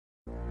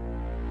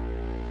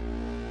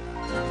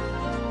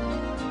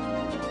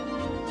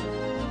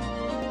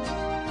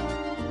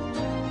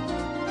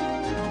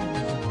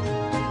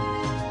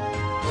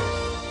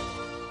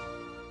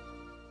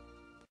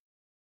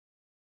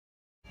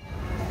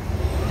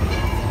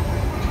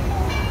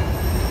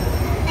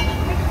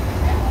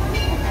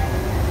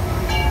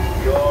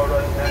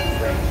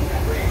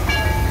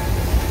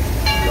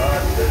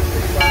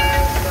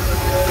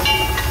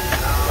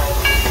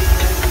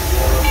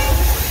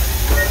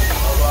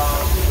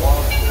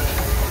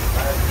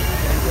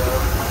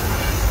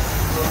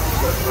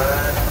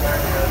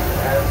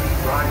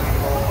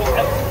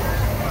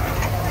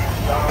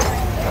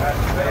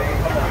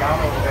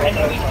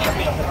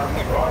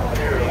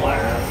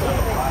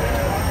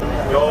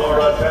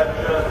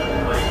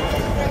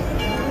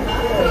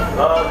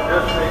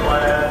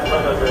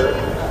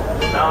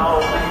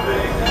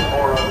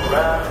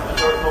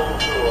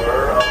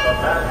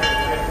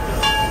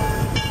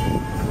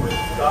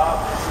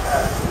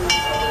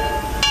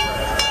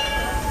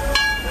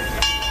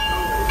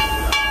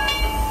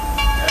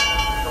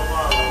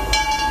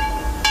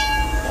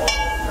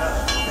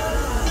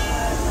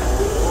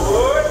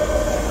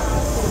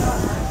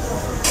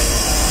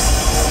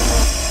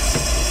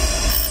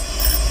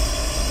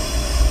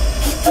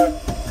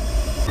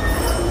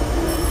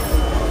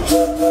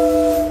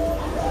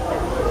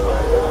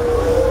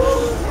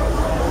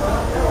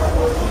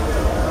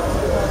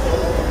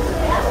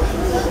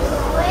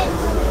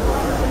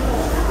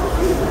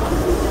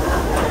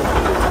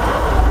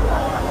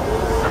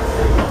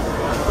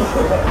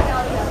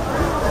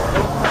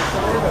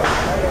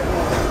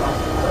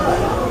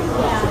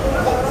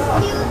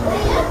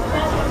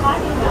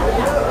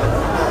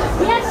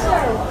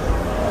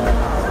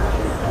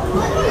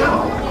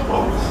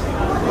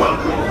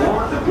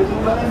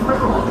Disneyland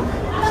Railroad.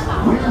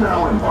 We're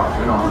now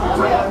embarking on a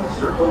grand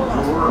circle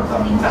tour of the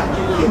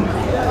Magic Kingdom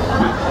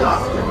with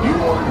stops at New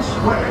Orleans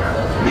Square,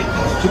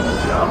 Mickey's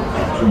Toontown,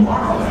 and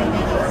Tomorrowland,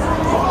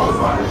 followed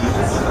by a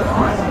visit to the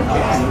Grand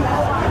Canyon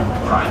and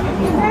Trying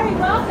New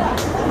World.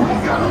 We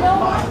got a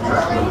lot of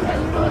travel ahead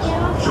of us,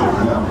 so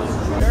remember.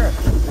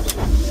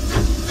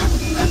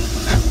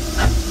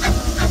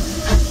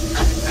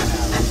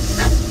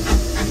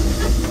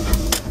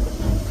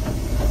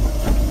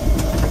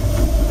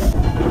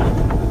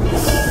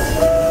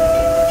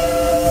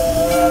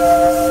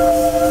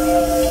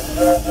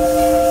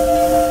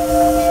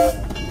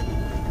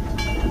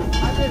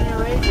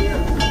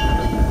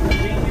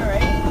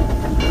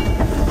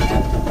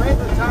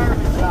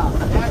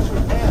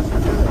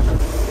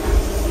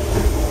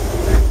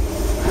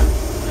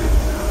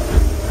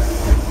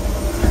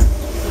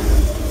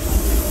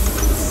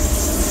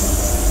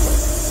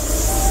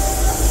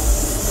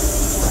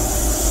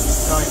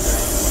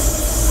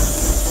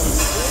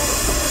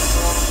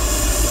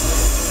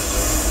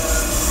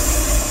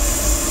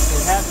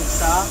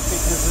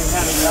 Because we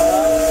had a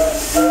yellow,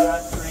 we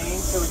got green,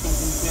 so we can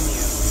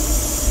continue.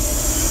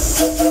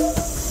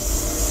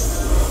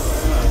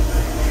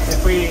 If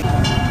we...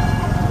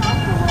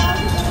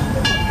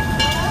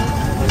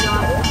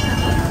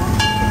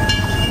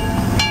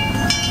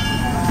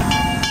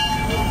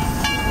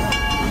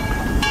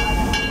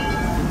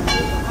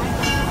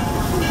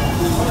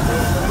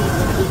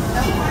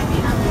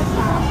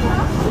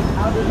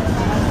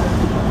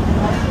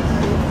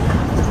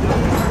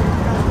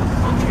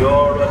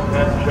 Your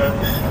attention,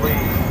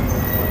 please.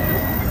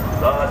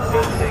 The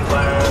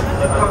Disneyland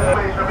Railroad.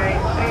 Please remain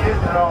seated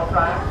at all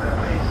times and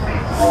please seat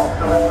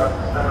also in front of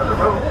the center of the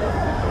room.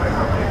 Away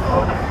from the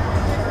clothing.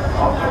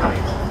 Also,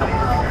 please keep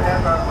your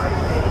hands on my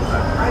seat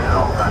right at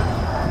all times.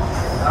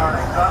 Our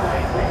next stop,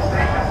 Main Street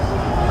Station.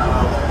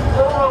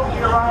 Hello,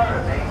 Your Honor,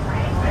 Main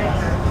Street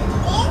Station.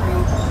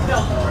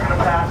 We're going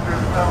to pass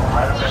through the tunnel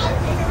right a minute.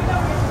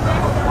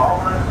 While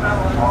we're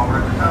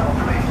in the tunnel,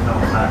 please don't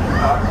flash your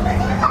car.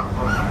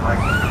 Like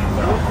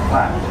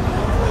flat.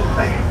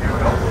 Thank you. Here we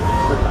go.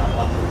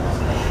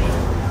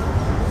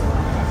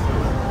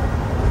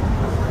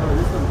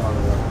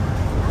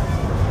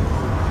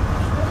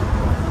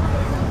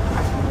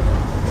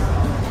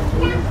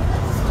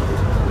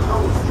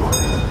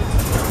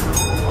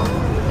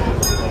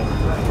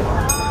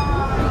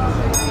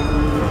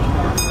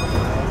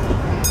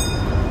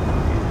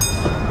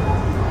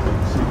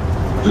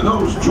 To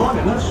those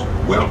joining us,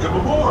 welcome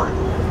aboard.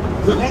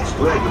 The next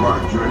leg of our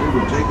journey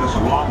will take us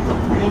along the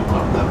rim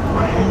of the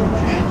Grand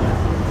Canyon.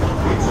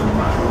 It's a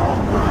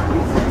long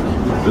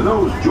ride. To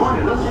those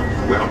joining us,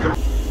 welcome.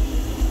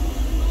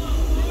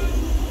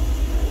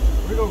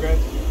 Here we go, guys.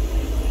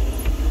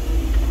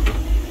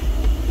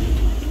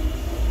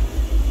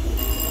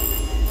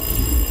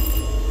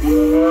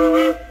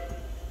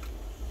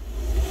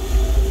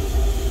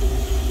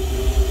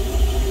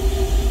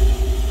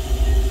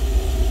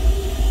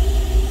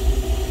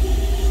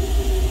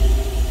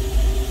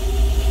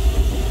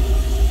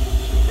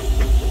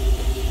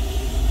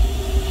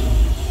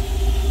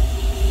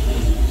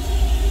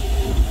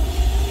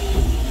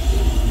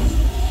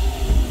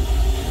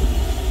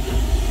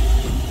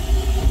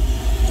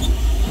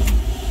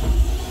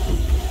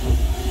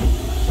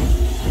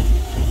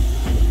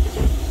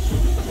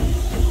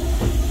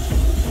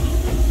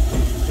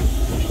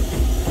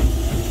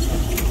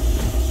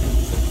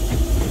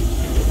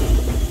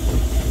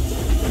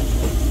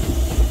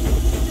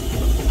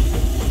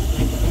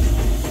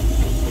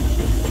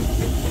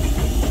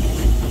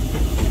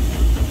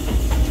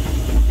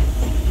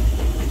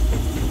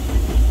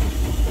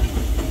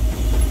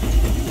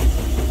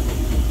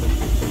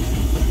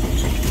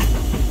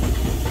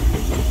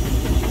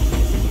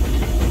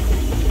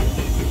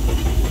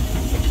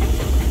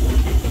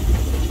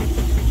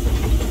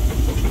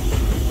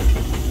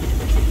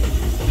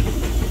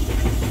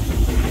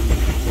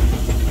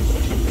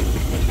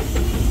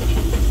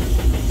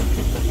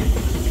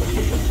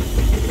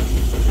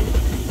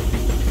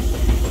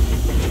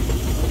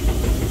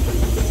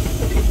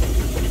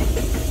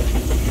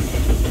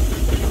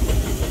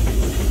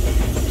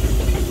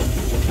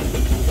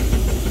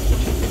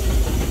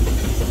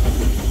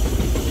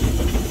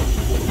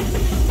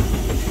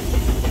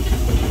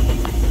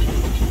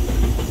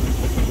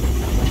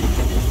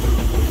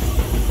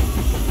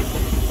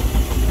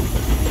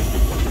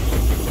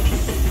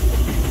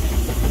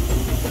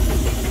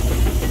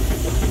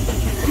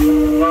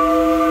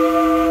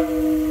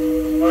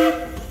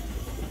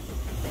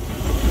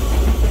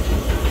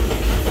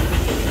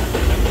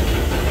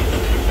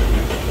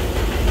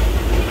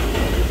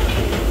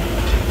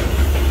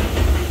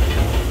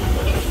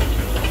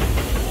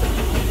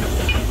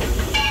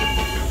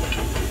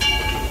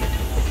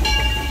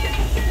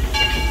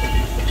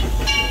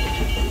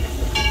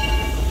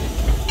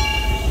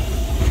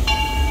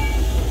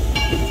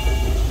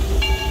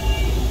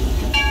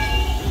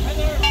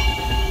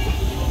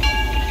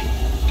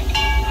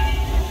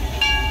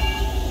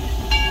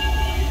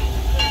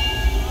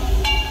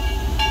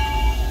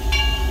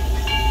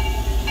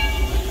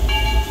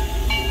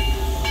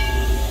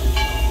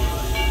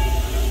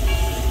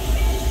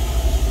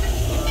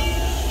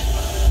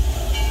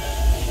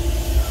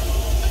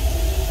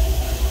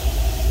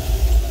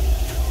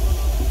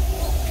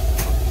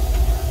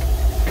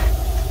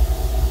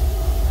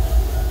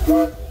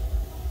 That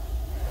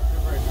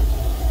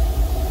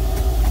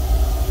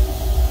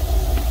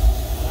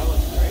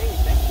was great,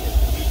 thank you.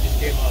 He just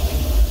gave up.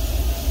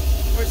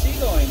 Where's he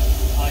going? He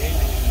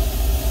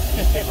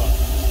just gave up. I'm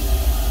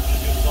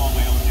gonna do this all on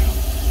my own now.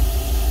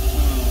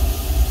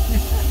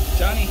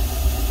 Johnny,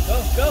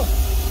 go!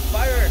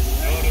 Fire!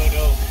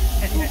 No.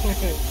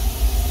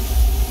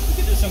 We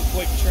could do some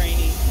quick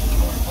training.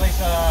 We'll replace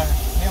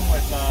him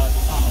with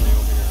Sonny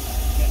over here.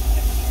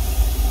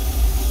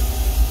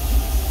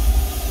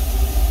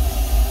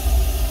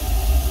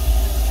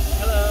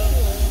 Hello.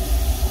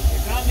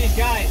 Here come these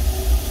guys.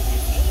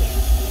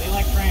 They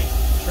like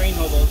Train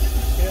hobos.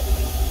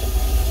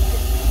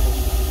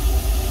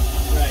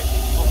 Right.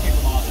 I'll keep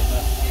them off.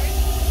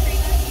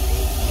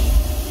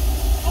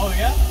 Oh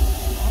yeah?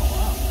 Oh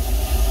wow.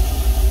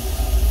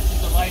 This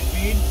is the live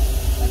feed.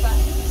 What's that?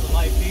 This is the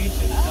live feed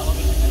to the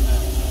television in the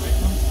break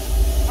room.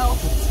 Oh,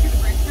 it's through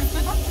the break room.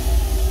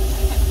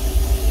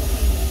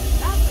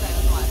 That's what I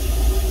was watching.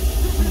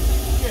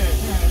 Yeah.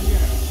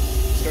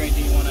 Is there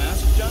anything you want to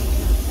ask, John?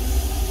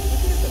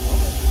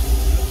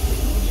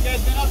 What you guys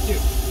been up to?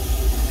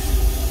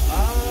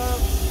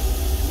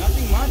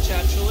 Nothing much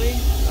actually.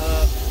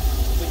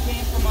 We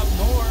came from up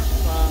north.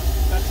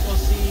 Got to go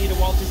see the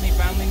Walt Disney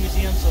Family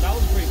Museum, so that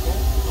was pretty cool.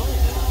 Oh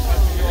yeah. Got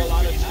to do a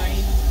lot of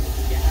trains.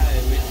 Yeah,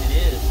 it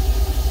is.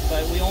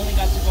 But we only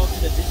got to go to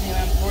the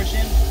Disneyland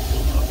portion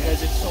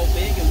because it's so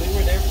big, and we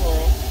were there for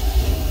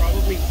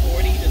probably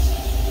 40 to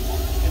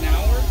an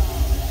hour.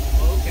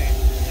 Okay.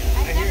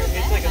 I I've hear never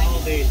it's been. like an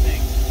all-day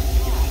thing.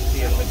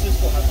 San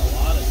Francisco has a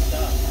lot of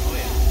stuff. Oh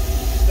yeah.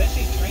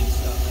 Especially train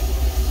stuff.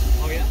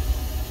 Oh yeah.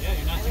 Yeah,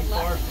 you're not I too would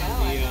love far to from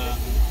go. the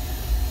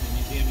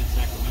museum in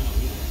Sacramento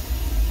either.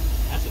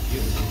 That's a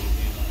beautiful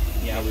museum.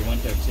 Yeah, we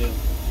went there too.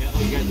 Yeah. Oh,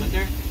 you guys went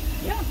there?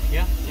 Yeah.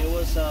 Yeah. It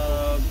was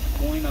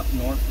going up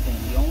north thing.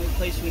 The only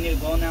place we need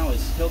to go now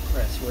is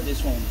Hillcrest, where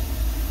this one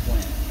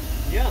went.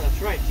 Yeah,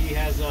 that's right. He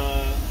has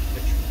a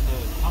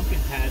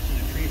pumpkin patch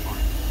and a tree farm.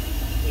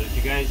 So if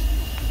you guys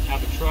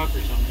have a truck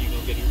or something, you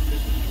go get your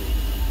Christmas tree.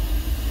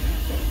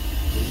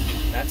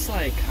 That's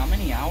like how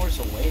many hours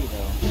away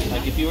though?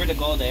 Like if you were to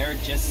go there,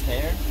 just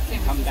there,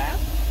 and come back.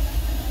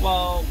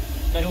 Well,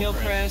 the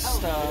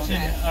Hillcrest. It's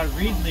in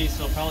Reedley,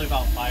 so probably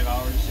about 5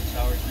 hours, 6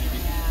 hours maybe.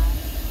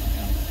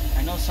 Yeah.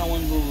 I know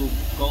someone who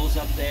goes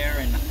up there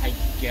and I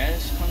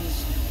guess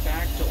comes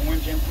back to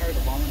Orange Empire to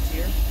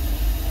volunteer.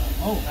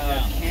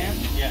 Ken?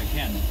 Yeah,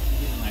 Ken.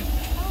 He's a nice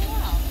guy. Oh,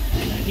 wow.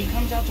 He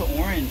comes out to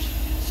Orange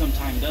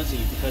sometime, does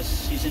he?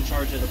 Because he's in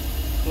charge of the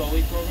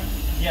Chloe program?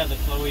 Yeah, the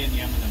Chloe and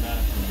Yama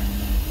Nevada program.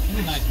 He's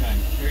a nice guy.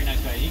 Very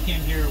nice guy. He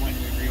came here when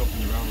we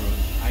reopened the railroad.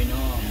 I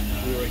know. And,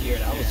 we were here.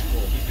 That was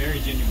cool. He's very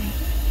genuine.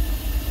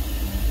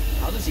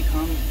 How does he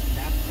come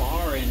that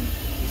far and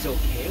he's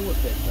okay with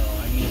it though?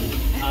 I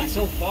mean,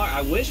 so far.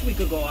 I wish we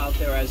could go out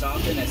there as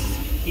often as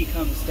he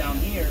comes down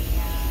here.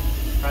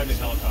 Yeah. Private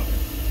helicopter.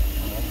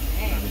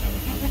 Hey. Private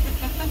helicopter.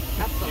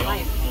 That's the The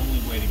life.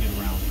 only way to get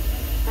around.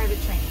 Private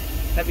training.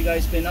 Have you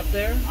guys been up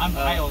there?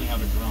 I only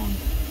have a drone.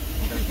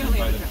 You only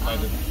have a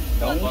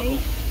drone. Only?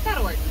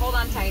 That'll work. Hold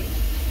on tight.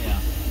 Yeah.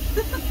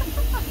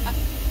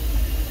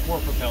 4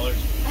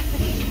 propellers.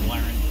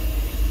 Blaring.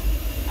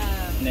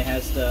 And it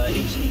has the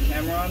HD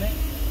camera on it?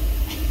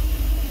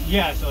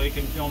 Yeah, so you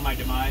can film my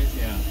demise.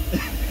 Yeah.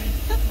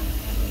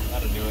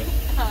 That'll do it.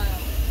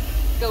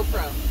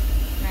 GoPro.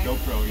 Right?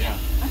 GoPro, yeah.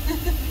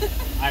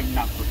 I'm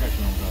not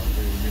professional though.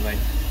 It would be like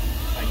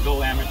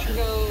go amateur.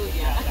 Go,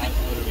 yeah. That's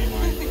what it would be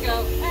mine. Go.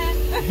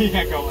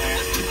 Yeah, go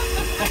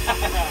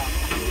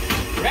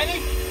Ready?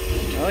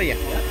 Oh yeah.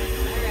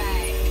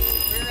 Alright.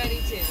 We're ready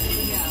to. Here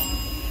we go.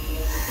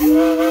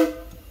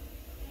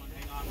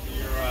 Hang on to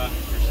your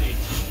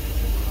seats.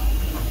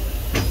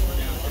 We're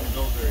gonna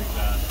go very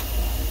fast.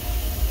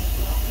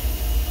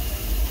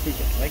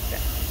 Like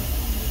that.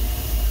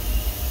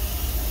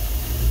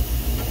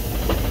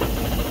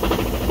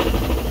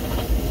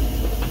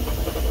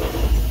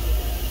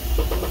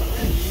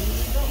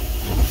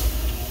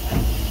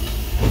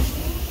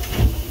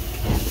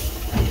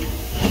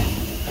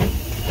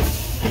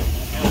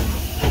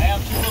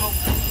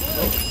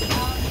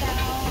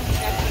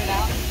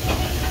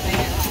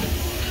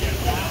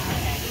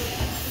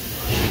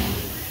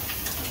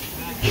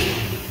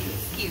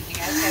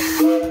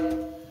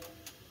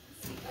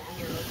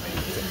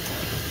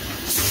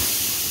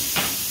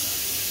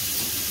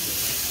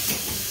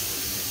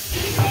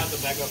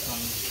 Back up on.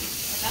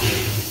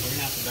 We're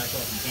gonna have to back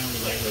up and kind of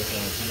relate with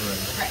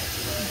Cinderella. Right.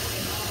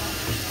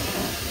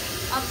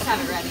 I'll just have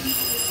it ready.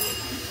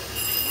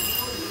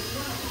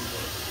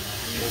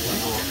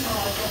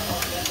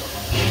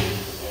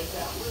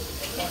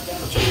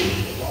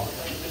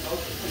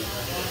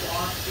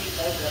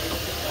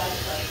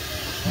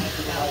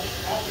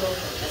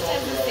 Just as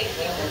a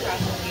safety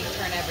precaution, we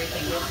turn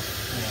everything off.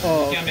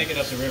 Oh, You can't make it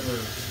up the river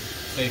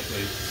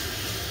safely.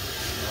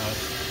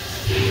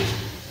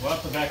 We'll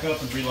have to back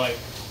up and relight.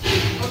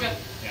 Okay.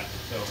 Yeah,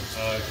 so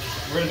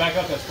we're going to back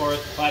up as far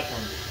as the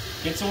platform.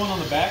 Get someone on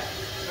the back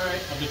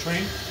of the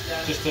train,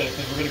 just because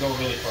we're going to go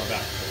really far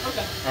back.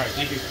 Okay. All right,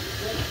 thank you.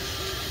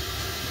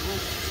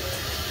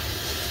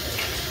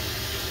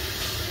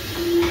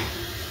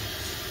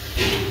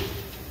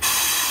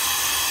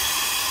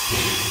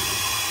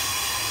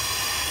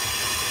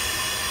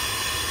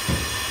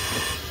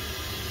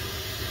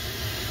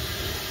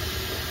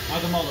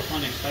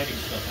 unexciting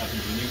stuff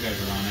happens when you guys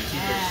are on. I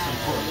think there's some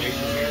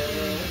correlation here.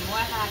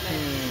 What happened?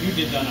 You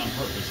did that on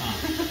purpose, huh?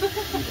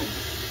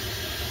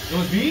 It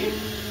was me?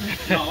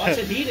 No, I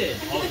said he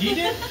did. Oh, he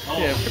did? Oh.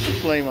 Yeah, put the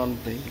blame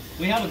on things.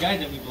 We have a guy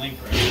that we blame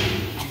for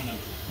everything.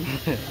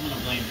 I'm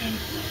gonna blame him.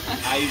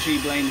 I usually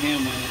blame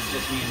him when it's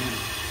just me and him.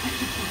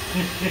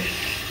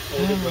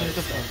 Older brother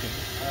stuff.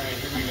 Alright,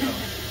 here we go.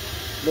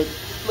 Look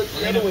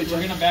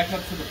We're gonna back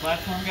up to the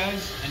platform,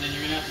 guys, and then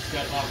you're gonna have to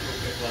step off real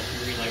quick while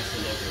she relights the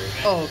logo,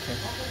 okay? Oh, okay.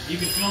 You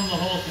can film the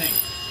whole thing.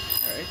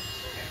 Alright.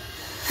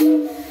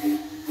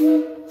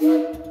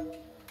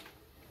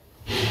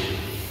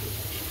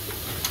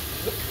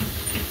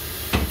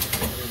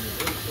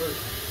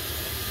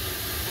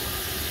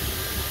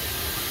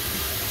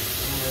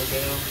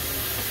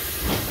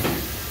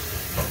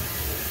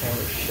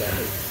 Power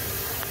shattered.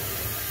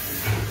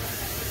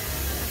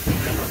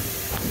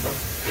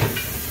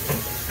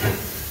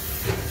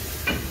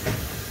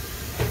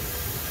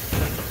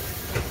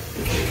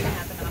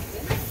 Happen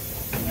often.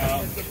 No,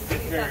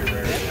 it's very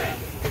rare.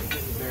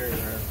 It's very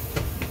rare.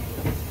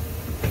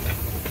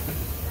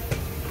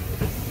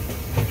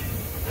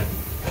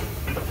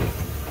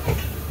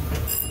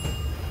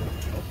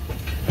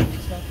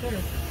 It's not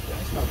there.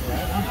 It's not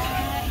right.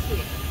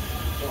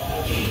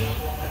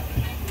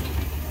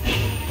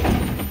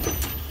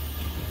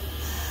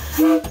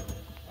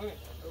 Okay.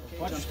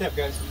 Watch your step,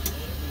 guys.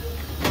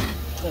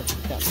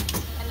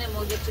 And then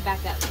we'll get you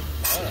back up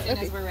as soon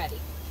as we're ready.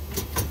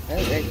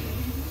 Hey.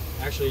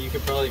 Actually, you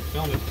could probably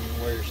film it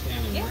from where you're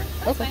standing, Yeah, right?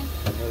 that's Okay. fine.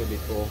 That'd be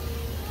cool.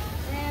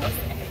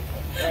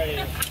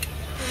 Right.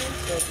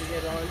 So to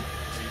get on. Are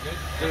you good?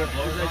 Would you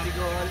Blowers like on? to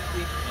go on?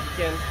 You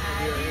can.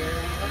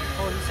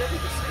 Oh, he said we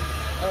could see.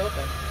 Oh,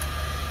 okay.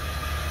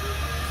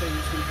 So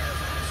you see guys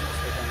access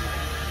to them.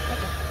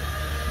 Okay.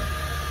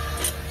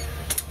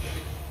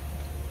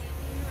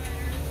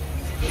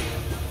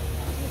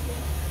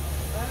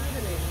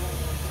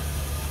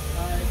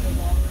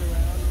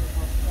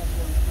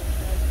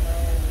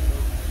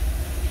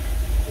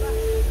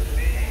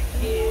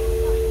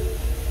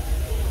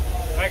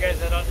 Alright guys,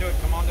 that'll do it.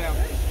 Come on down.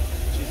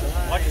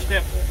 Watch your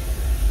step.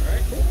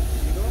 Alright, cool.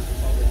 You go.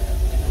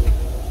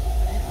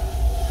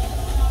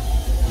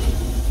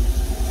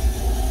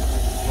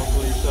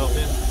 Buckle yourself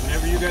in.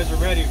 Whenever you guys are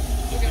ready,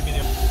 just give me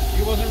the...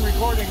 He wasn't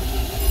recording.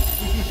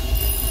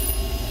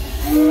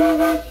 Alright, here we go,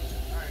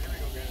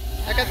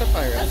 guys. I got the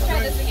fire. Let's try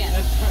this again.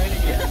 Let's try it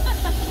again.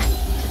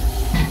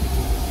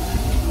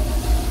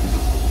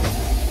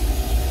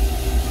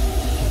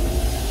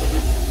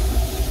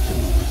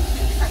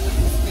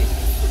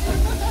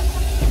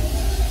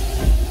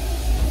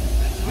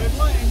 Good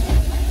lane.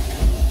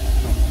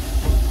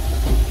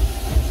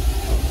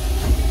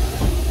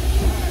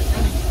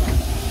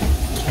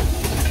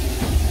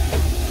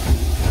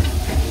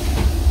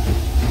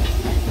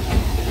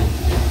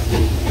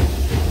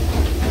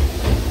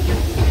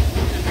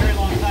 Very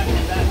long time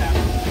since that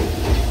happened.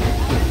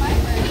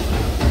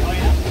 Oh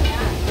yeah?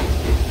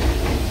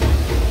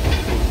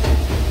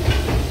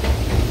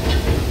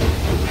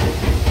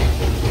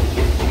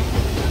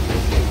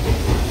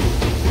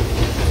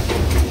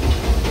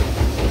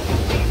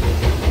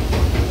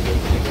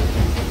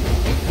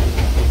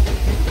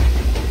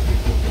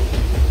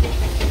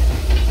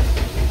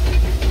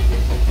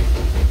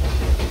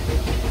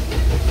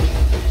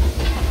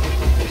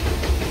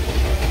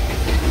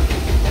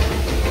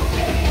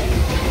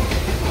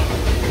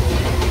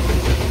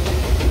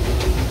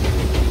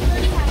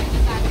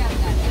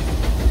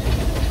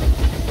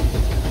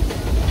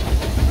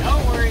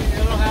 Don't worry,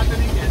 it'll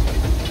happen again.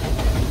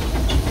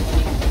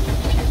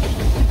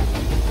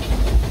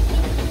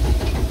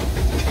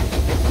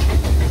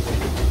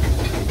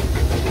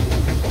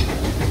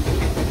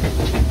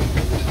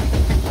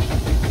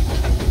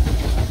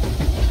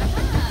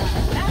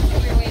 That's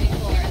what we're waiting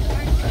for.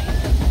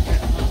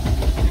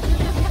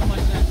 The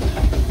Marsh train.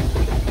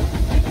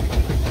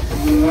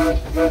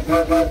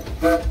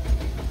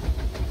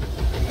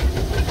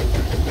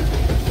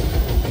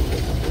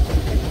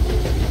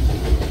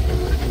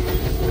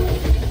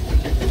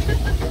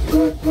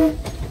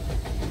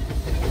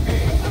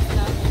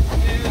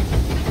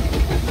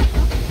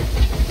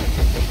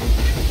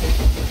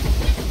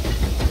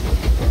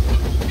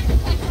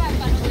 Like to have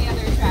fun with the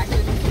other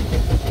attractions.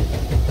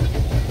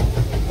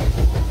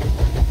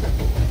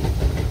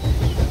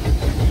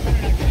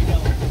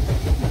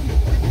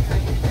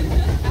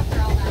 After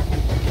all that.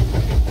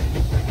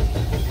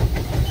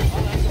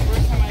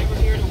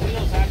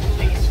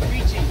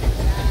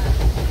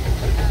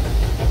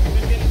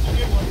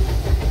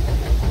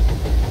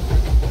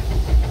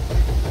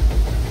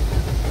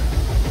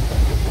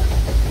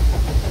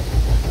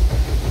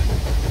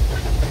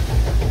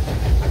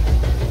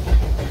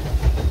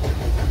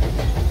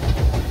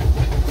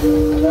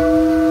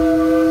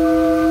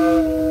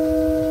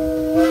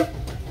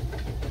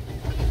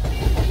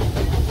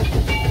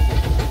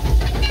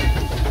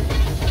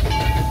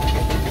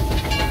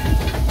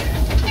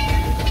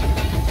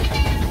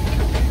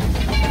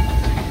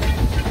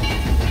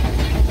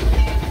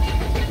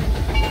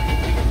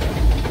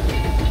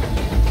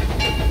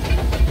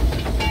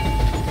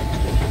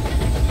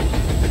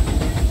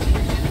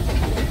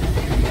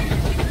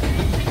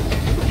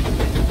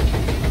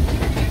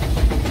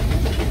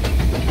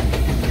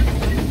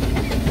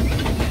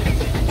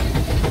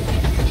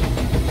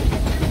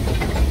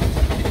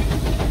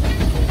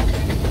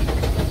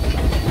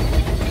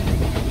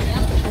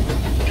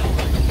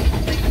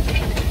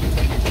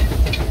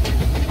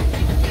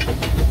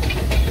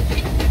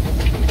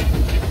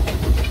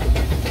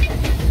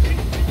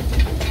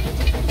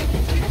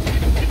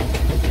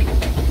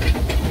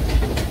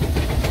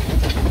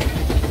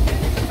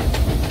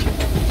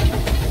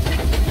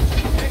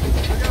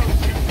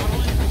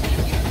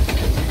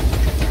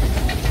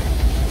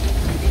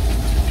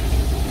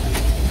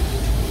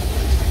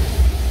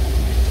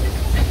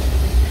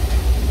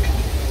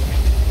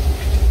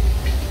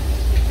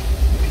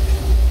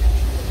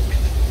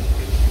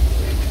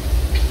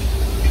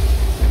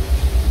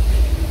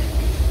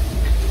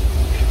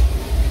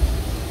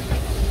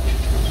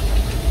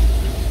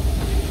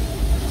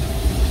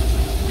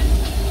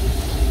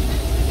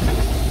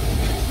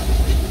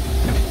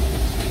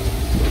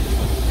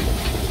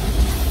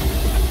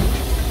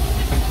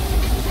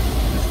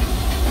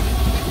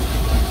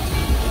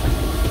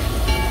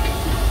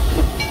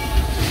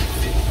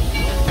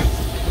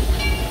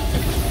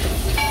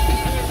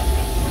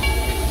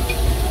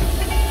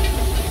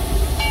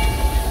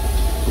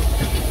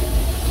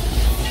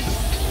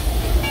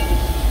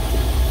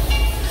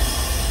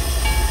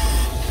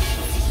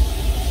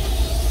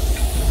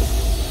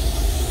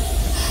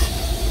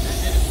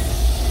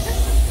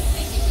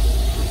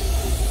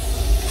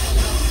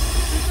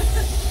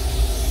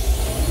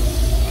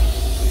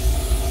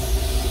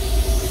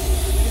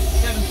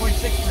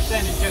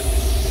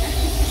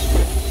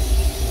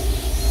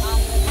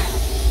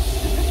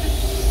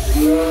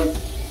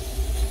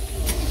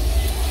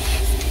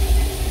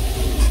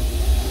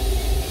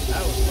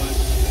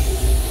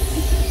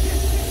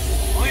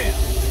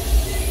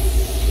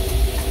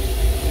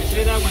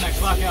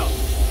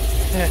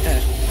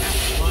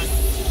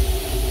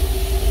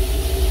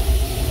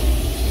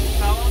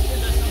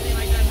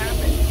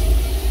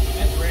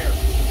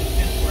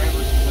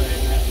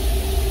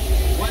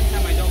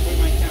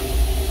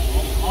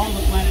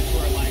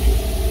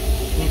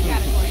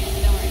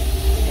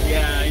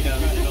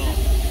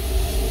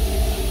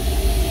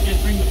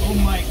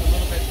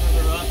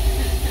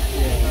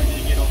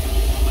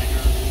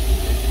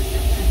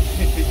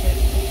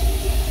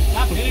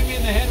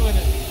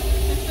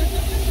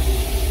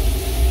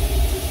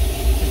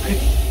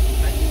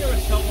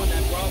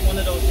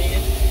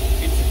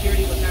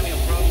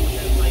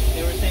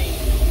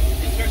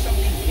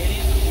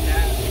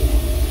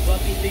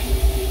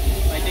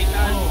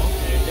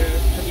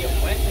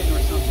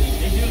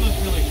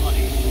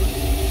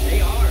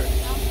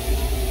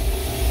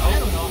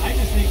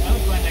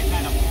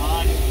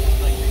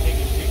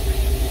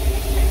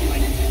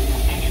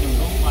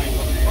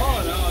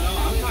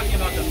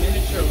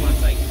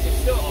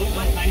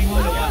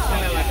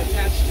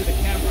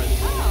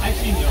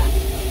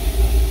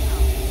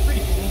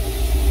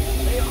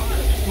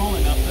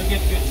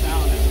 like good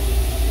sound,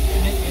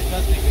 and it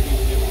does make a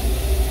huge difference.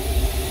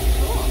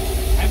 Cool.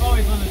 I've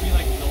always wanted to be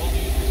like the old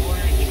news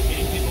reporter and just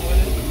getting people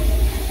with it.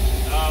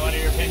 What are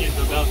your opinions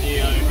about the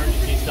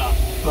emergency stop?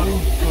 Like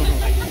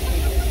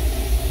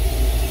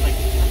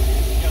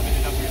shoving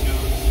it up your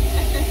nose.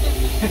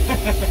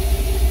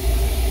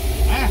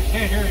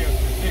 Can't hear you.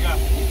 Pick up.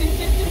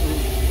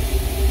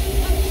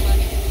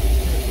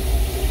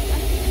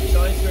 So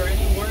is there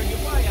any word, you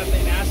probably have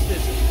been asked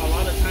this a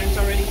lot of times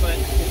already, but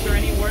is there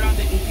any word on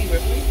the EP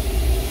Ripley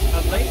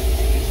of late?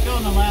 It's still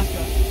in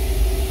Alaska.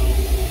 So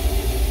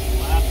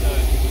I'll have to,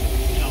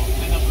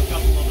 send up a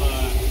couple of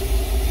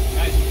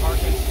guys from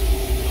Parkins.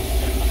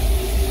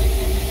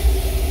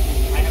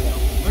 I have no.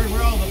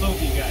 We're all the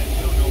low-key guys.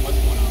 We don't know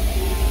what's going on.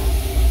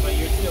 But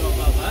you're still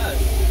above us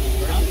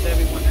versus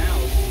everyone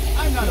else.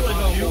 I'm not You would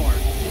above know you. more.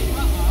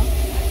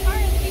 As far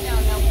as we know,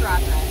 no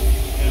progress.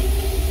 Yeah.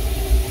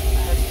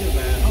 That's too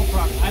bad. No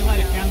problem. I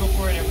light a candle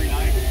for it every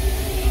night.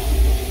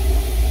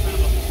 Kind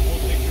of a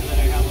old picture that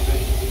I have of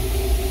it.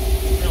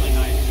 It's really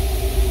nice.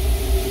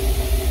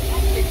 I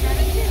have a picture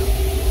of it too.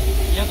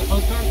 You have the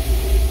postcard?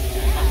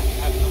 Yeah.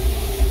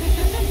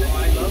 Oh,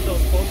 I love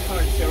those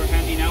postcards they were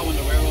handing out when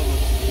the railroad was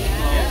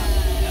Yeah.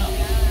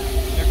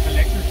 They're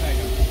collector's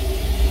items.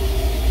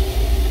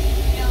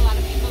 You know, a lot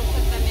of people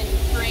put them in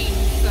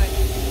frames, so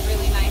it's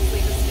really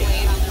nicely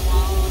displayed on their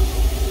walls.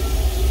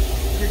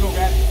 Here you go,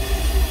 guys.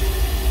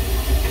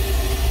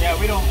 Yeah,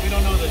 we don't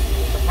know the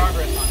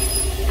progress on it.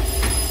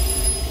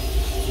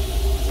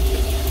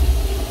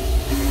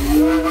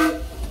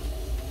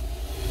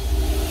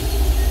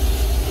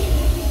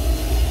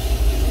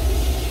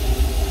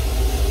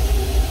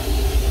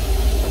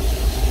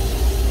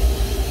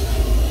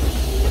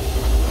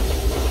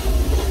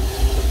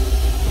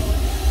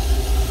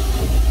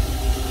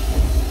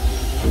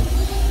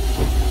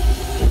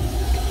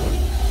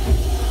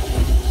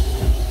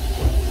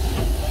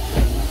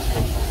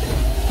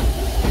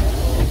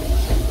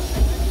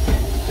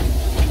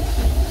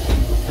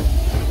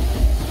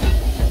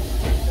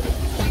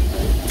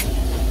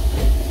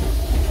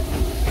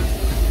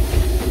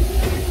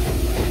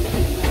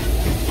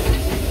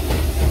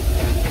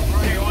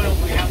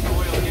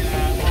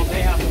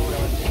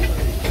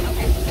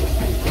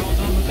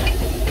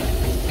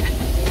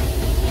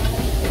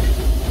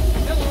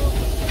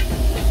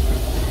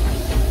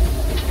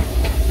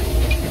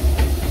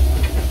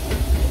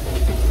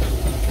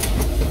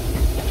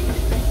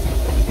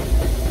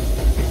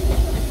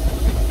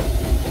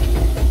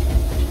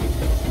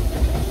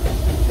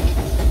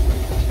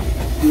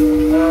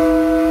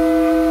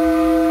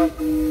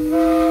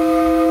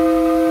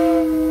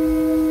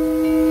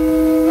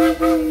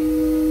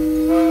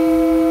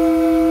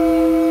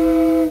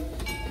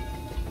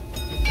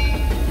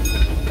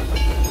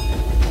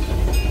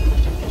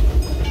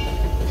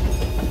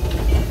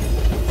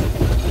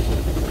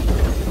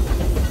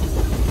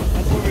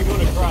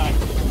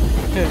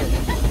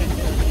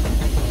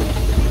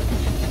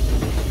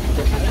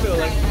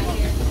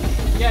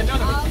 Yeah,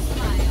 none of All it.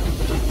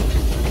 smiles.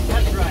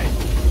 That's right.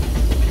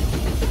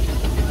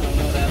 I don't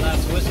know, that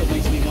last whistle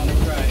makes me want to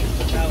cry.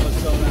 That was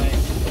so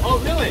nice. Oh,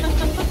 really?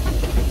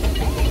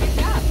 Hey, good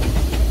job.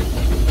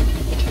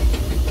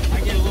 I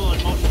get a little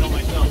emotional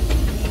myself.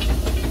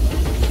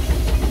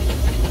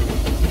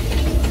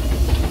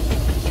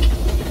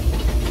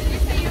 Did you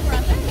say your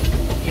brother?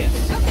 Yes.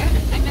 Okay,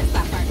 I missed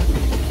that part.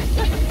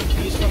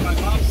 He's from my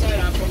mom's side,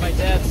 I'm from my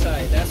dad's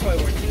side. That's why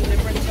we're two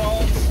different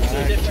tones,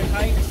 two different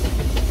heights,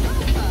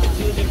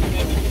 two different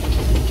everything.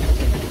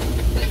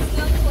 But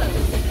still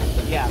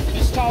close. Yeah,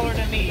 he's taller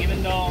than me,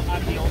 even though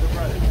I'm the older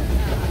brother.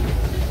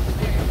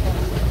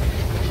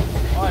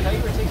 Oh, I thought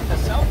you were taking a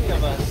selfie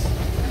of us.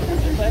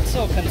 That's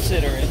so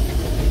considerate.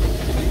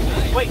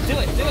 Wait, do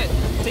it.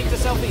 Take the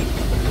selfie.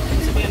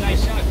 This would be a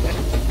nice shot.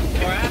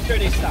 Or after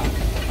they stop.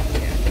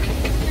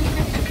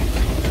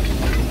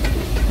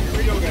 Here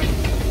we go, guys.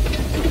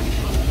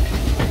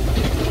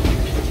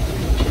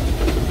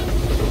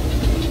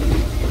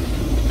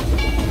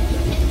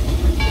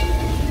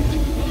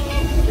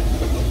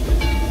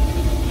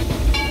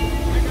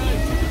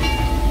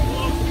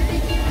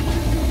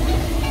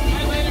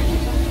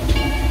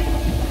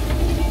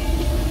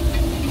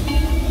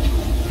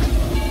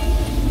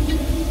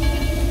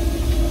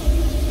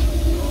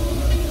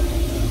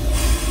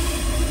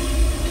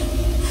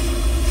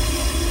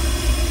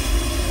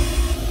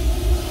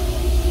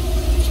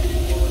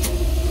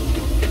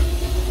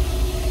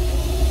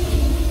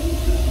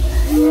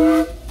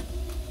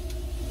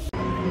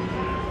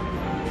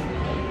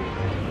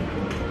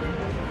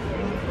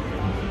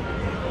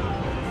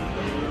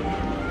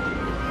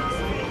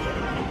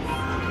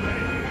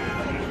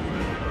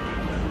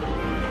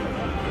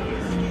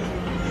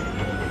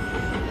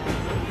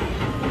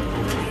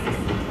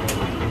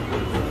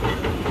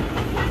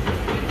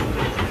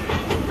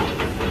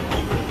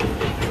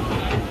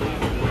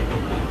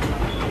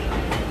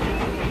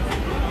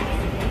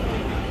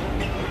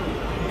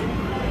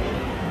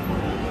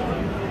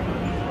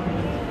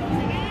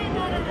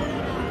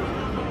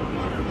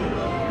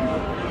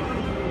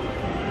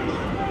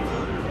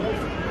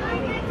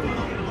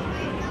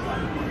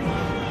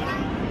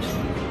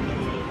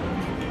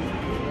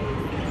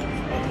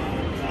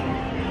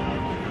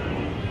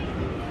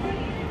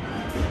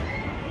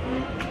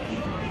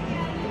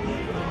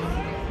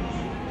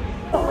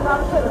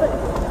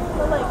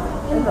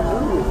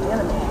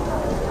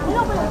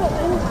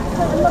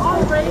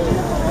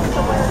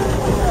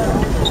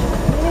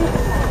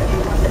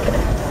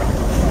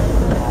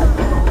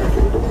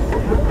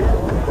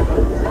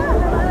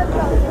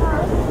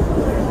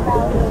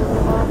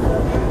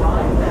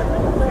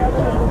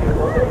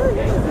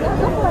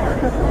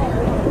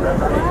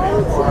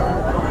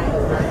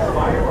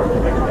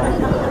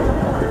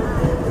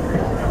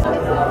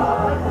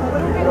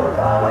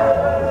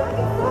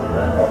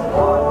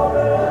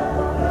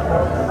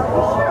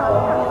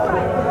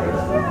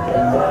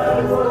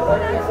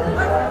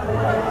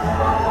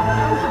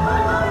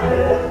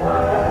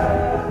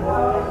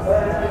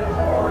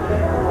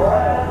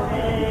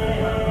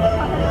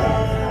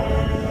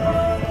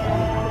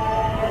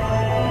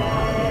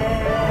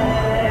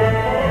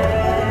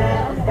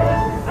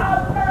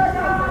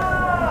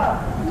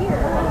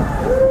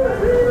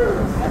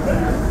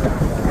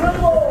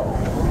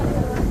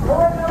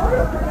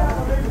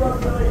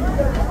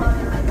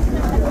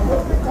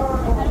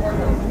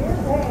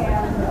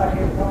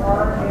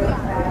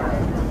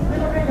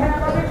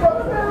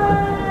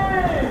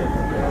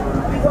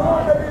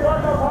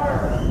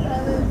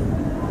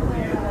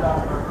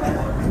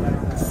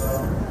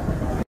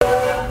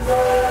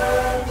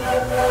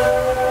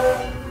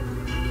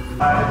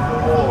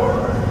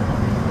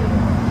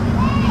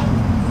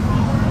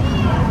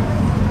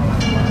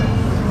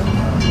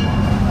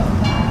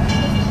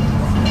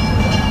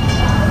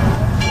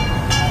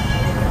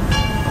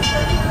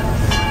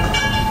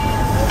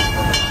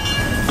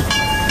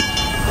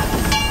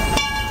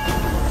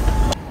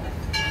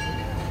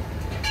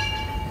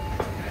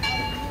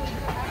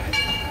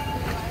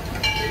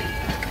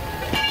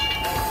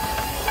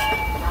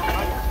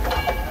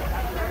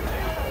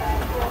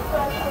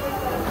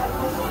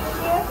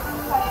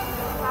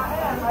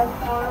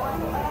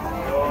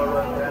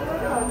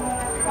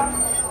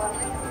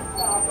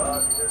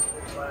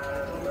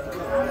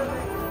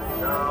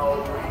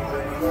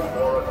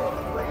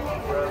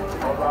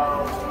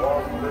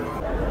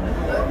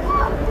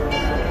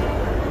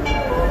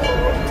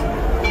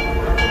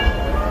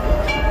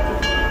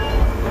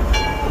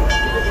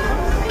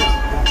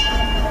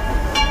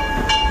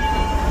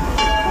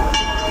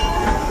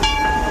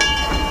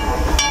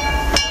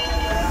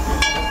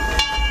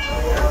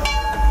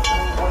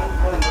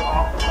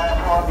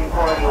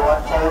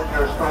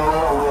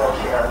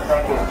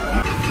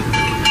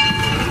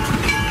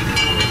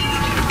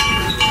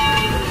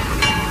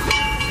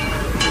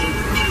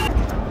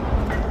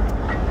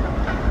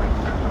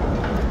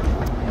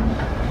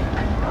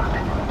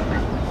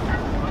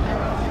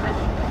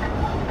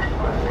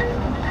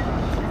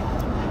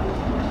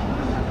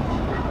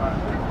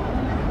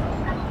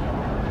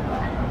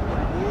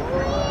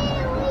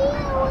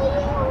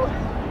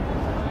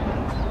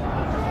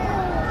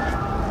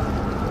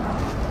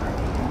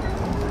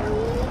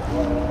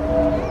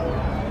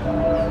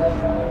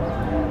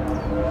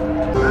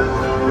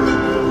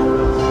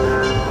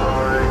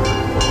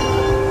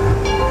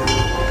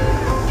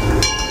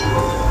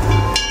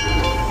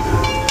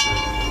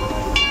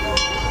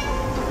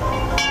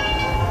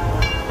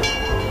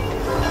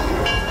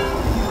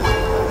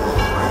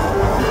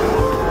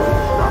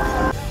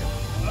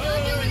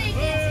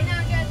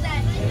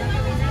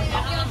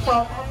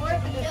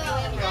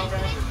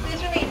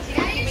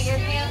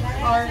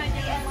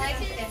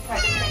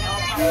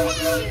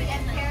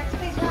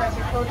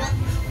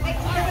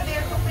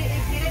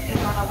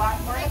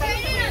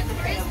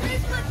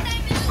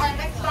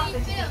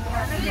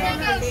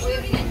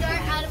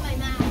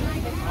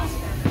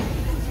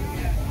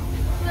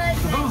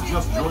 To those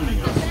just joining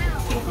us,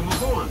 welcome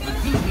aboard the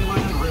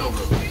Disneyland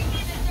Railroad.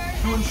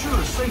 To ensure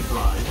a safe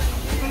ride,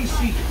 stay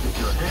seated with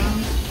your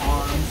hands,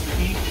 arms,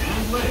 feet,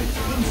 and legs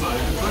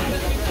inside the train.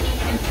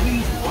 And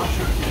please watch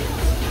your kids.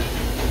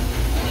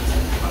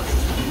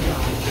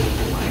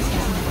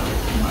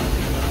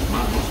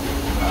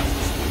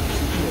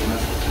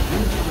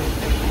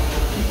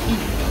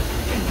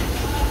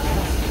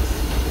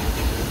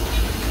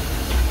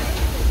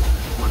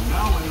 We're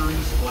now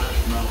entering Splash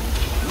Mountain,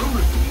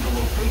 rumored to be the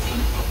location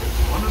of the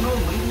one and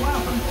only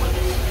Laughing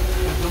Place.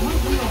 If you look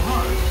real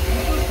hard,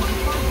 it's pretty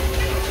funny.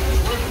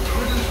 It's where the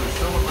critters are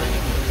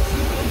celebrating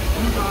Simply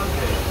Two-Dog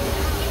Day.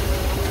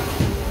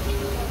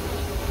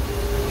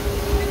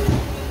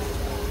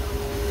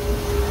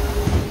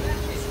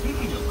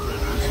 Speaking of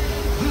critters,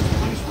 this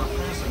place we're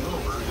passing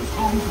over is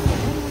home to a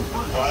whole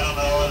bunch. Well, I don't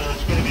know whether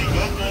it's going to be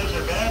good news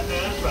or bad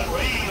news, but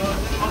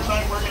looks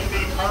like we're going to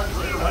be parked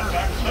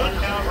back to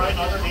Suntown right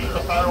underneath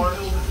the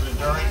fireworks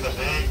during the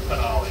big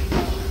finale.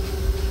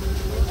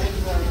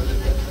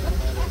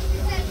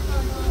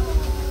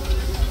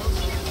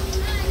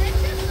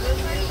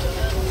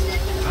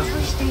 As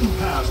we steam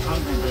past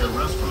Hungry Bear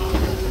Restaurant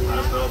and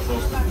past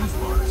Altos Police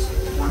Bars,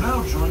 we're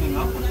now joining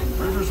up with the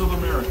Rivers of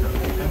America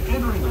and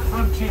entering the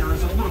frontier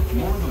as it looked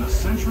more than a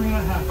century and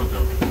a half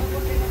ago.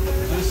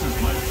 This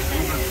is my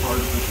favorite part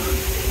of the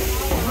journey.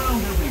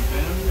 Around every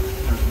bend,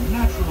 there's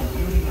natural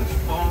beauty as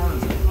far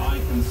as the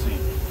eye can see.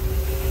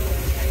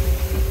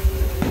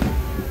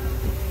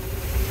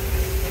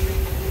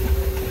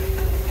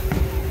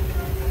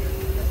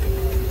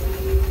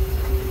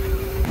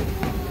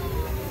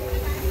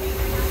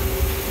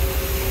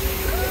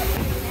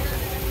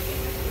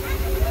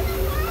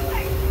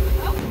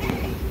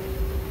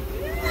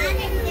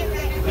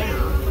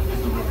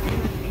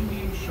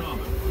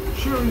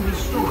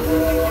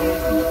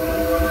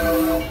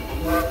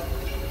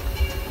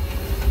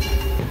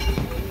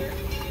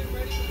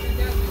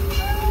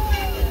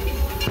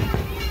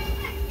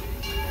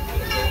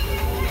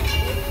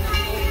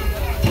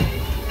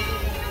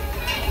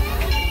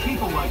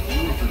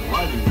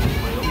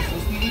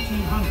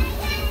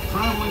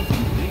 traveling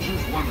through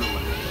nature's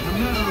wonderland in a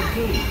matter of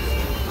days,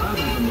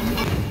 rather than the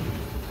months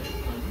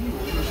a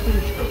mule or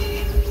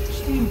stagecoach.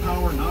 Steam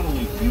power not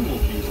only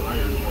fueled these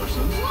iron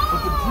horses, but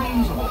the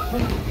dreams of a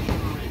whole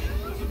generation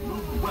as it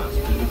moved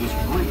west into this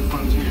great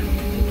frontier.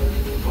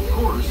 Of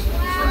course,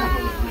 some of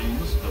those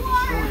dreams and the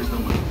stories that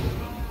went with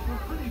them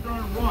were pretty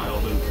darn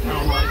wild and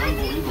downright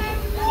unbelievable,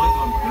 like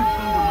on Big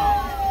Thunder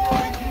Mountain.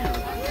 Right here,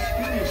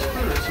 scary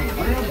spirits have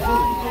grabbed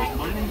hold of those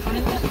mining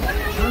trains and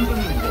turned them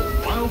into the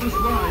wildest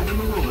ride in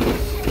the wilderness.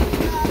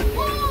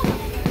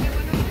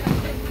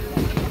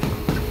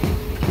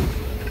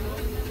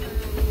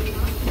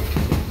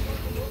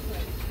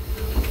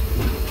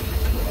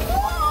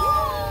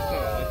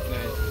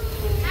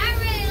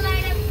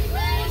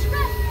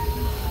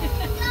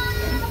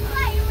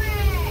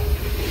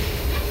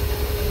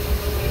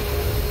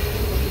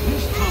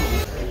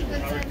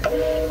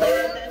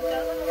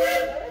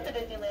 The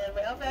Disneyland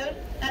Railroad.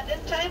 At this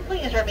time,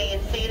 please remain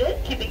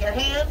seated, keeping your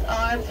hands,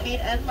 arms, feet,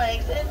 and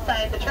legs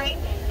inside the train.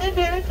 And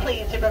parents,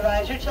 please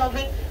supervise your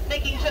children,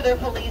 making sure they're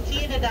fully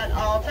seated at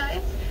all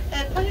times,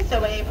 and please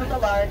away from the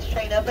large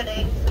train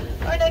openings.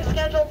 Our next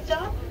scheduled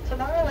stop,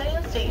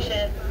 Tomorrowland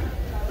Station.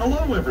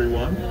 Hello,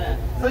 everyone.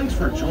 Thanks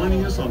for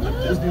joining us on the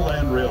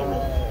Disneyland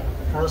Railroad.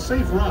 For a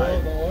safe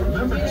ride,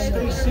 remember to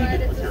stay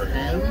seated with your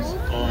hands,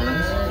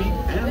 arms, feet,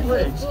 and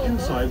legs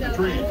inside the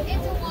train.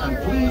 And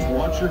please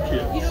watch your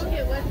kids.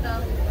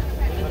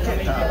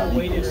 ¿Qué tal,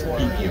 amigos?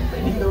 Y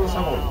bienvenidos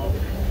a bordo.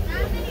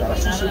 Para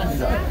su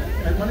seguridad,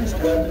 permanezca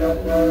sentado.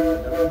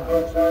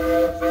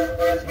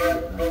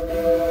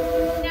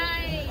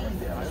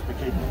 Cuide a los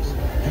pequeños.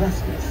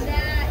 Gracias.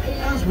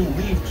 As we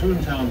leave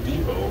Toontown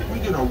Depot, we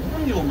get a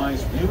real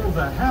nice view of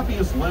the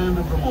happiest land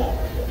of them all,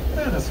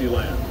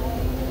 Fantasyland.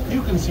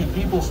 You can see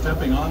people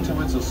stepping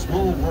onto It's a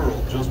Small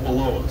World just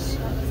below us.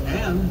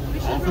 And,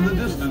 off in the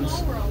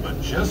distance,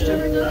 majestic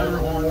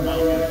Matterhorn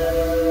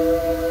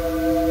Mountain.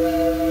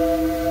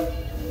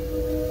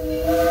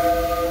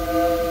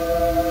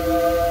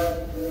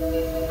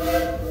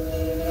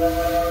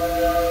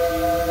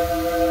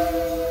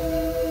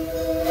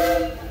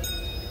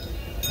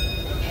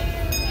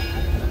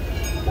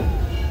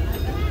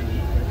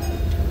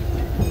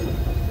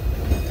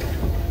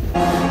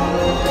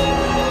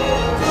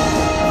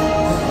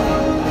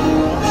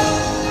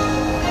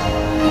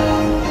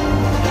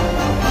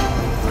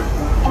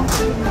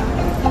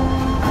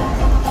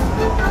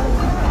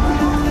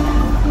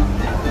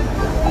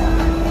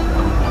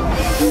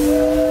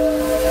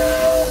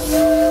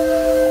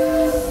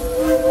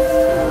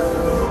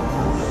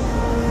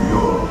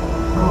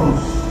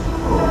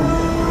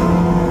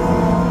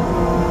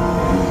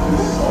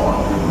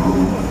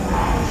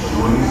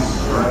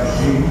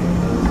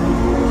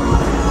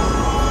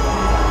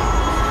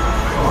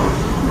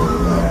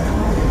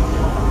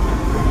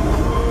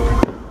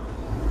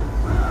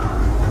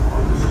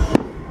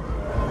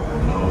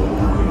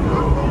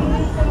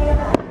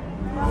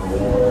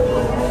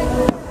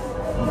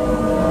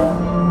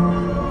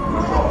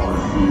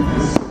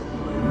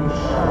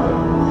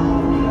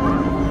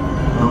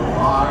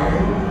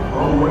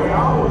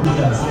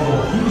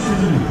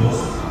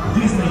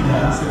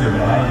 Disneyland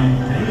celebrará el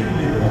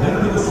increíble poder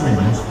de los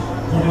sueños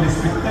con el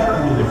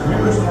espectáculo de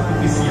fuegos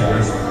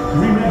artificiales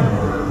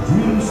Remember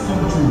Dreams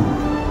Come True,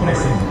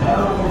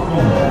 presentado por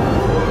Honda.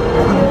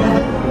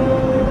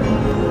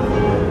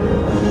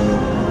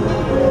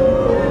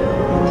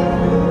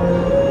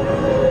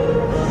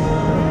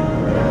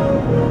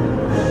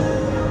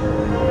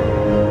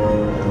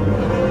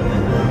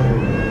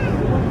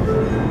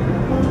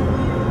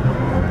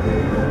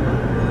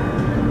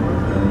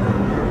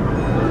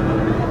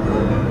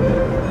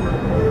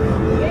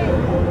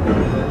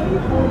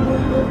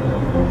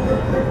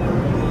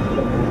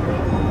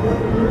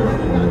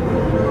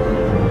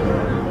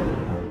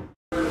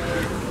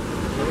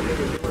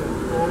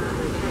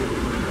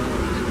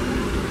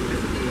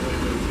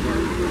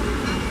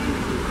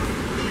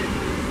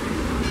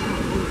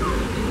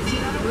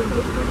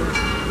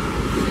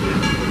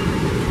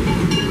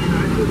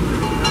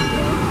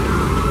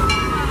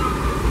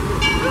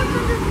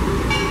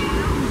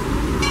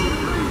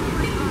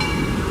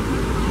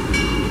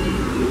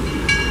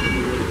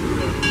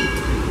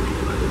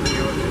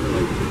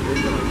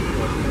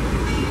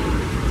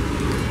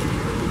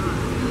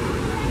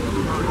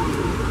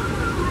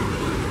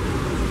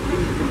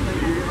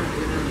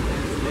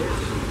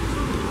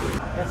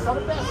 Só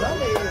no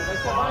pesando aí, vai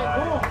ser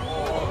mais um.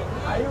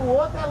 Aí o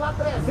outro é lá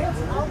 300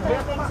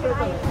 metros pra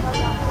frente.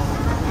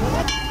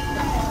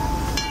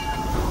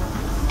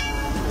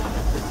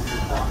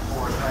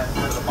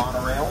 The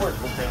monorail, which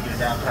will take you to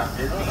downtown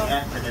Disney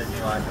and to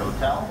Disneyland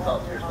Hotel.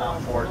 Celsius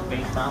Mountain Forest,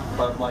 Space Mountain,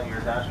 Bud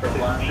Lightyear's Astro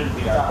Blasters.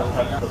 We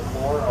got the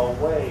floor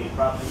away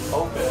from the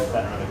open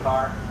center of the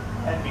car,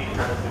 and be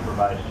sure to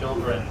supervise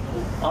children.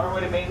 On our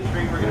way to Main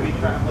Street, we're going to be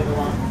traveling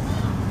along.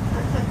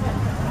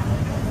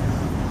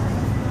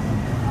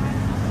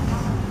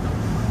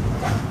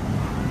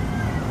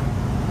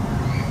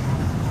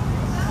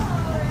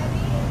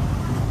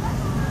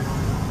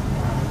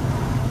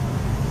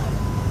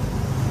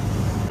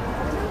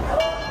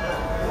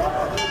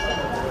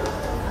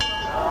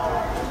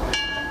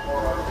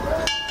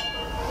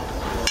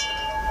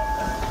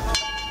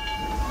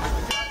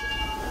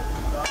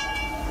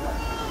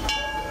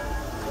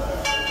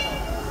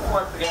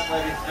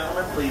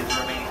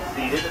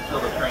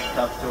 until the train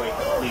comes to a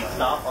complete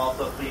stop.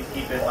 Also, please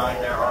keep in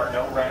mind there are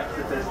no ramps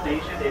at this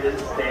station. It is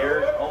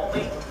stairs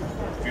only.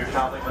 If you're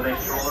traveling with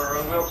a stroller or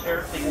a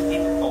wheelchair, please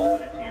keep it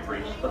folded until you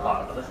reach the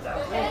bottom of the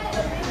steps.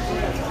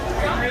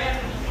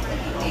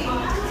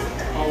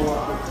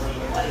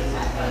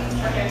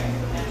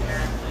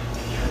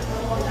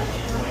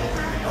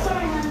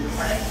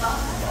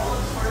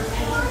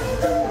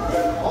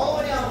 All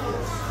the way out.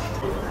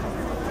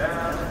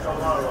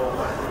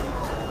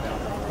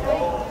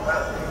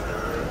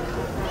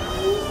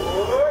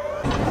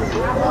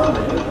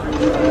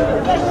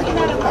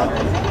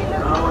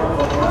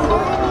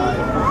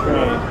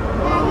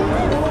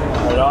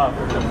 Right off.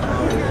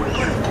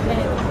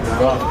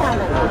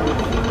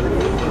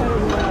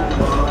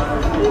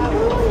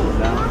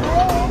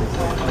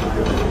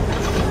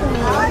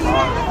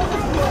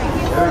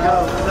 There we go.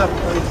 What's up?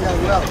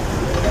 Get up.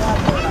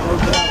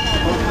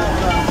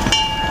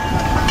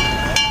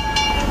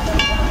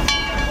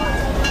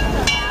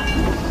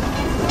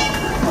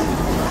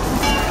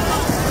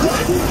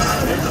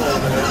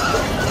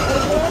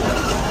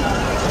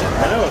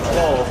 I know it's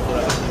full.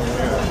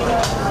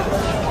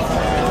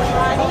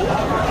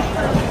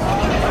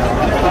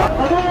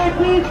 Okay,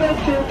 please make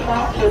sure to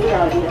not show the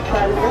audience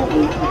side of the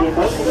lead to the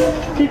emotion.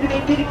 Please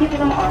remain seated,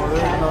 keeping all arms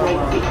and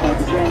legs before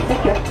the during the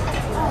picture.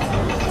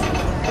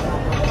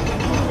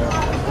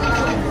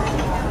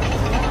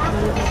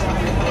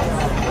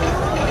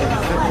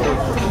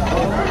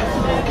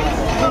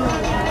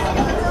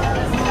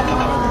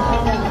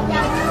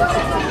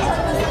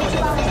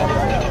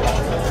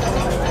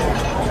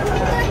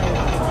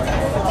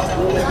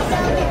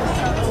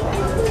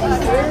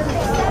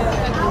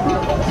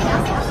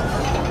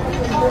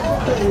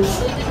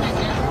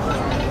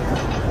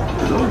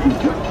 Those who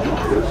just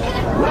joined us,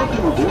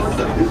 welcome aboard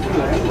the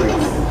Disneyland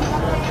Railroad.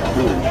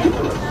 To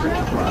ensure a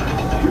safe ride,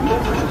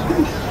 remember to stay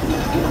inside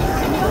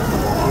the train.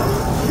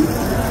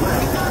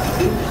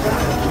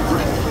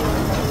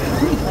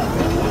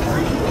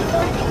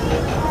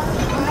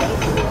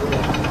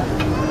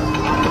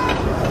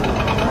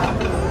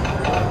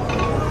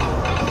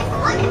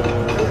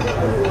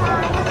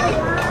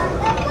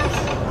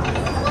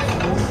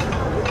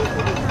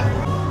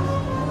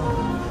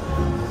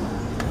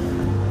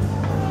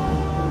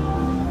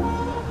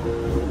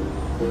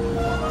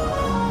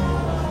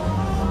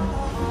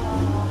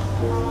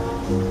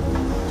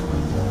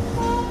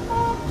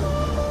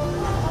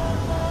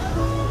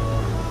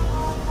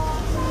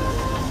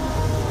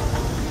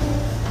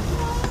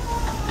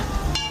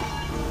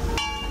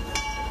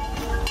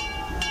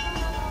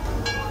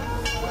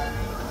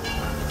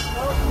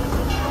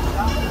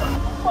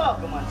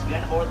 Welcome once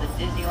again aboard the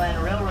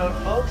Disneyland Railroad,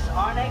 folks.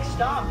 Our next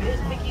stop is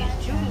Mickey's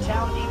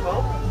Toontown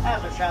Depot.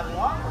 As we're traveling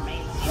along,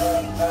 remain seated the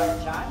entire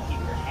time. Keep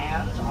your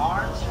hands,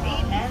 arms,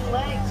 feet, and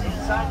legs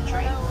inside the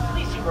train.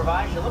 Please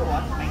supervise your little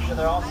ones. Make sure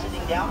they're all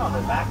sitting down on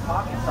their back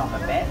pockets on the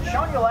bed.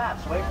 Showing your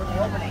laps away from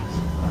the openings.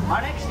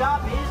 Our next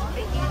stop is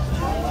Mickey's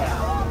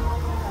Toontown.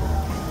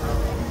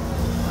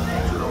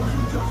 To those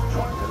who just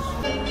joined us,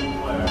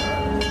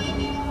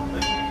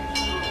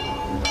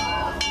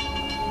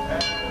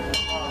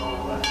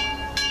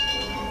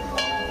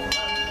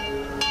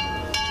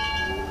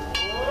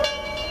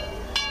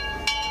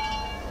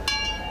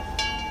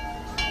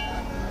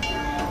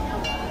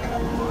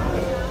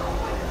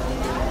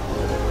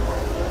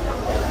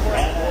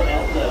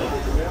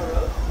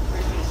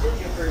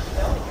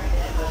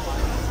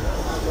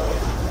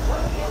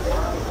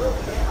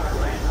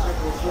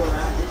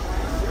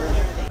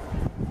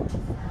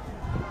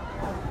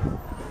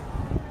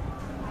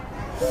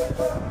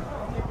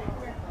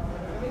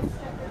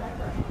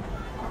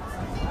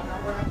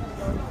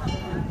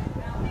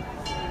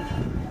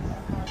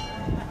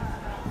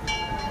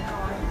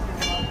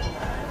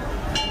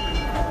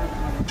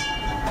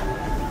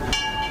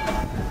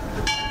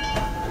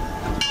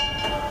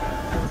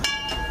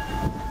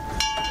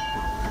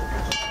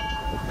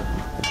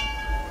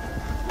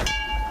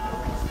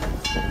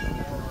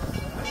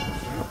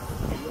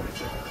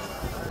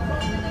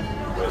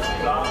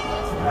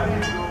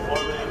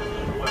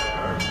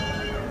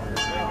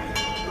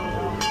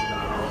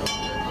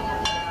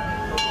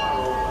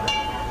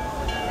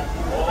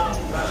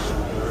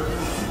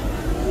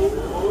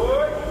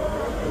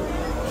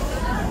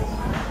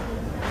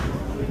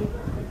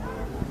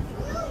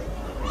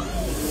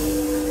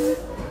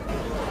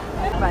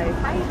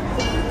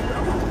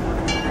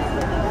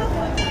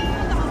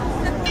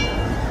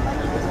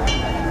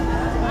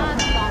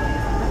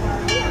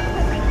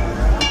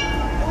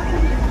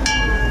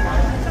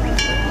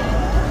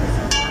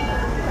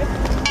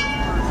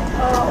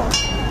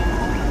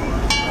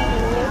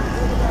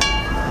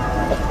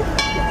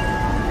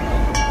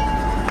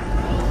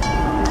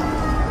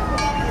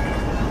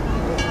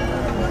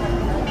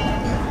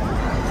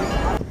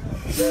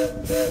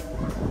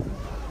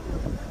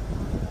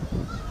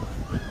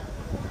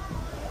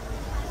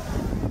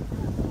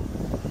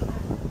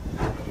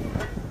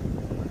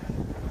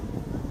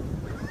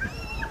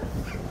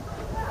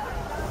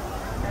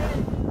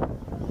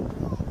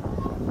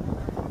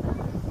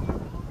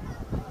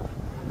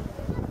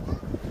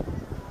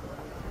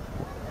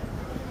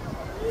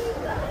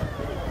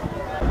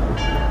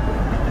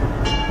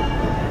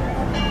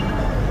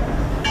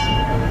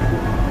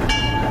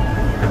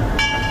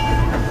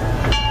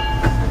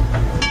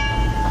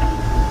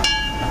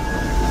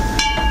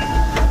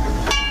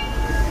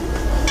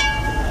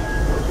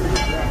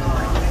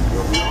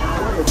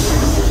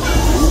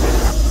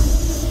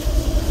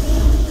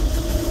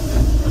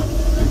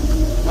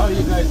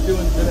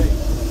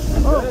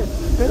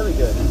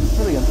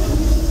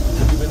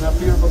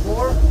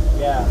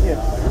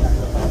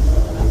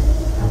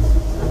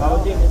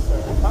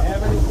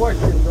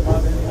 questions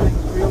about anything,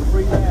 feel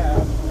free to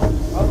ask.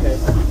 Okay,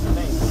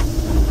 thanks.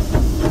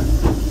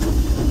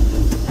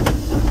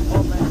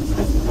 Oh man,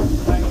 excuse me.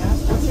 Can I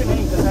ask, what's your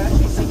name? Because I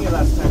actually seen you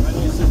last time. I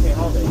knew you CK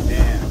Holiday.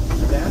 Dan.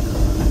 Dan?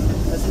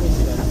 Nice to meet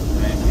you, Dan.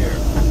 Thank you.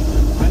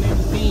 My name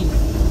is Dean.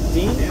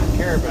 Dean? Didn't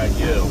care about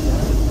you.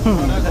 I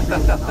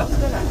was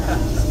gonna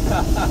ask.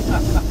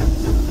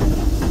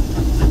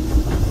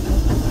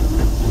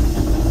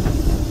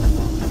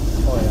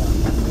 Oh yeah.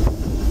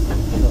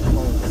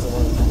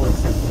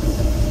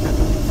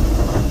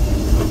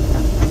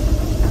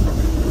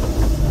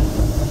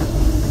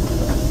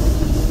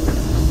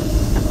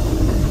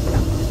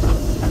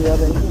 Do you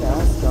have anything to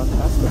ask?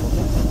 Ask them,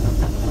 okay?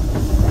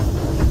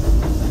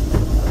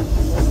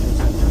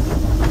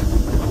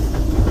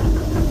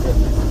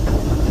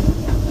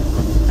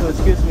 So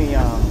excuse me,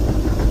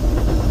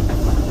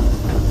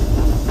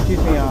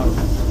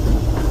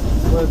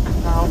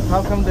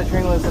 how come the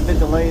train was a bit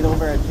delayed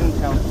over at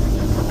Toontown?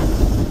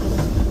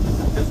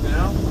 Just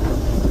now?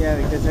 Yeah,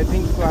 because I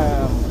think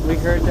we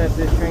heard that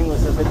this train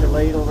was a bit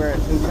delayed over at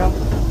Toontown.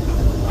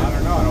 I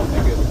don't know. I don't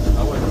think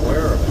I wasn't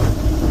aware of it.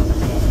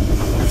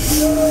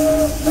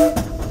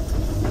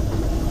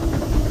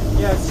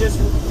 Yeah, it's just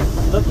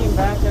looking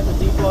back at the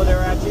depot, they're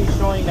actually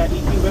showing that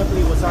E.P.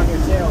 Ripley was on your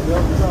tail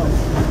real close.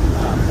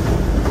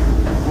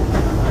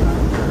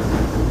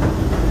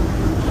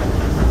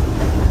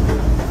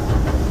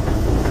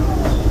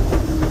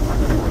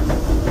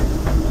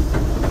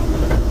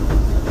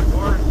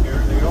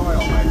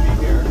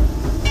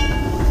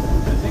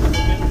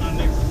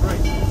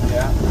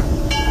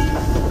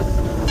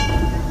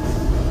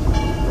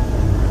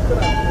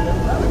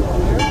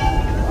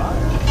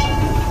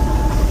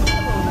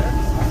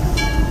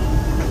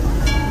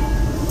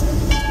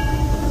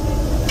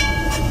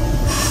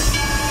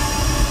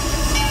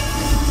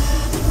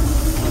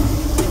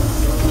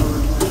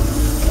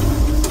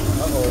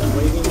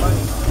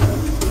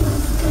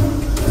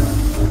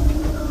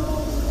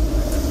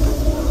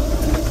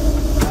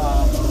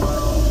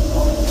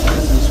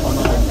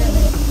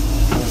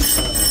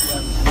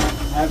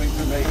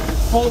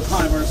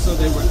 Full-timers so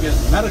they would get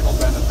medical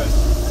benefits.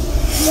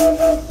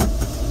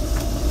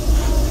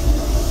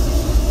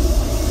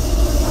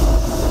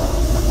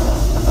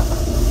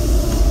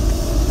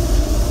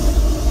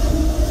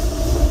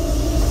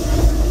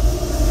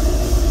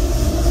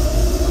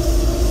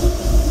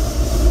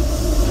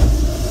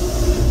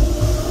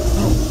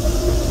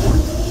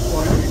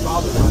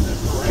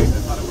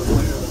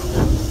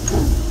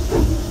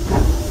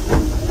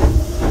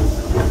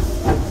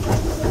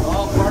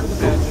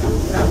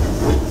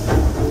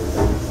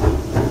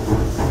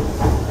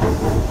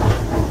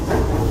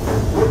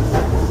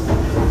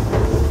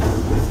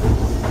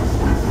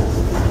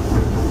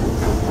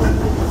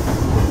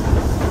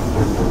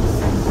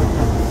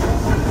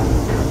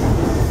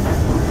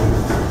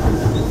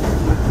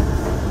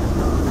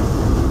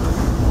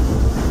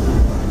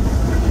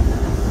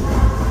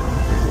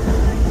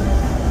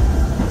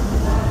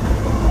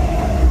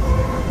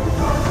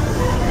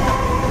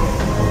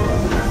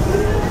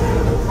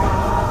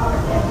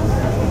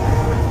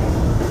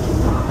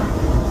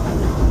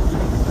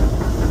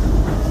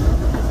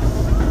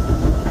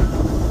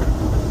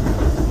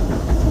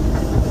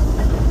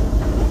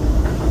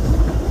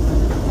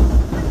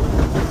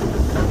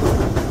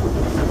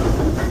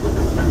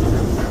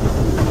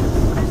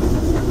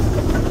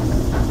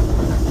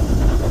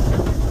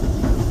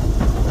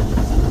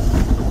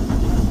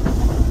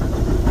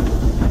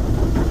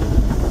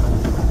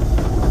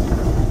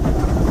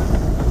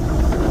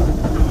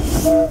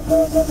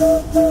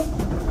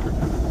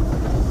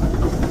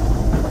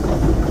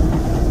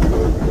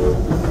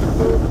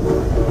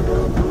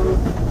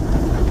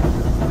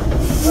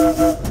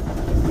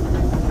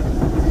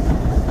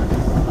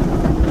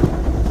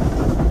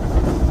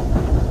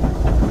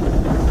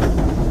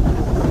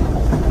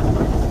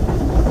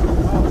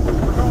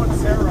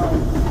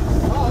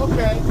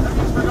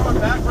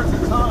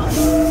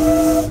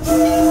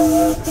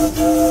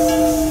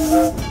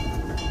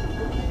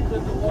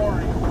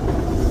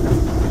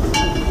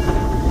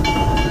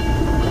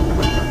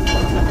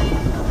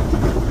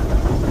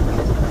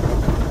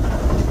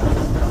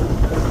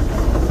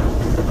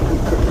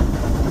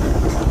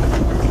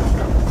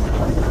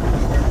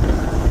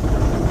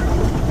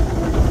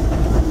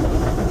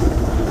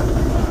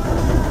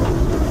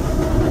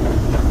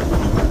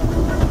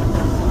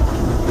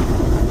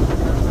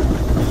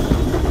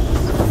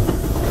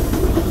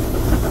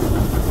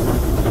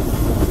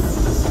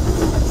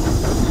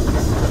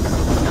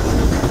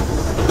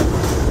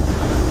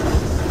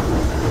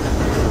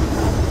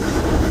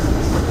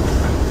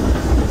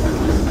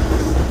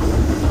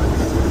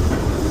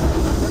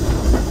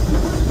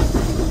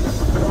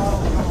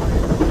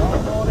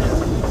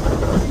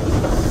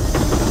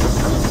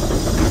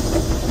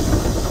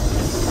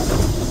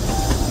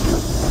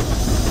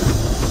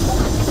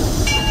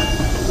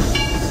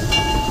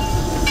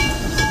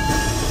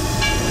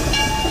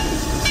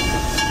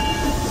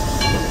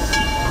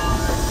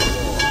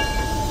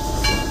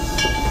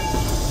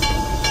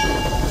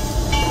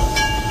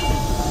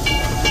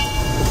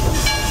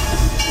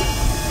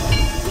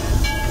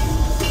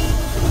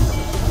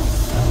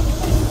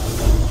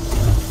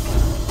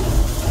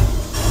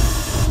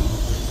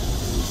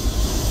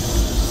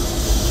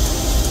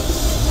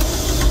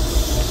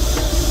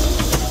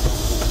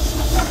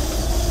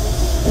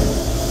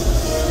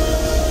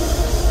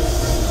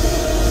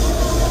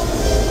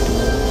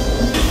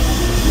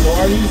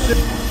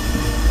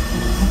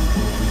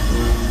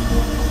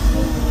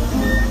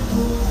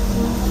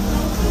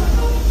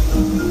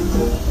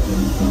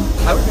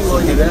 I would be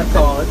willing to bet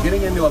that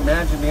getting into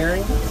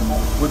Imagineering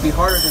would be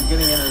harder than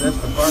getting into this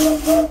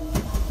department.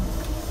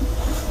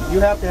 You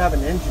have to have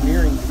an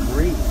engineering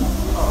degree. You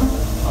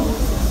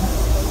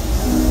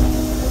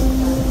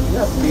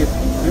have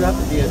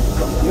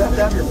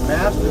to have your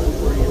master's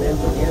degree in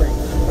engineering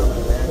to become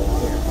an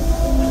Imagineer.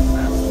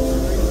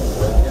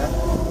 Yeah.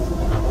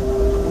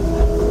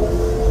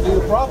 See,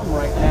 the problem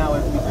right now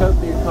is because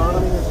the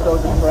economy is so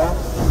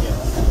depressed,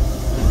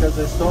 because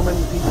there's so many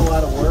people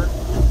out of work,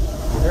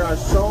 there are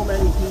so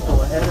many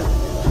people ahead of you.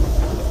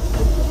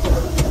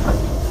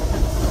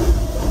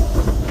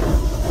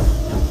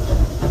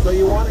 So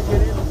you want to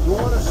get in, you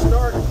want to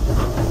start,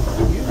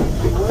 you need to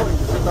be willing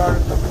to start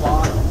at the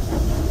bottom.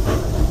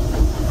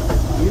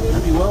 You need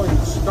to be willing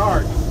to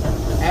start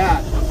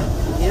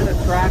in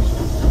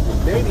attractions,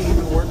 maybe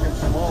even work in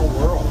small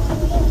world.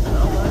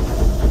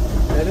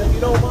 And if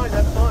you don't mind,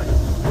 that's fine.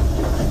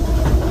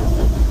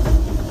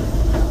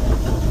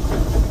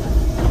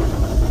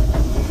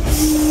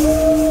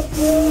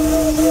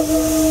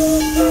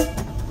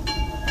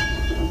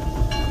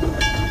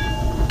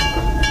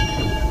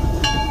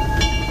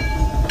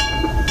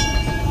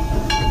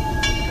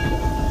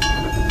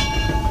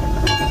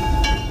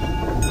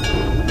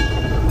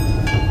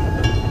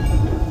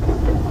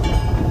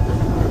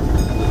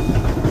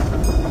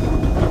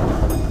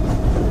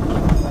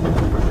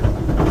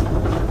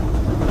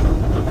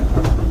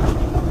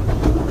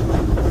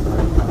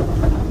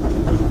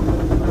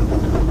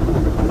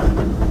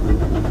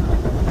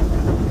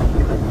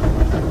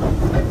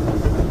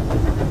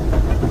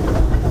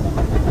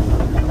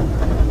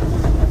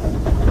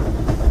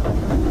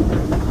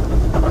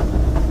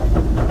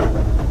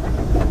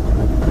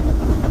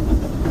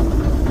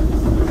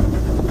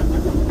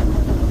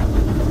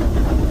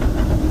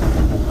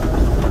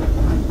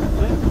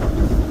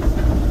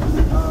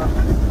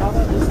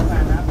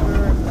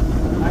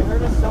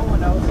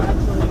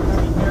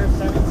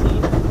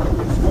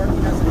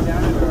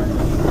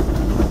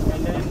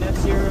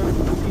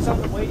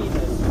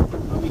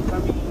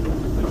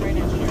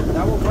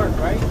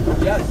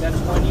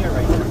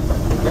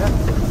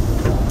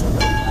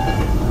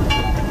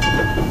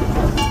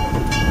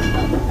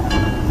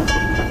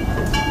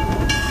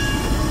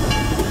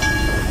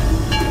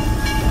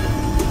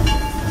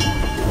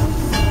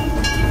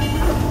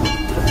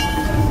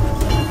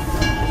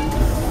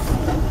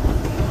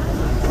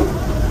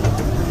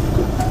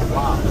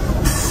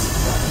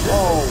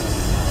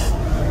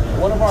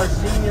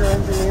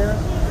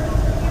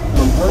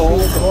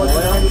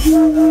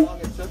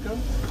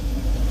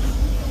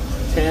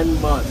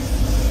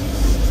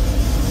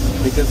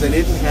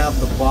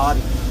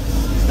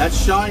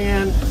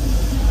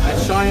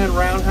 Cheyenne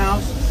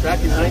Roundhouse, back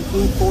in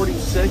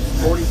 1946,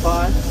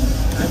 45,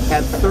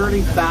 had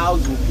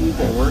 30,000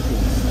 people working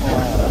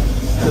there.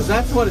 Because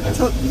that's what it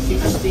took to keep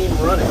steam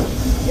running.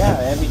 Yeah,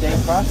 everyday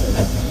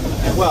process.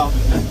 Well,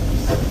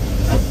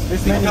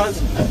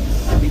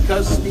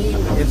 because steam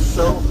is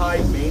so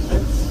high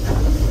maintenance,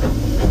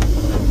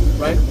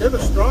 right? They're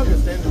the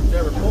strongest engines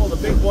ever pulled. A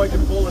big boy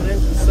can pull an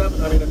engine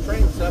a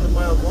train 7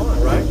 miles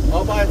long, right?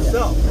 All by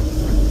itself.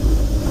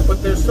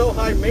 But they're so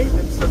high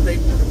maintenance that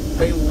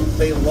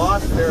they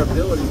lost their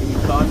ability to be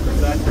cost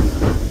effective.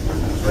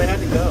 So they had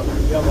to go.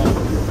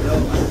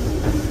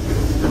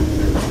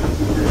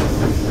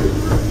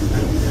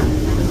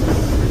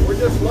 We're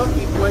just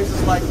lucky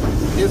places like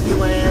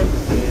Disneyland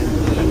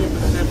and Union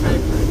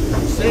Pacific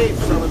saved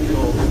some of the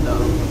old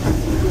stuff.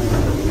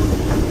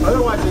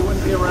 Otherwise they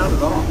wouldn't be around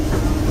at all.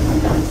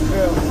 It's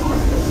true.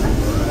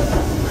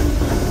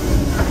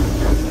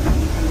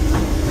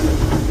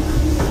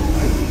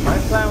 My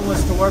plan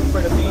was to work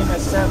for the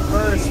BNSF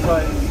first,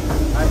 but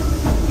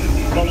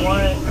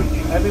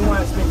everyone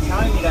has been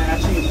telling me that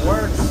actually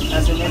works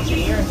as an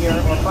engineer here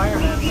or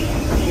fireman.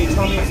 They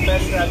told me it's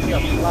best to actually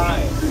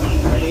apply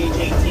at age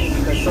 18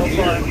 because so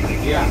far...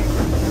 Yeah.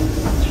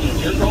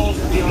 Your goal is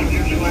to be on the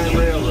Disneyland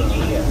Railroad.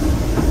 Yeah.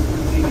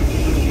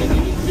 And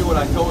you need to do what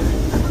I told you.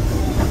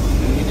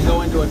 You need to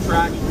go into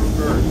attractions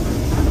first.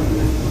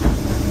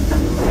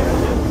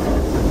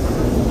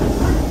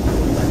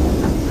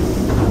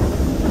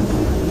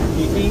 Do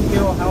you think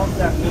it will help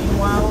that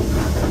meanwhile,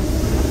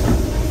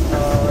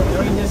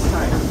 during this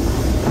time,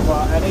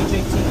 well, at age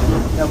 18,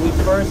 that we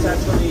first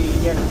actually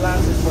get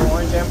classes for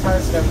Orange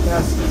Empire so that we can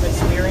have steep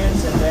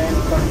experience, and then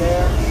from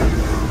there,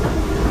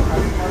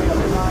 I'm probably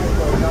apply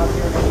for a job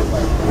here maybe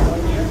like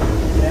 1 year,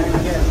 then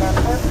get a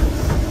passport?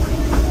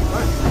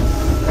 Right.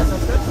 That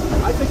sounds good.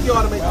 I think you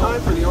ought to make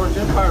time for the Orange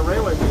Empire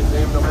Railway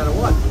Museum no matter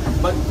what.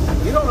 But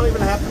you don't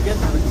even have to get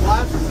to the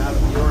classes out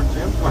of the Orange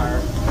Empire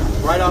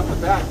right off the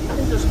bat. You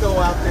can just go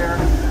out there,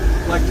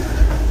 like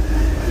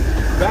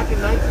back in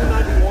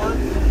 1991,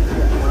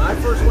 when I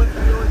first went to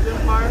the Orange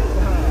Empire,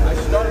 I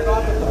started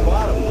off at the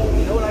bottom.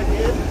 You know what I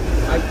did?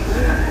 I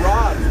glued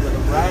rods with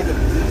a rag of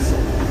diesel,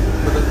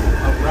 with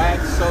a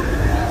rag soaked in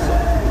diesel.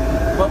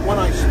 But when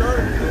I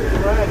started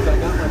gluing rags, I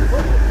got my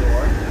foot in the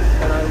door,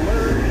 and I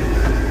learned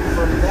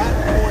from that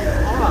point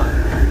on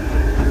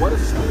what a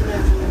steam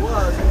engine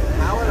was,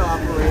 how it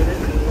operated,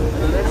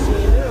 and the next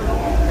thing you knew,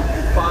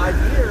 5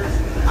 years,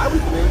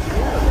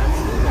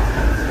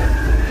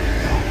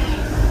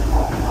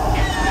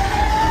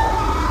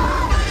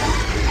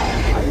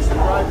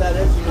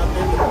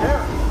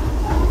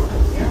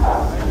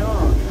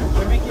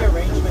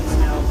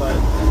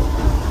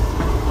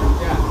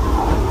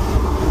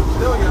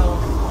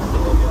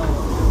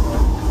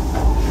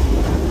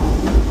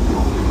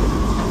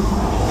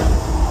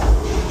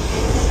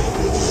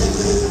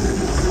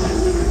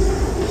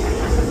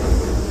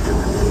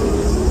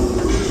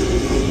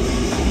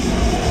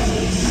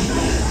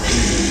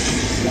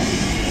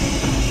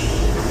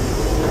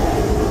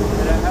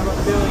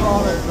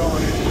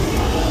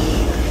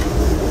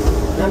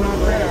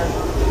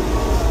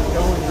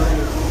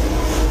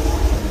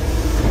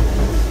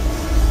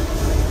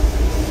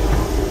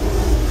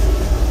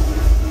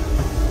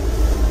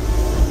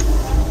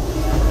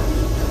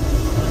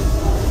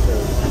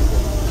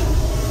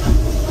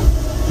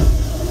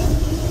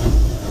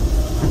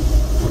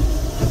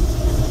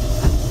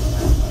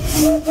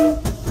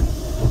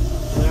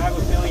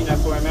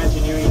 enough for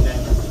Imagineering, then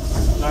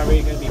it's not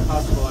really going to be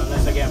possible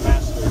unless I get a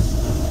master's.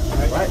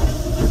 Right?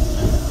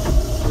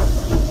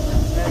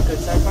 Yeah,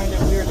 because I find it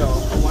weird though.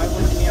 Why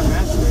wouldn't you need a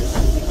master's?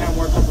 You can't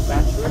work with a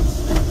bachelor's?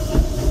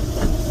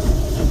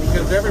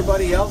 Because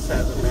everybody else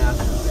has a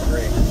master's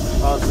degree.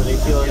 Oh, so they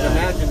feel in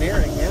that.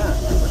 Imagineering, yeah.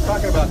 We're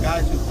talking about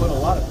guys who put a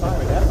lot of time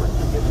and effort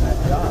to get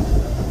that job.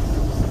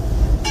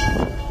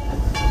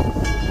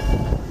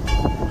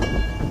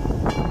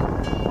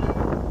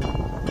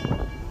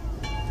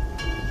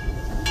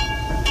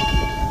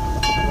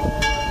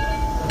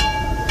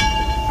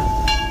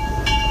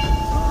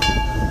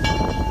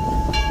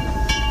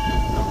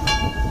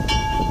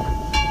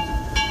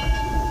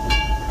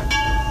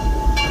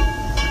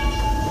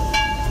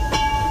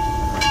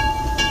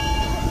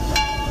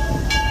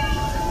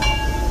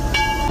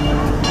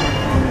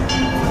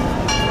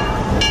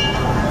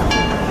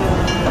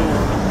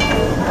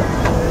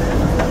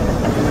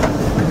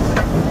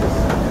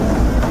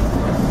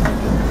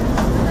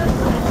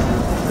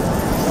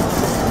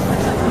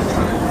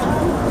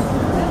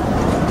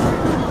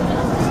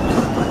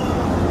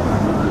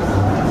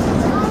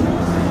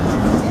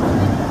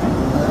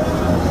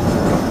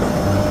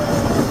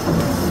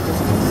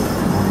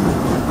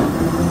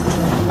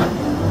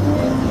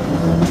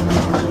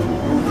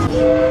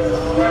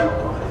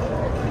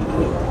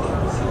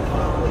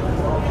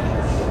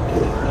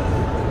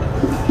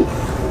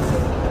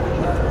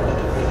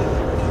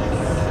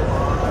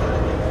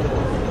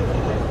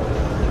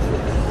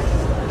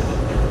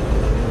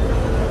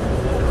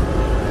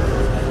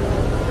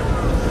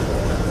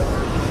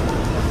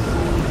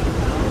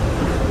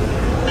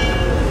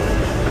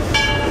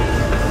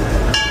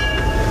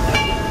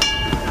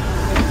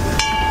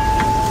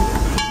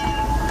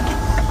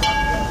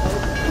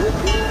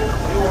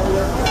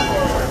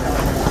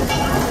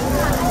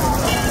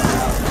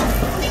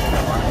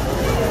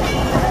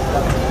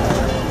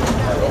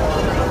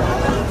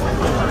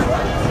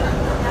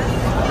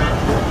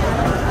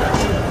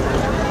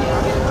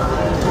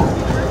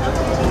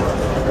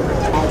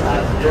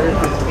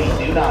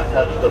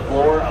 Touch the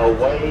floor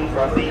away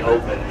from the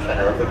open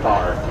center of the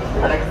car.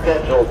 Our next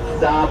scheduled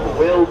stop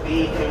will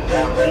be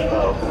Toontown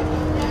Depot.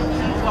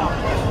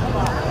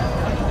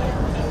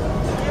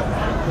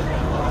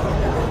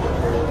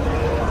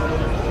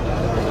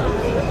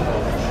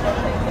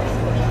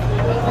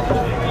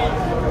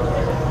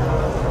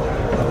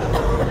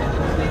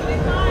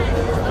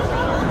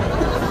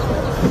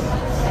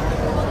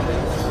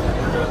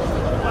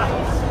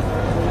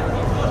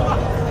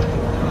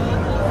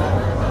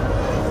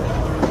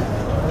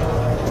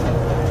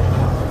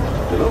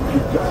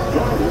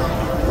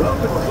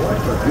 Welcome aboard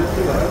the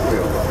Disneyland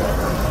Railroad.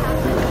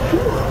 To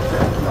ensure a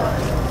safe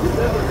ride,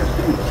 remember to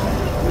stay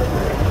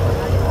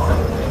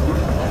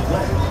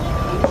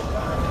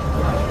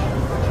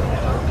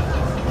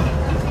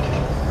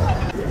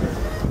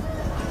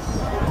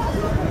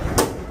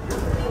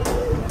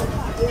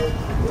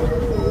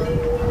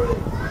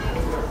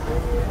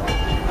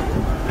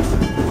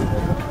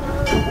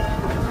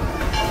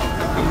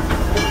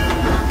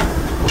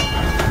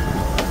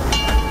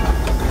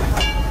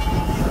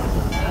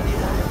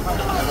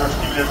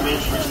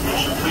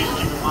Please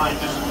keep in mind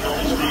this is the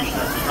only station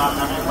that does not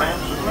have a ramp,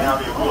 so we have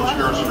a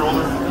wheelchair or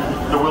stroller.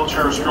 The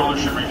wheelchair or stroller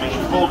should remain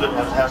folded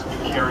as it has to be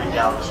carried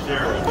down the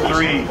stairs.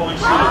 Please fully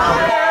seated.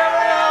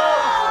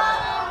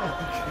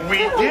 We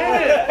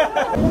did it!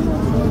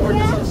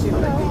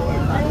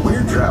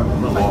 We're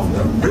traveling along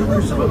the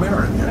rivers of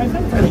America,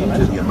 heading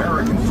to the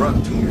American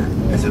frontier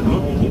as it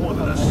looked more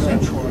than a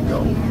century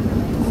ago.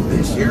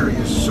 This area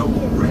is so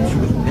rich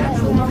with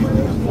natural beauty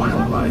and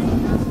wildlife.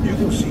 You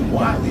can see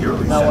why the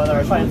early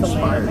settlers were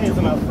inspired to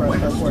move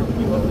west.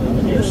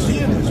 You're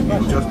seeing this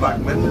view just like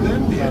many of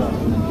them did,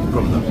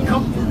 from the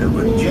comfort of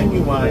a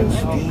genuine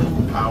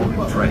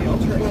steam-powered trail.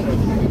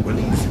 When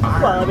these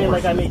iron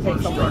horses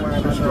first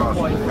started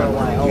crisscrossing the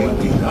country in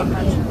the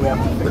 1800s,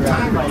 the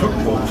time it took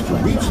folks to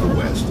reach the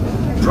west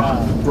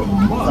dropped from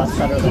months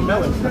to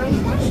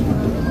days.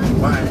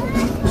 Why,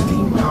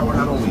 steam-power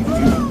not only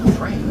fueled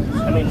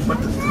trains, but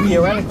the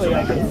theoretically,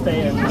 I could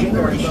stay in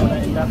Arizona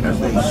indefinitely, as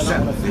they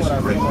set this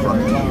great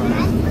frontier.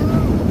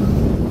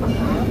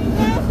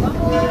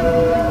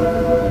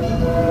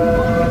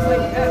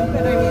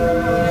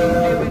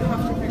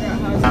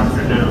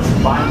 Afternoon,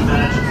 5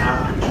 minutes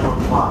after 2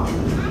 o'clock.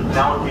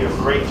 Now would be a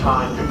great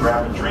time to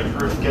grab a drink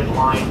or get in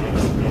line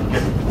and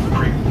get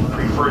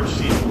preferred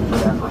seating for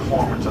that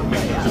performance of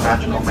Mickey's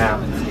Magical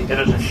Map. It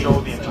is a show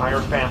the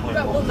entire family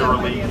will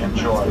thoroughly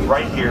enjoy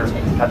right here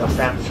at the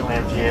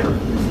Fantasyland Theater.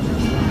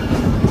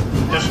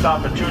 This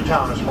stop at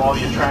Toontown is for all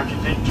the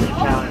attractions in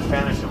Toontown and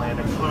Fantasyland,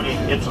 including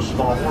It's a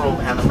Small World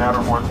and the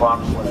Matterhorn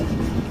bobsled.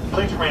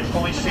 Please remain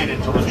fully seated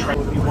until the train.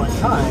 One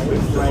time,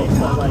 right?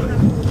 So like,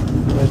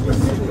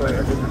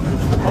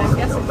 I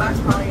guess that's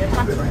probably a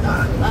tax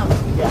write-off.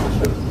 yeah.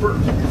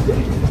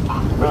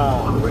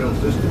 Monorail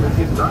system in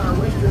the entire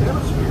Western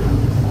Hemisphere.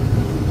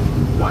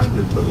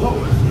 Winded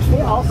below us is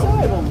the Also,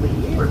 I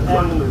believe, where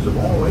travelers of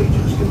all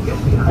ages can get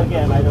behind.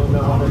 again, I don't know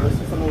whether this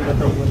is something that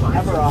they would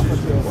ever offer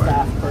to a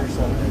staff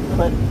person, but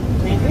but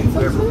they did some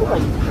sort of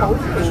like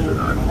coaching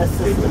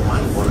assistance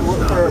for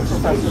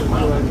professors who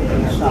are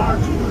getting a job.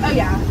 Oh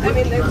yeah, I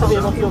mean there's to be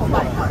able to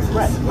apply.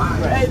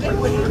 Right. They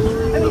wouldn't.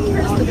 I mean,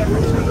 here's the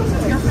difference. If you're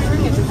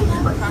hiring a junior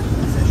contract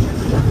position,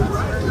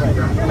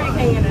 you're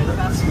making an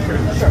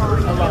investment that's probably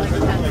going to be like 10,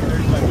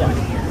 15, 20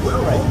 years. For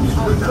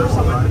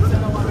someone who's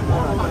in a lot of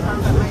contract that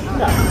might not.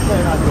 No,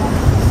 they're not doing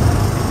it.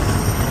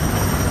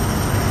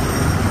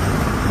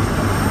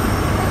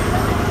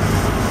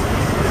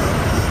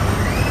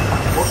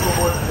 Welcome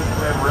aboard the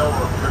Disneyland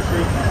Railroad. For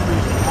safety,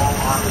 please keep all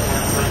arms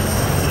and legs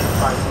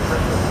inside the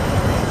train.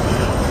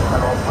 At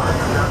all times,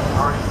 parents and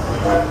guardians,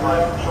 please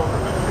advise the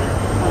children that they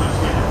are fully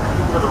seated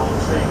for their own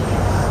safety.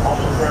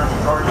 Also, parents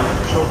and guardians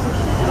of children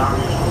seated on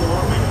each floor,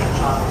 making the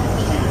child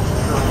seated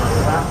securely on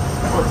the lap,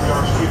 or if they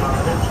are seated on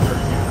a bench, they're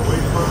seated away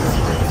from the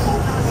train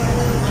open.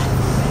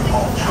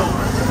 All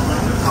children,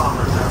 including the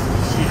toddlers, have to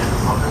be seated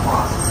on the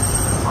clock.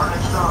 Our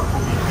next stop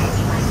will be Main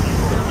Street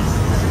Depot.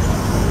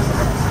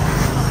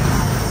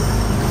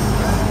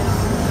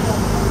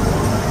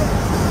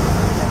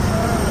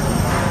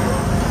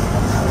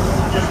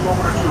 Just a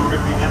moment or two, we're going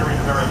to be entering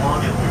a very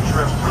long and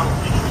picturesque tunnel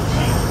featuring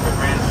scenes from the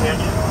Grand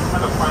Canyon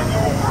and the Finding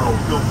Old World.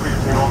 Feel free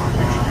to take all the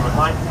pictures you would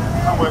like.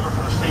 However,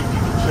 for the safety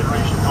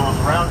consideration of those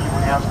around you,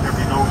 we ask there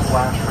be no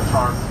flash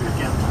photography.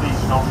 Again, please,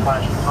 no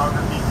flash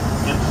photography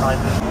inside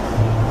this.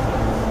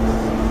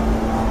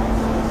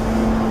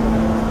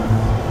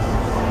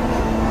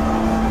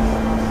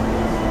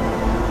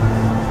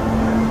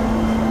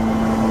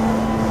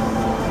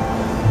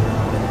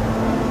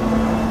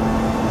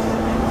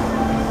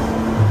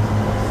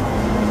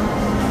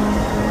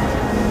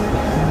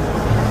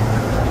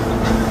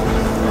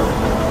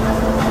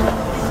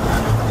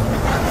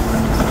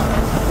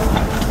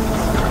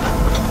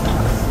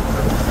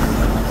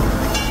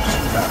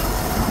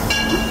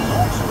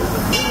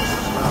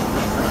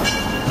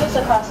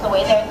 Across the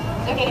way they're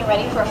getting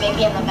ready for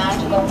Mickey and the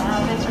Magical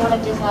Round. It's one of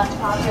Disneyland's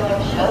popular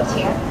shows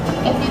here.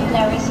 If you've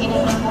never seen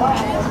it before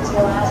and this is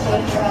your last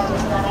day here at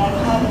Disneyland, I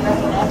highly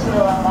recommend to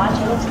go and watch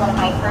it. It's one of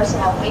my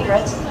personal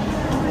favorites.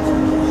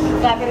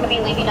 Now, if you're going to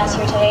be leaving us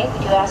here today, we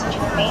do ask that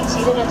you remain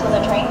seated until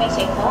the train makes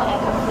a full and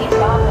complete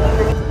stop.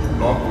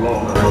 Not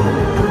long ago.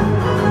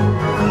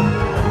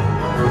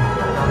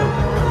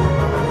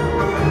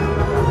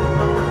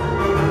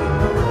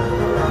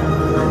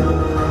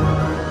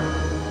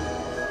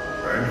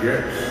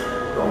 Yes,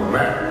 the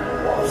map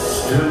was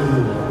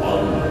still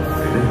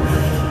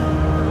unfinished.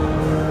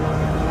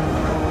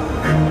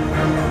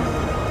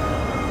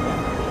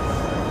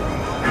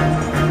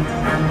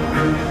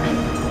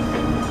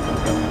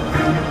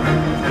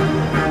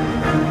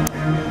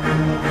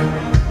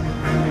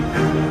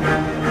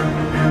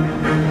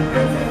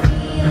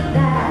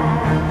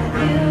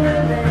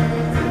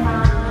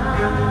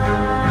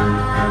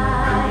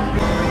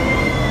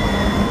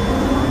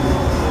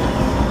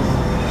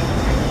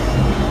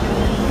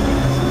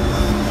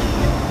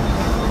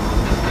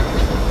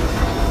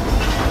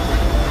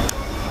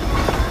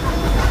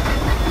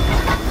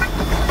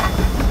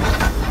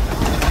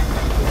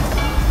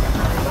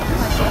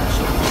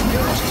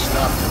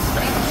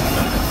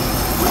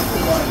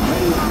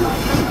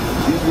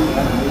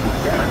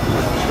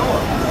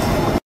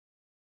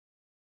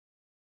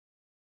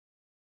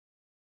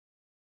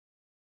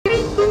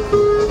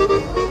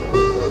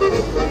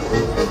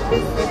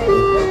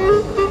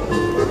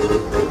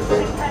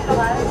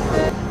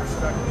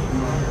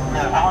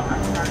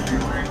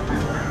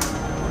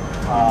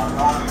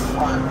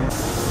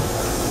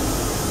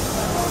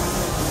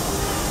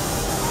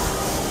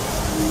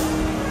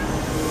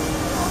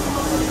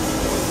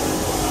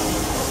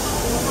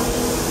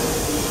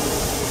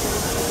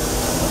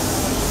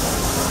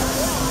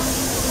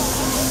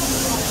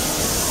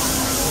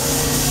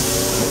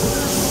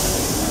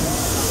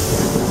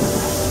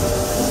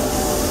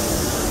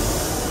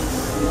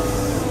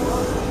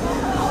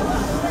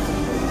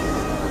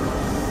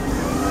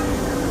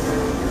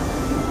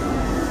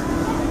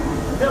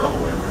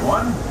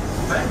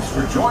 Thanks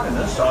for joining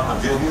us on the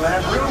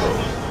Disneyland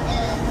Railroad.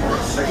 For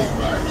a safe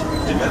ride,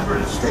 remember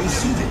to stay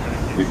seated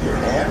with your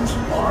hands,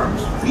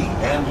 arms, feet,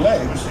 and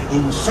legs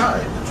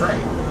inside the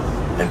train.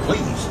 And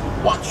please,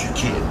 watch your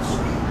kids.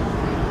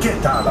 ¿Qué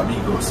tal,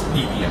 amigos?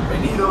 Y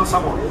bienvenidos a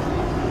bordo.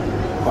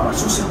 Para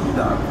su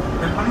seguridad,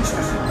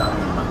 permanezca sentado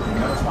y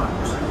mantenga las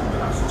manos en los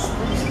brazos.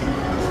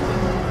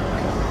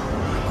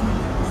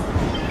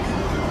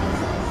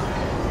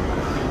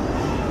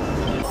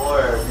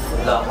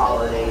 The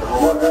holiday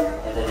tour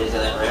in the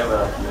Disneyland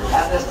Railroad.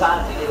 At this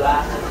time, we do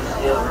ask that you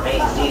still remain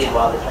seated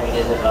while the train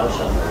is in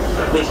motion.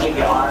 Please keep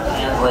your arms,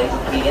 hands, legs, and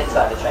feet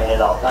inside the train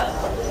at all times.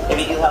 If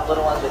you do have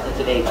little ones with you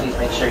today, please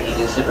make sure you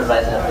do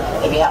supervise them.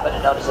 If you happen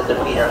to notice that their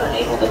feet are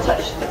unable to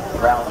touch the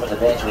ground from the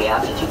bench, we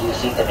ask that you do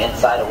seat them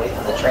inside away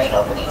from the train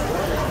opening.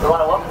 We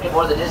want to welcome you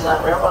aboard the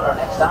Disneyland Railroad. Our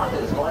next stop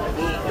is going to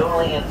be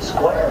Disneyland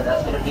Square.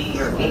 That's going to be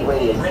your gateway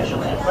to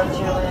Adventureland,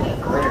 Frontierland, and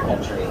Critter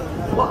Country.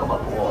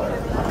 Welcome aboard.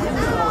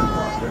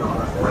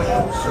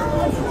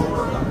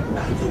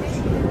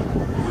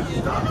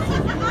 Stop.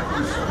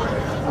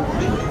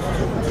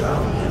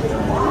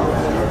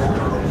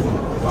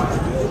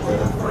 We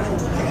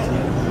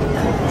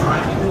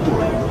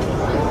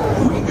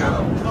got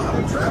a lot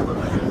of travel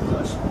ahead of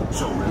us,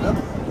 so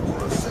remember,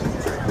 for a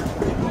safe trip.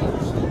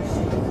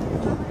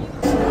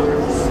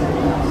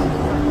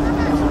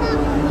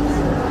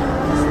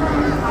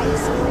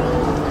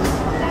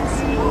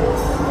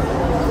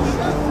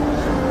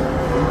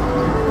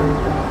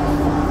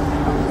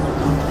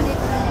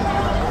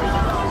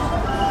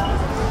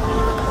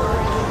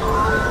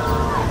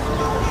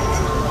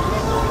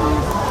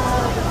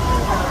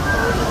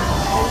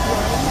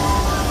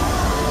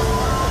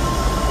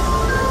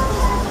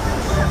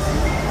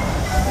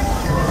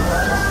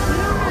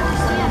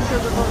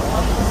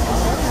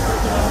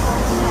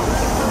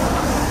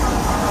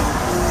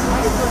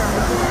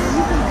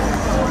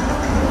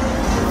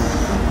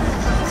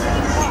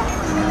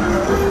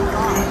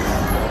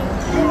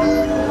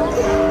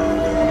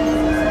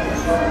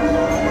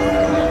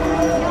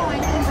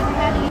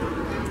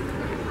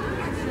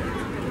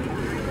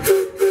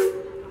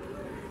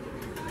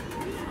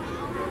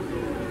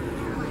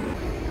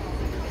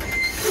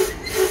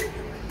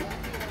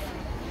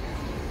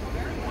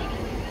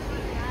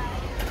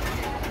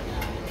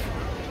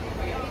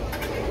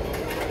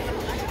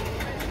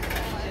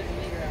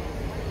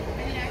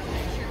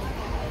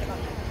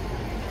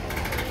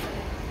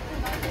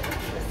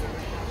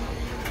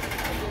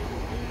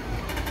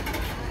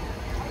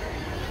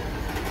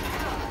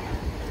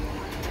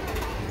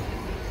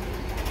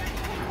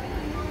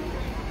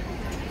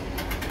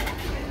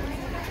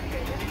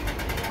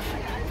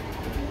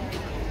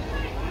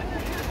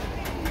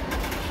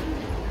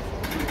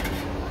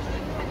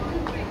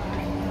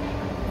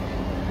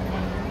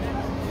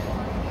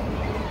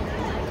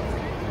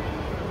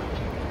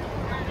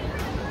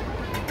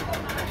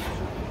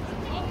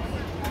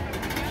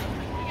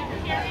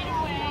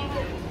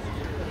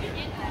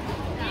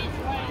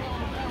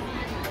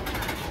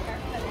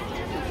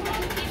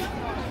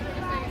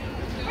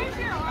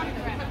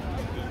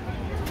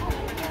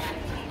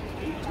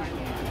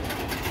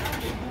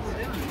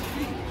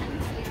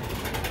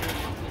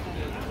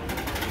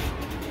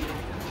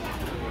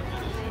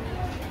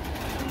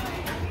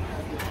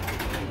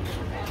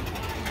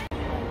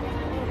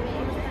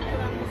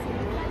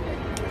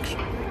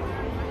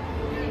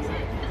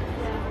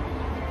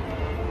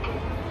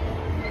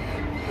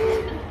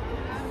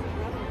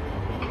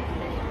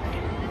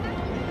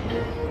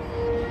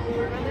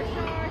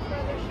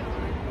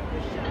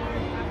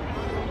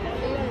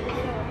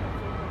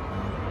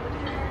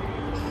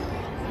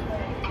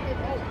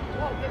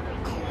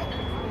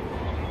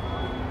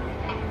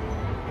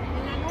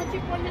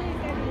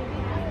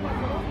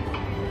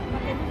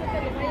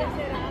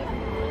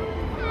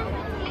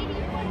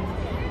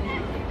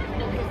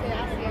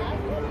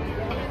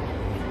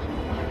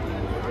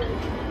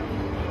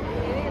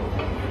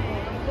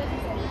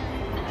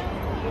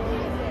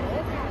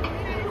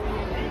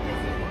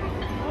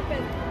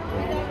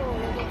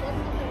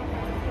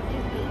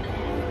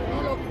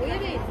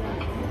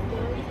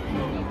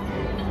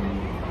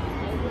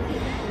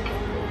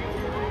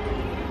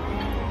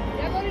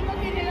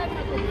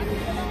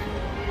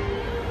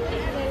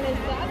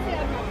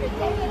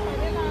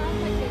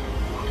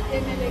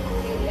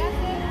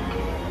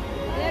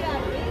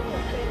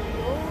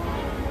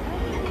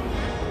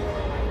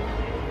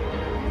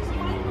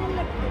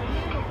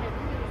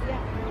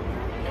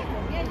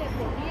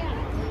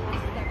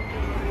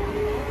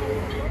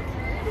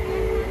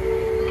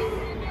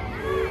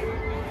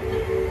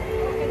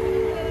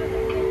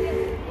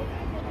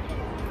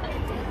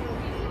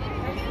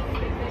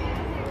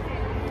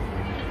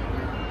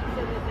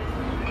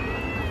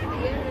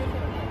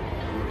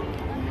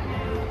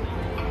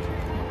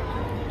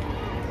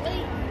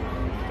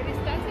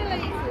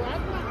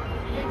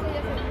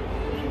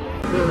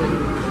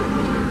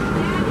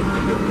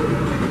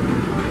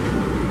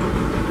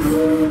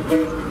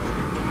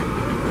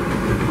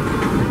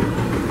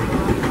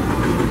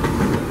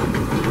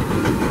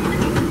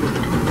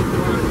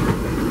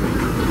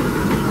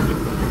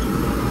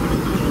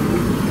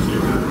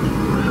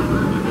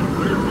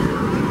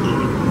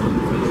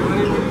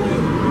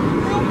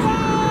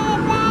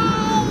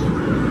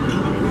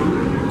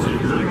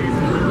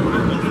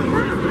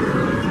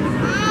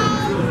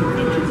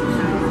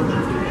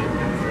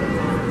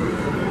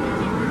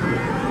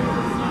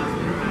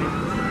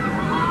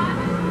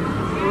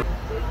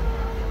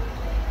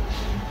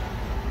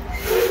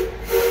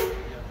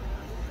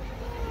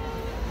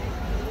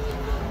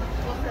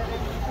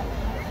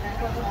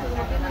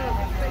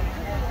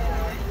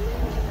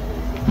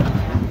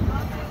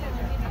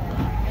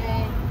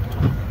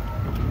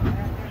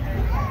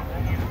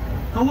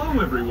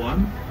 Hello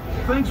everyone!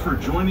 Thanks for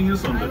joining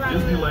us on the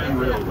Disneyland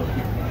Railroad.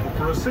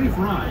 For a safe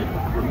ride,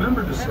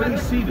 remember to stay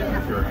seated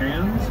with your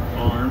hands,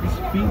 arms,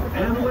 feet,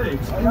 and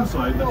legs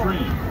inside the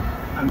train.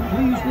 And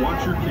please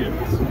watch your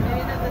kids.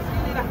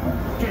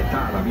 ¿Qué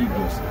tal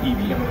amigos y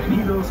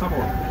bienvenidos a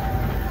bordo?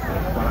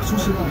 Para su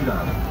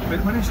seguridad,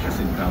 permanezca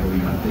sentado y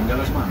mantenga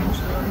las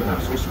manos,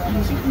 brazos,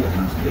 pies y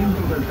piernas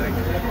dentro del tren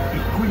y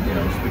cuide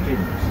a los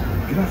pequeños.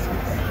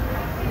 Gracias.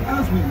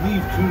 As we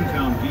leave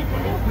Toontown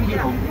Depot, we get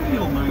a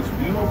real nice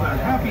view of that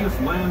happy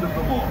prettiest land of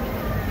them all,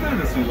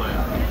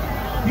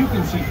 Fantasyland. You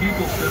can see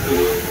people stepping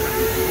up to the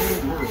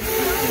whole world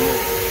below.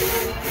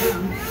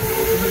 And,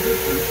 in the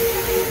distance,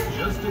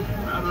 majestic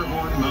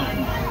Matterhorn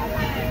Mountain.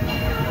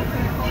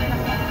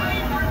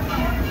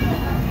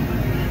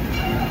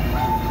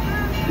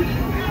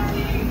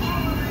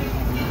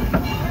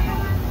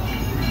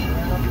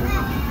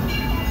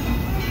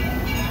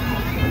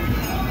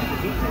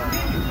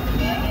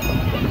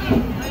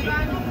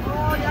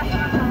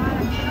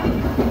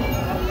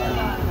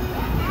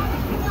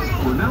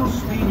 We're now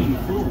steaming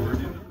forward.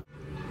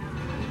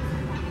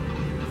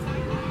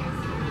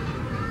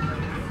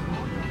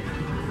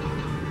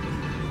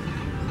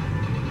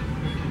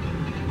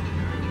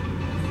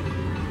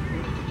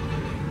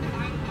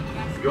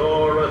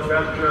 Your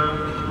attention,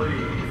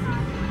 please.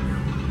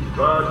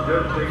 The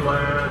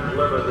Disneyland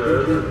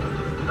Limited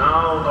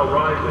now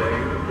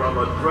arriving from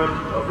a trip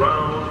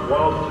around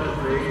Walt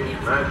Disney's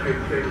Magic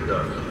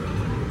Kingdom.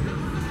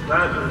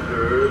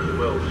 Passengers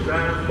will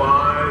stand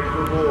by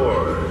to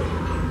board.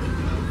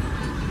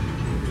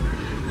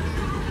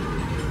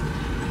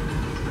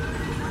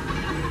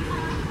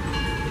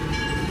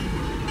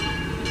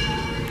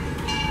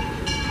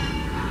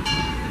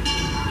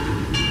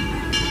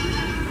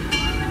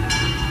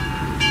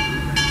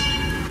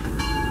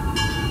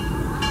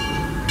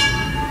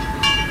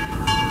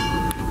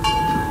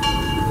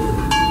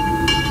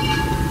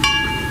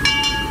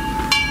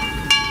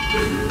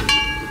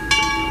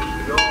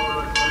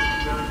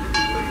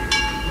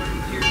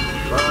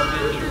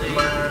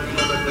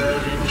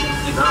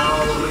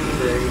 Now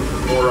leaving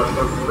for a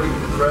complete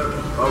trip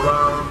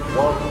around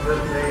Walt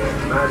Disney's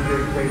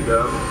Magic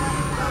Kingdom.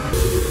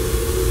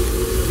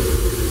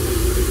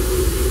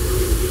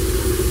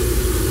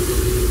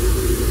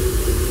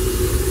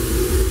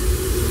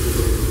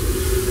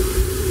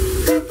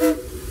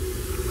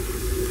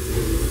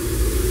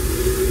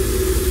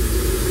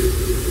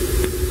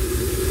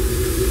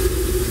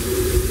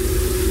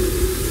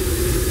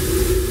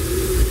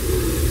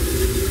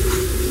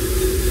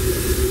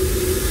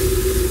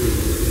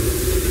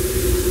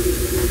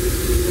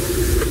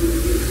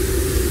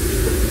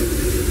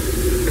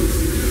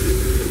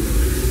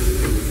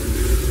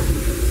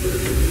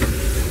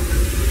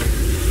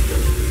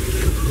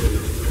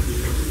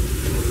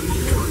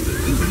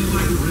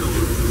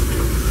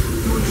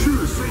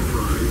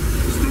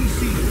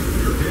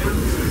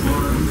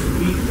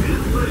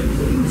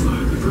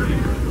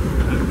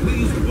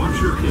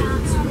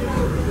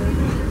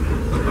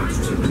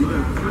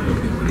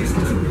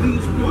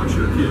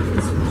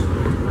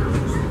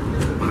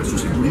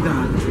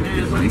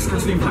 Permanezca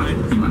sentado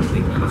y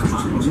mantenga las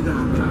manos,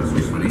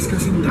 permanezca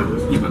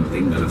sentado y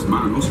mantenga las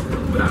manos,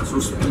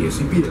 brazos,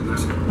 pies y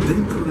piernas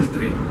dentro del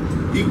tren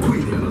y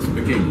cuide a los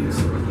pequeños.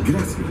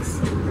 Gracias.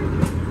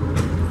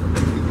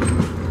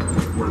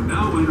 We're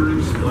now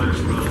entering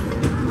Splash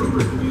Mountain.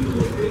 Remember to be the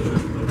location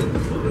of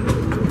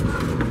the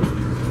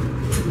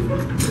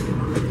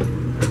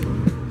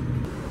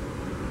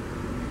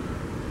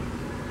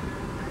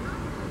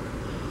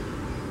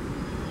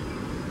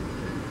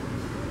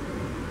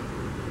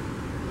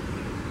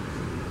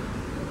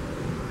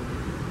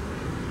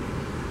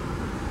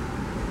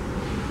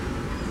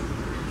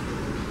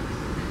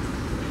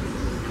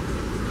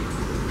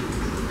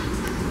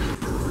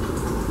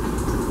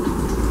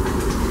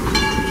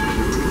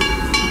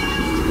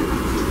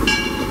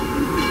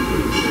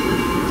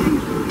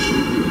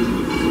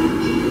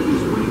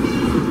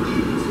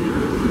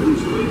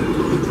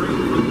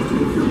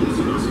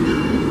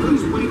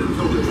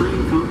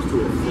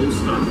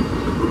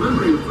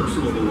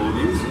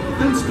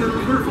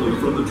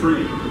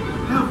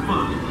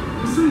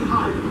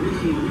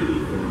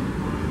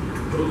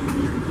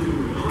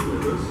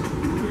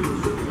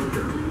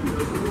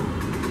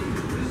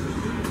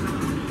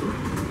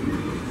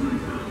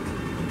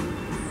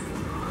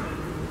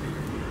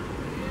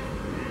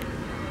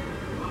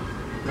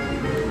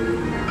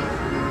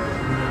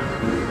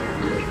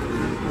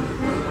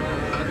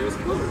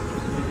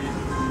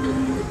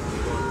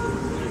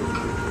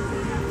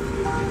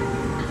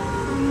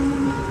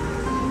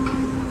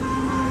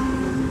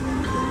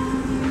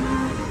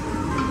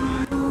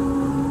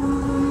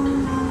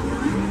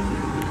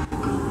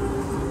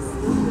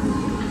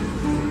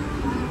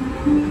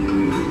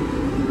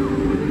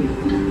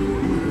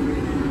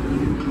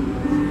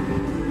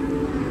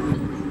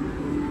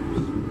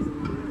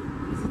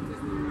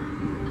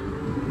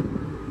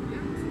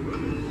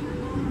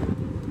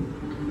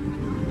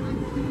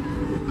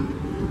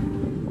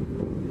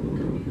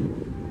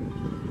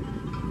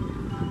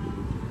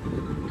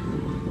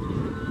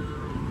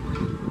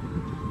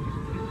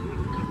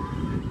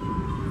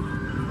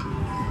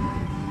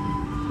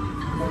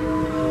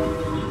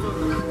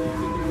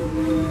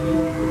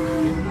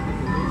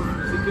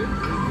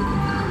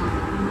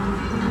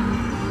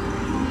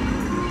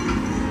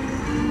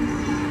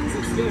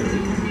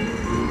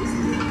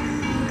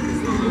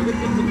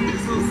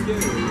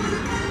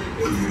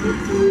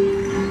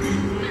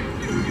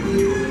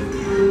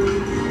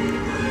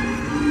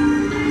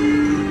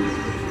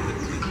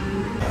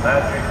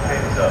Magic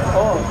Kingdom.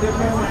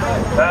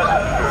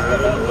 Passengers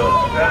Engines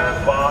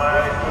stand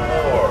by to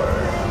board.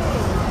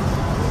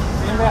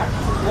 Stand back.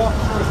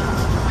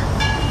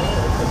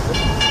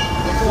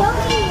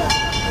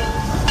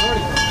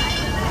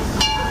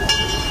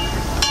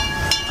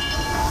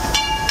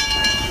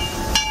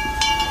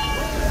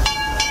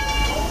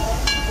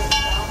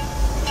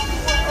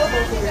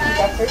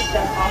 Conductors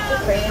jump off the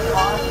train and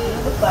onto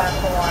the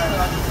platform.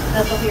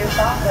 This will be your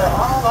stop for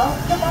all of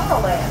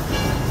Tomorrowland.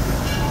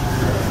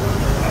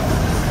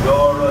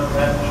 Your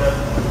attention,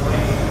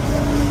 please.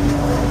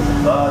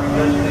 The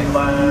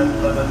Disneyland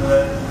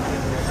Limited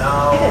is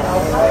now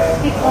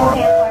Keep all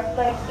hands arms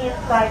length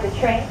inside the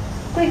train.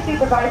 Please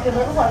supervise your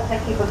little ones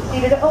and keep them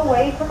seated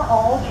away from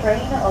all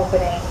train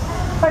openings.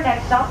 Our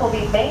next stop will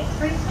be Main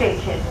Street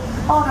Station.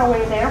 On our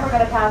way there, we're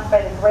going to pass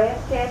by the Grand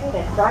Canyon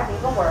and Drive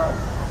Eagle World.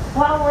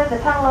 While we're in the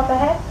tunnel up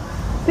ahead,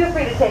 feel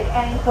free to take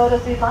any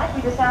photos you'd like.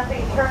 We just ask that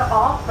you turn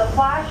off the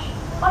flash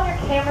on your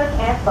cameras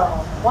and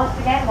phones. Once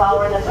again, while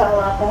we're in the tunnel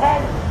up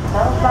ahead,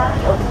 no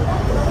flash open.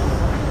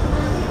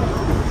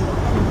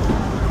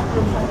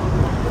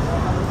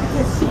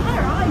 She had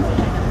her eyes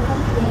kind of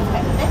pumping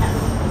like this.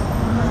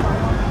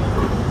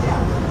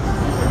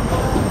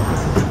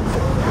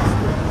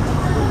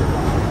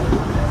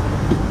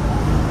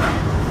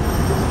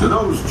 To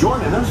those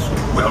joining us,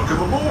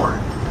 welcome aboard.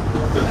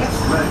 The next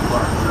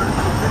landmark.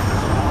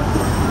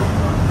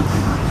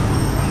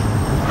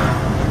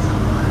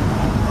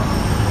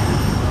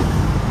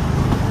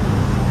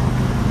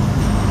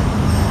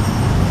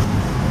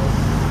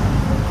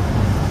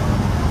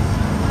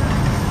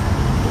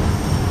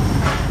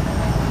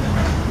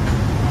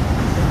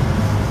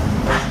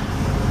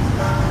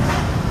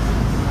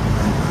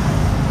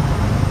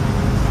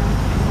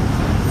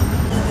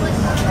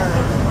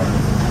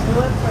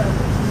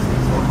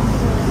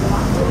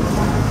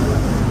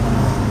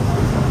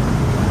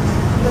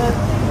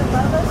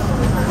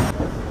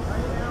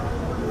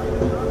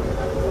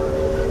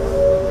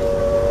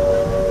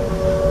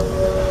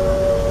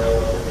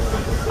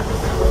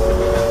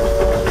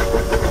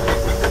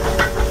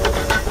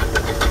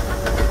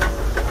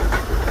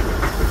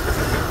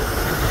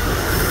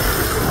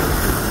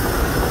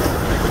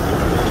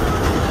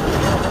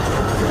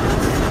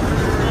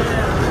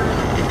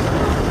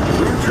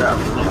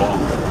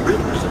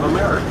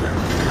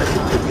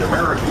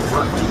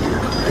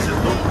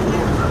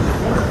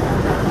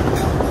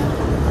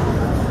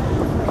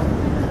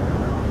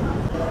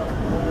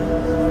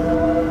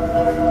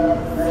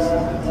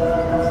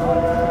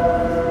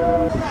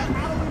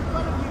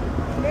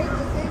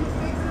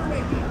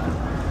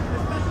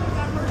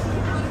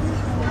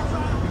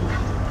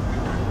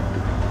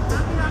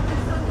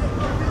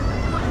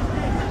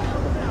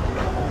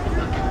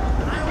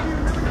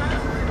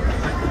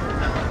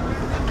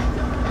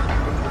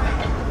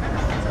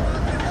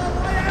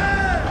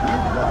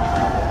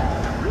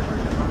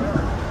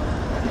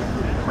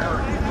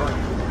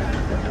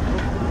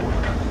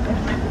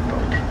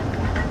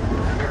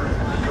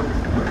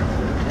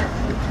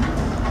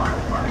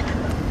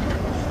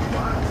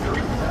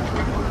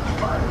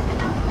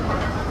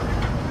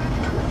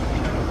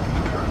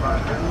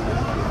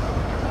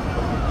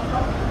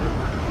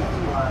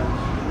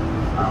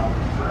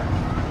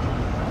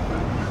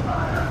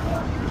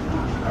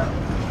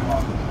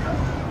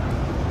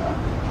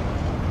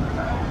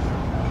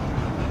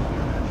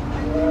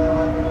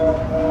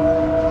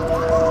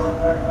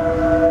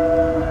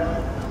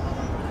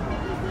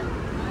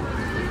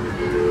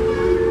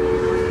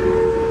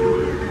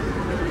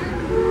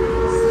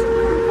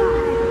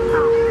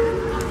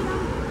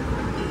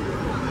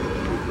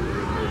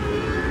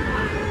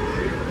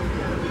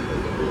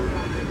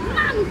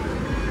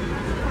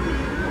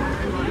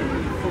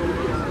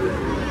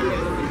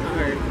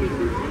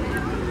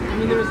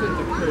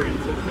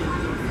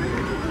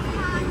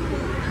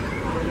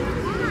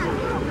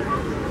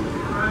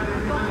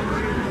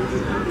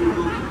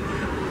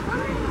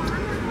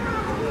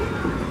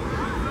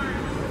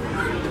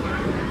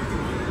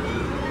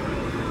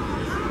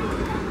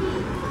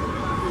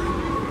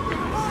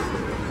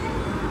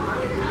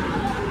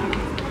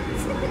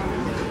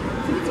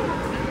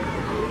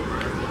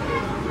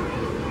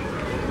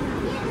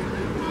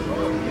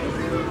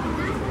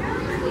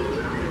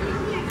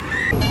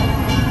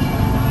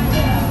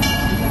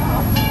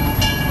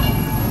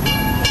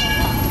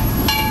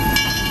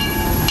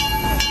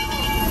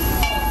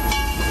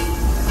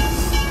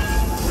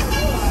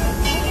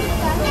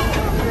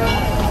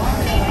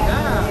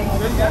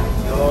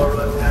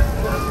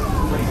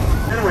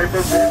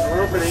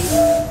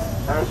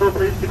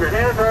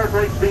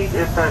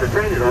 Inside the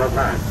train at all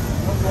times.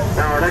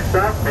 Now our next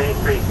stop, Main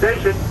Street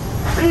Station.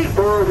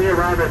 Before we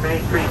arrive at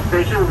Main Street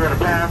Station, we're going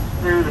to pass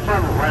through the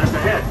tunnel right up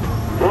ahead.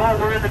 While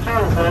we're in the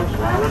tunnel, folks,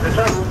 while we're in the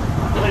tunnel,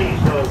 please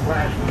don't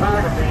flash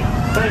photography.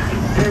 Thank you.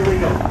 Here we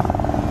go.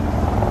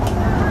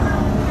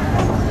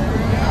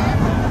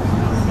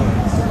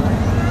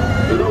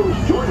 To those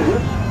joining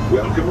us,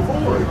 welcome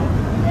aboard.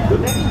 The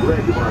next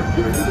leg of our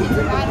journey will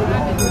take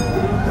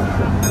us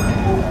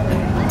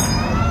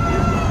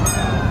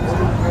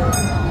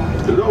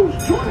to those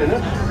joining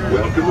us,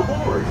 welcome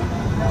aboard.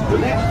 The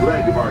next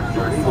leg of our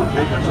journey will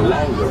take us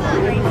along the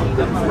rim of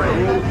the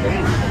Grand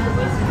Canyon.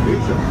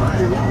 It's a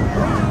mighty long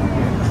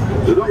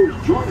ride. To those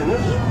joining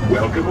us,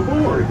 welcome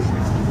aboard.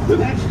 The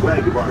next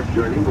leg of our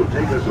journey will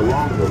take us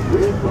along the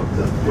rim of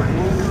the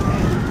Grand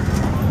Canyon.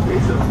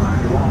 It's a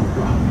mighty long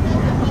ride.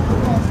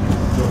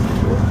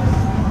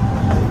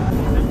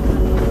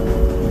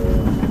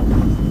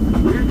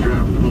 We're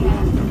traveling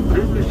along the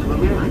rivers of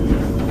America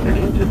and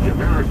into the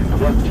American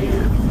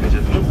frontier as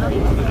it looked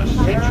more than a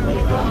century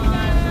ago.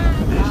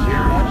 This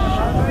area is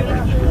so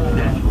rich with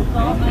natural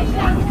beauty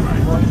and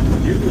wildlife.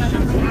 You can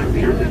see why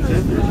the early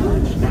settlers were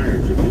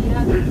inspired to move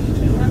west.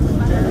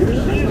 You're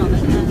seeing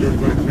this just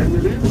like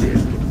Menlo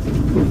area,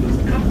 with the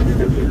comfort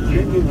of a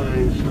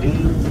genuine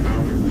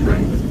steam-powered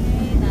train.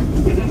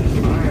 With these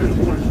iron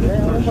horses that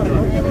first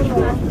started this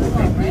road in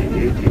the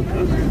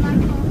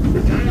 1800s,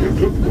 the time it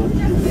took folks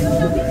to move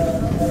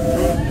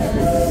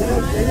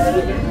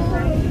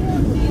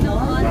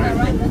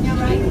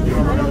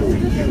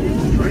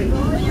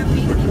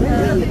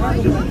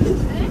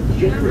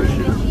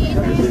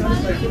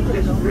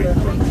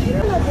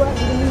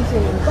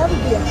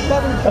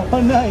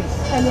Oh, nice.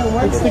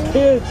 It's the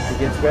kids. It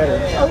gets better.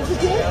 Oh, it's the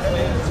kids?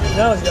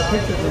 No, you got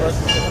pictures of us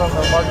from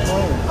Mark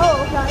Twain.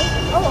 Oh, okay.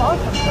 Oh,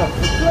 awesome.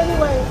 So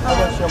anyway,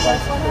 that's what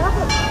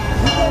happened.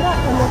 You get up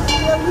and the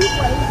COU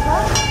plays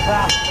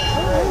right.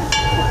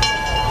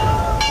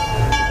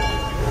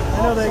 I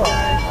know that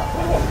guy.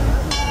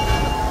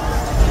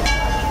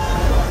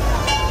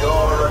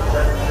 Your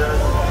attention,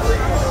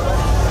 please.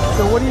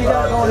 So what do you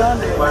got going on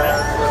today?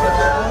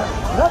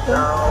 Nothing.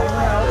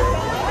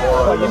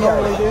 What you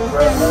normally do?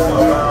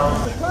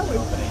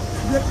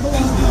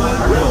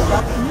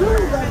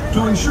 To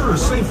ensure a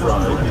safe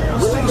ride,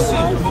 stay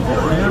seated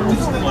before your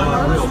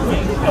Disneyland Railroad.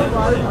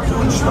 To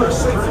ensure a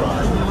safe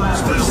ride,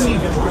 stay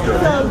seated with your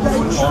hands,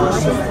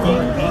 arms,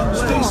 feet.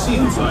 Stay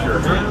seated with your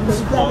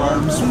hands,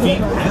 arms,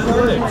 feet, and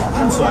legs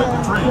inside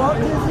the train.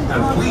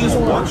 And please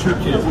watch your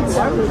kids.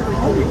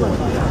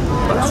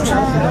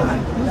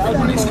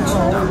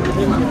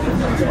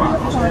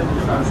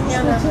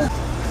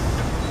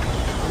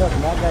 Look,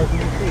 that guy's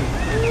new too.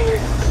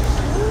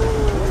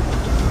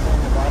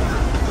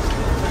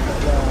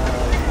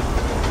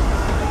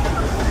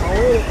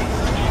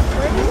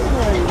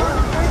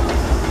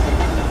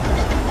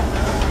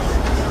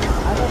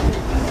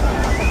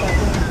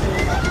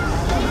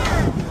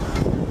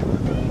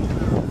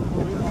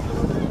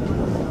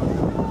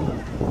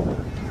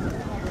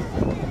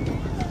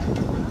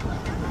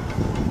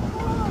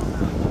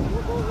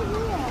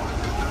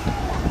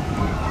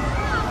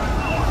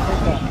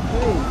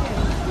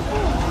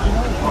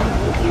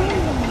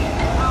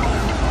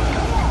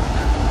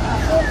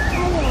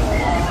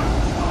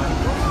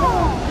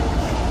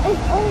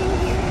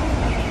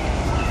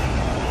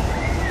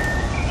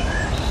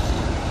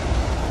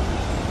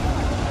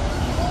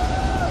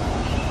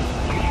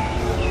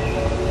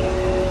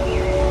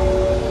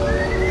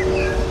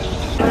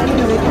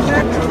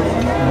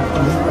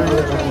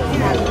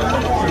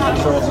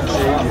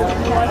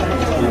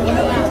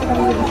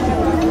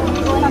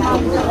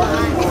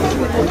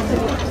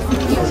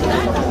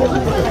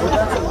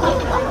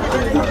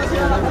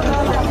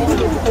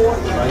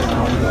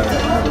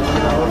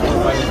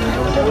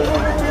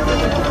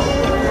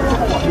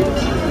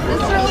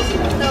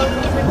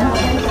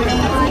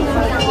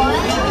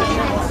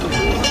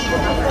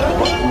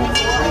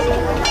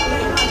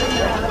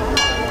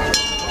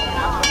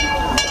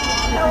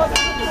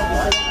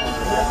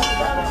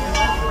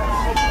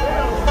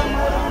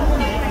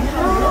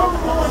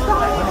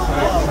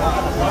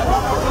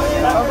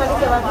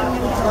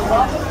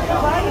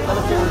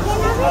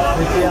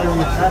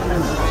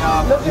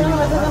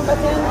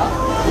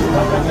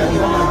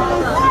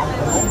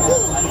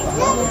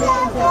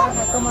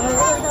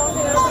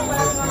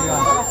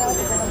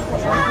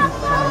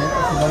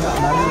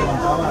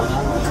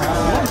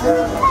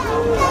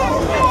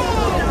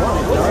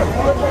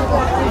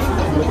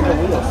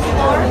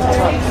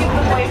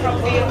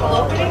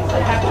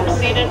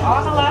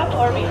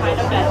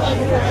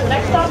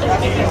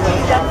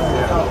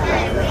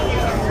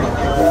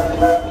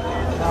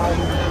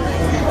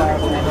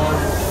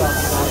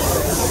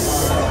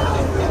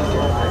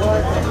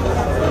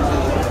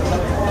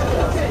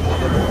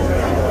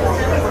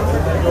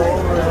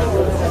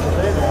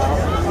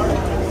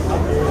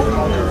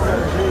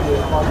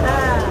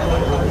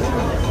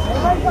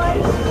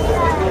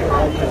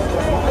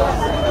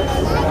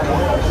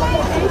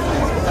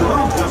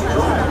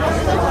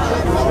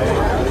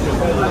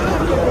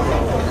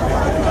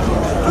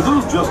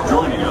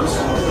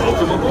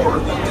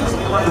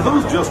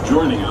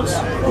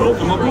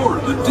 Welcome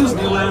aboard the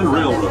Disneyland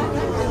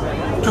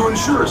Railroad. To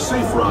ensure a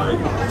safe ride,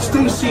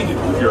 stay seated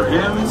with your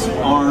hands,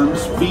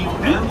 arms, feet,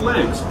 and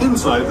legs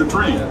inside the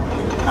train.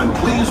 And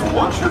please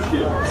watch your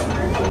kids.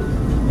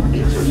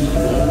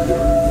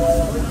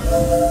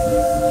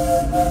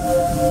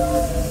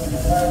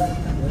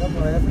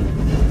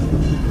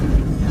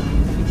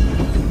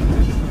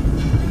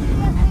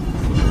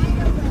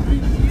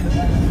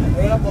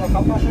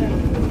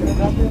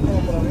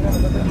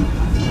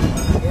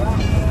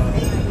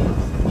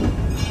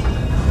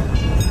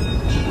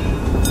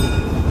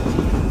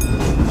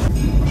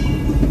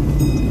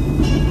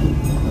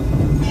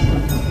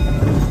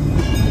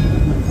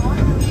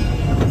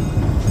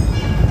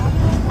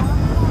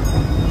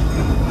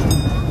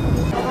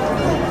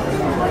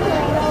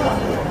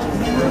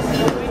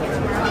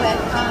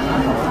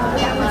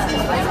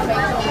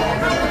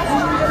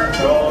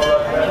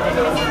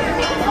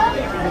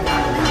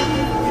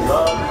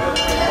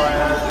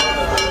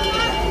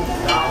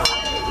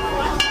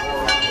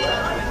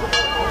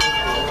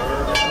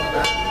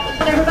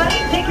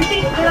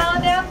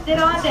 sit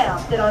on down.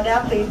 Sit on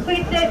down, please.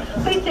 Please sit.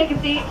 Please take a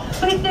seat.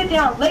 Please sit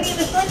down. Lady in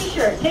the slinky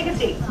shirt, take a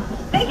seat.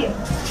 Thank you.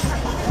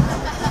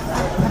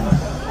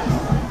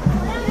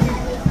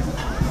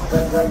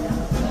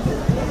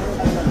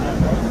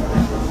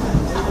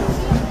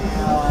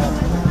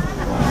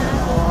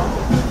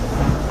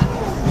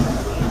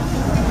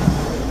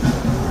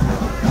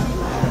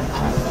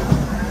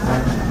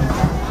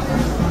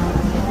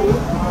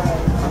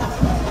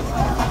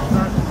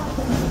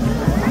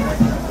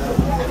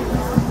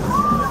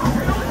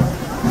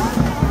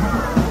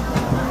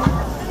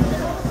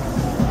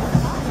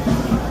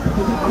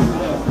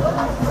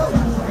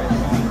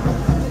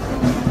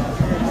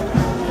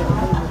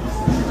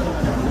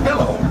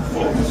 Hello,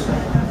 folks.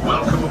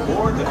 Welcome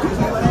aboard the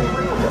Disneyland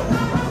Railroad.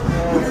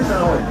 We're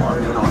now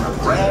embarking on a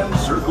grand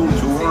circle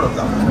tour of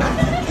the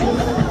Magic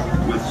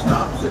Kingdom with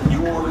stops at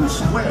New Orleans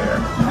Square,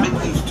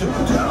 Mickey's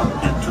Toontown,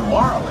 and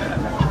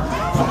Tomorrowland,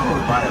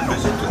 followed by a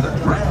visit to the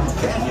Grand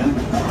Canyon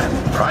and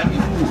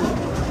Primeval World.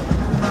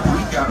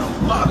 We got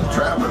a lot of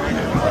traveling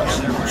ahead of us,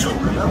 so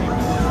remember,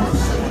 for a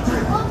safe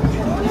trip,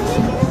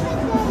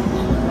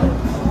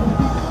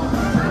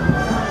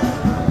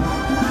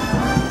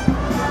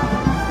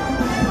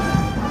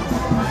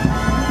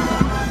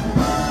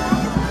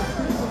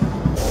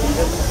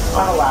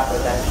 Final lap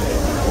is actually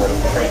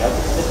the train of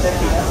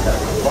Mississippi and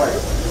Southern Florida.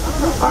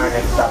 Our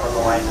next stop on the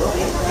line will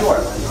be New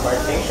Orleans Square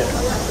Station.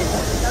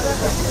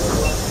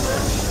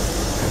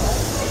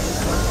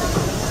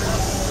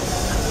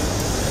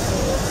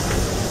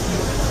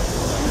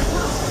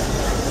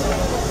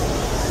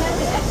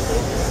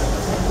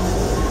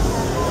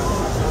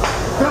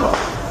 hello,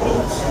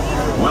 folks.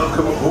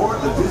 Welcome aboard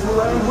the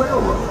Disneyland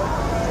Railroad.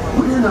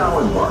 We're now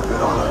embarking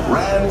on a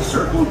grand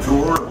circle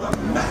tour of the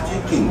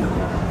Magic Kingdom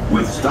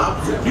with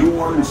stops at New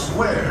Orleans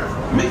Square,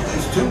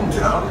 Mickey's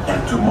Toontown,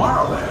 and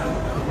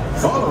Tomorrowland,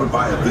 followed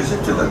by a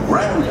visit to the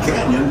Grand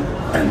Canyon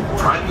and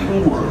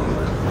Primeval World.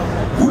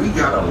 We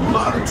got a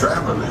lot of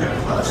traveling ahead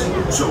of us,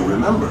 so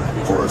remember,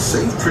 for a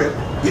safe trip,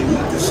 you need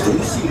to stay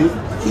seated,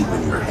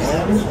 keeping your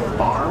hands,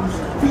 arms,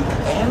 feet,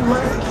 and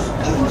legs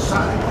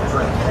inside the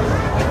train.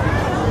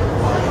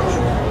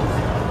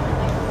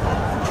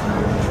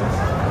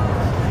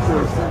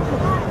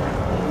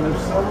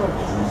 There's so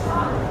much.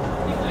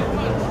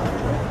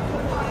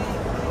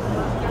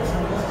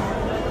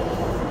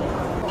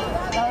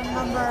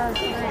 Number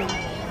 3.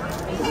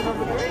 Is it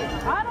number 3?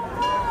 I don't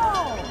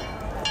know.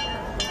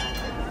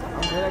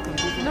 I'm good. I can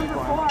keep it. Number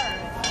 4.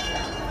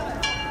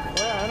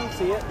 Well, I don't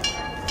see it.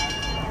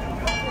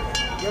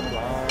 You're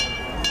blind.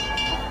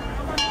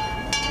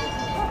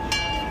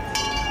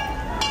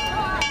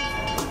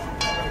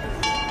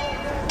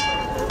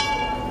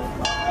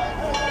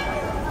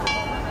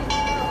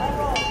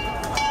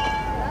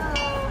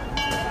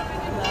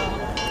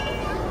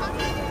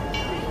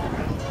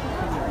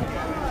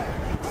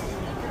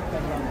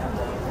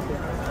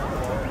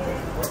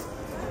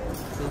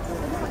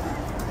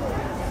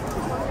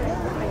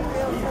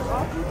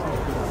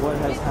 What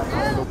has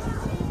happened?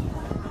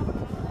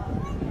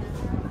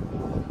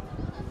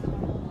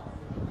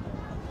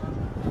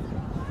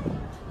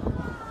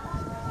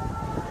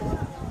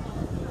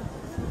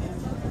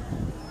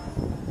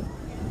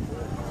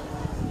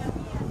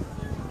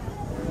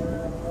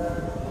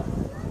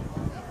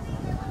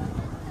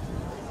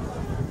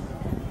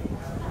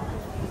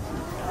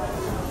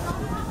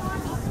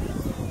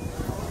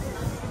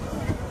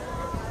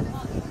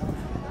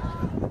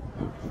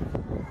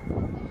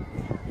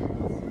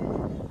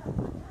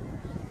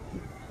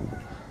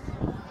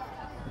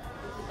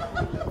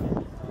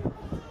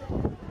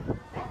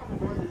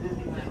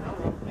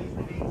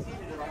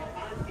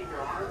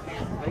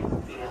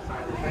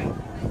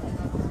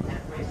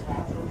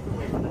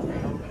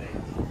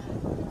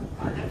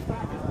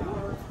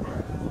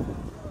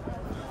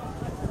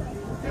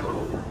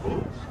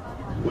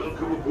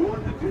 Welcome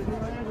aboard the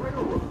Disneyland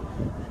Railroad.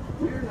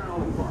 We're now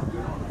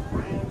embarking on a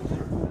grand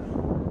circle.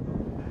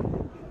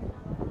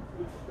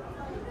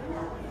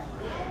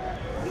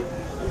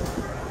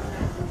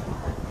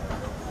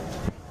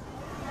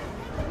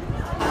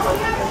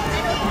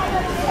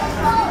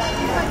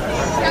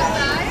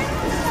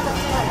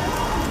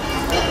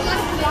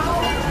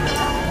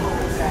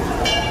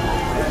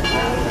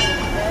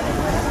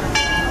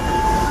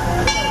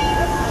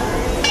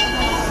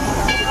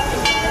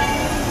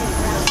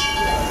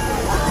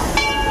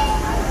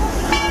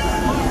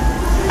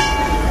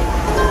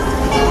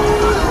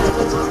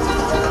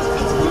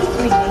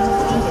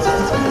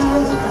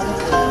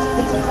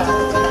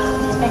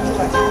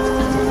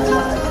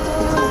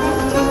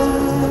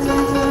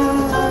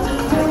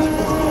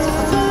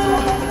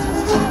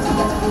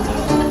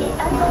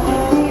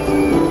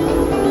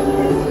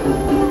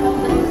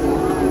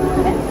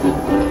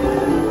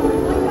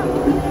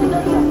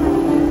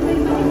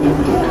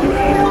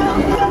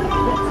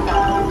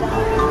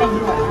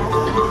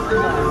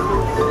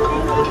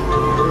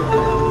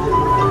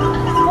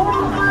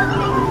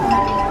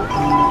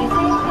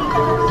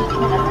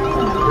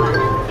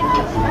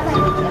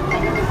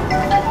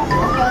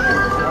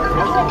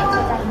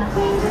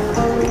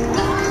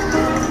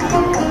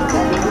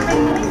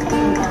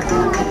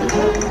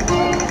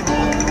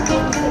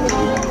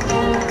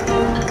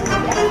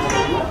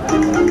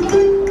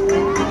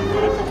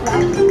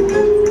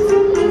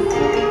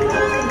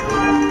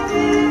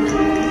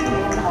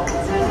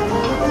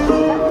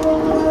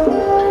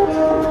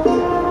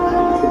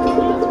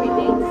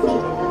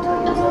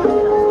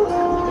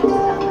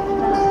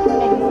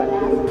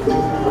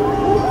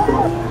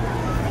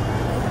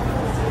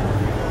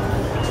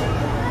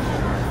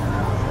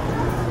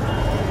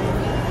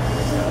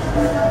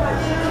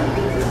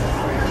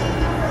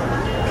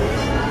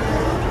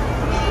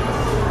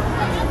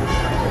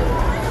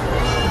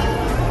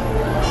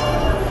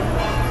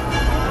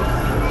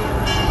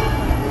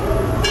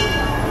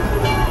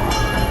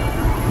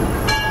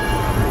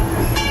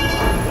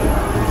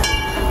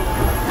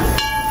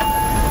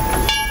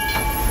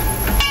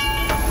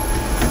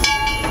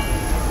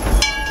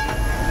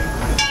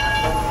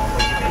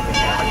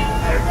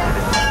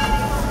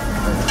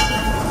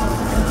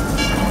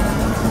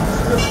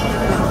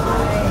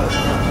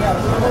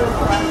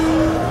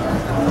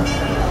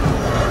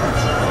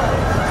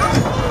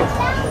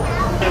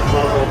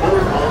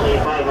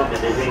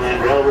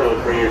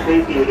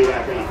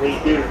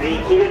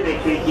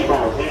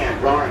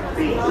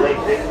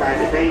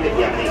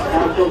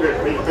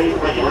 Passengers, please face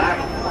when you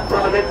left.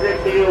 From the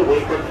mid-deck view,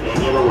 wait for the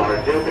annual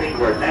large opening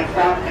for next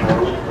stop and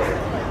early clear.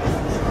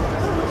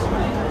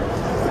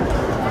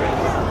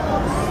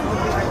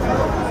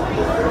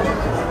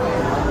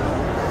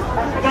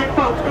 Again,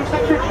 folks, please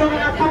make sure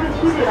children are coming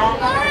seated on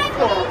the next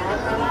floor.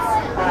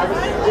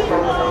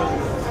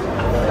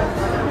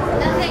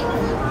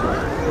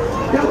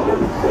 Hello,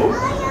 folks.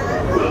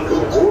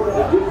 Welcome aboard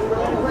the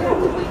Disneyland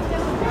Railroad.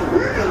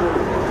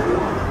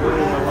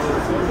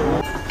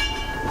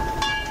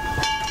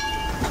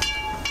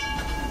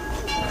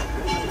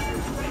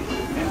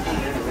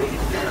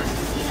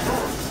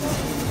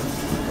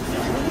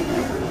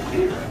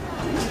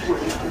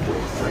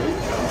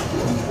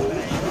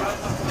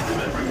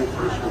 Remember your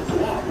personal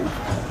belongings,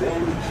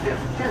 then step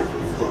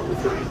carefully from the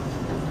train.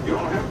 You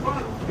all have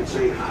fun and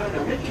say hi to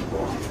Mickey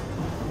for me.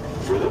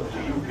 For those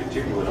of you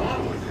continuing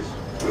on with us,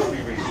 we'll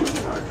be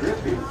resuming our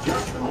trip in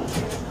just a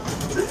moment.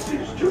 This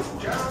is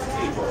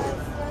JonRailVideos.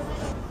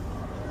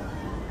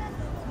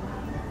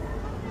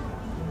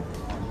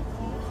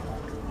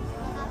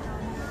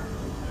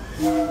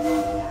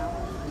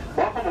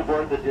 Welcome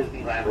aboard the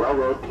Disneyland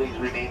Railroad. Please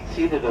remain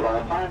seated at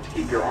all times.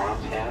 Keep your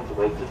arms, hands,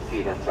 legs, and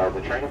feet inside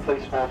the train and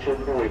place small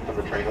children away from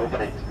the train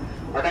openings.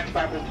 Our next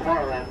stop is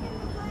Tomorrowland.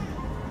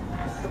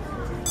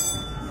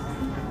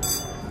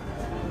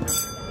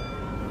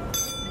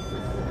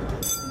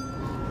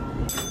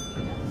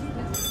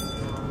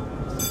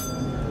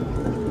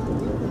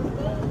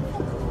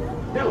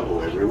 Hello,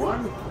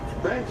 everyone.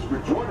 Thanks for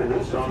joining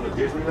us on the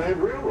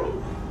Disneyland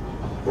Railroad.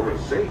 For a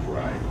safe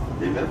ride,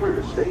 remember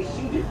to stay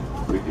seated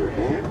with your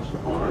hands,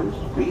 arms,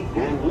 feet,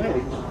 and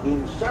legs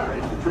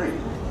inside the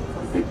train.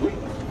 And please,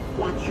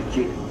 watch your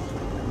kids.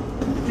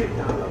 ¿Qué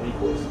tal,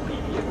 amigos? Y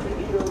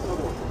bienvenidos a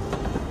bordo.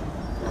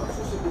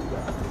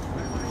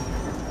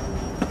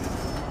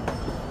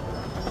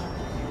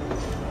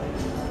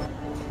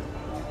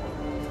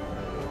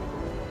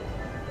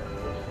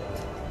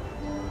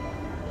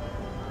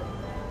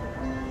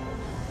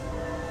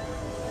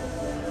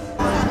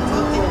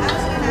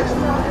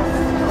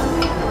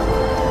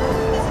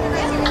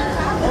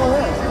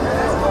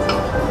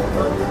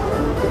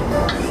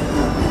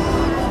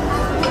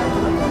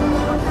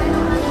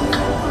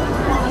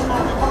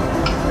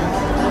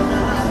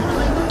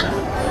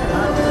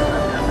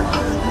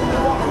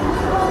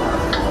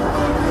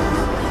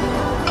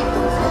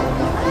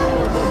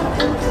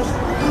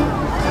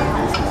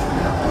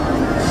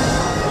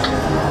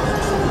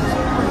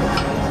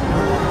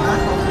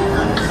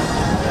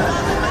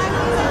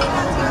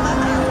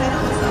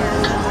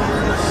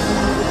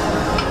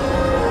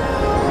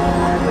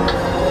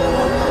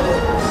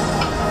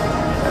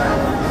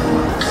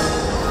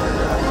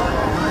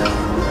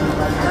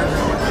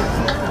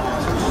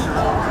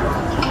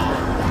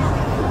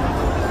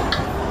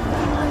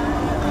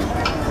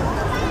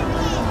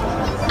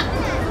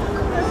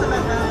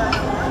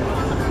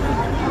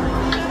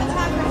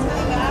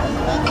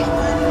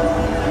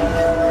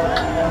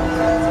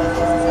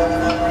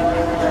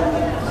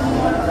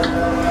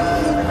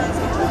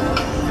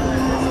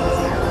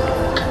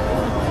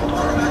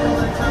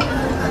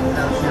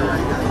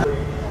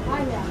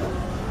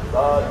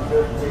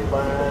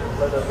 Disneyland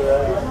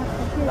Railroad,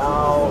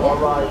 now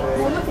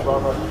arriving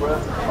from a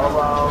trip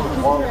around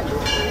Walt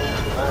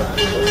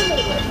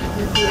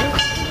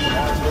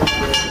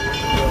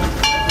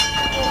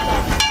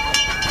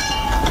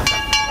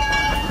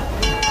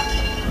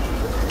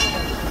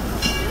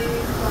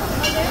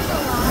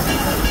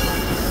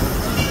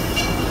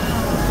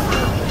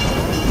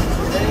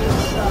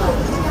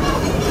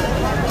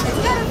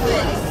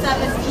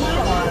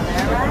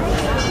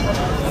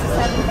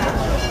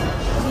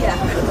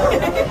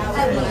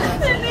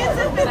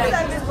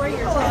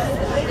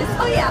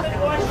Oh yeah,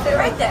 they're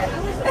right there.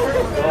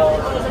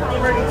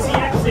 Emergency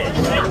exit.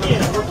 Thank you.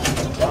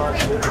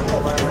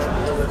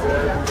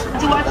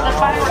 To watch the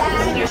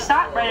fireworks in your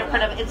stop right in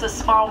front of It's a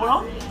Small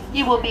World,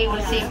 you will be able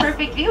to see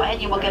perfect view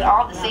and you will get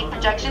all the same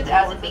projections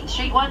as in Main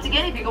Street. Once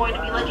again, if you're going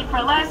to be looking for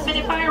a last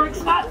minute fireworks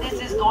spot,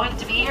 this is going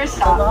to be your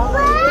stop.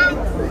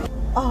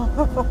 Oh,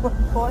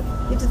 boy.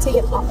 You have to take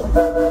it off.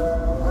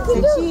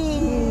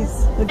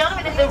 Jeez.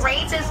 Gentlemen, if the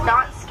rain does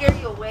not scare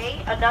you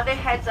away, another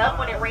heads up,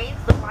 when it rains,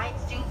 the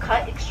lines do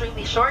cut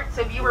extremely short.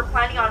 So if you were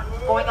planning on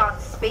going on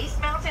Space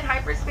Mountain,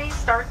 Hyperspace,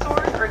 Star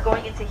Tours, or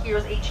going into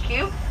Heroes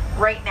HQ,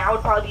 right now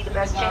would probably be the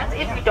best chance.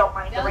 If you don't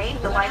mind the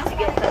rain, the lines do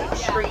get cut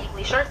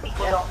extremely short.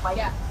 People don't like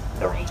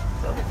the rain.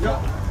 So.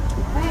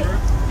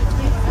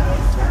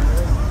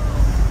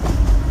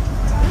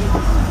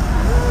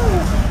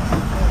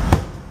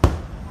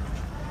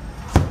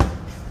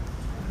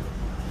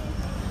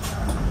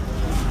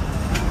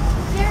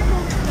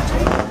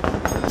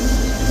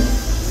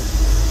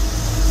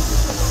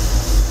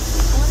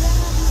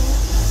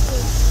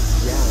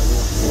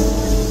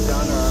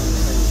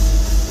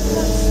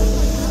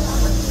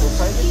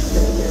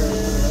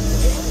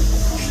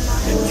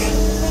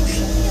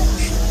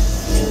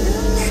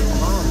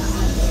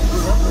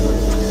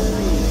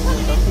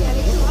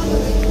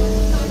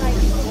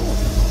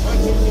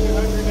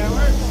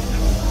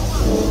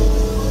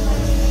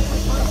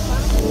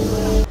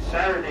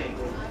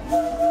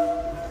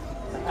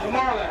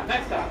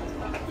 Next stop.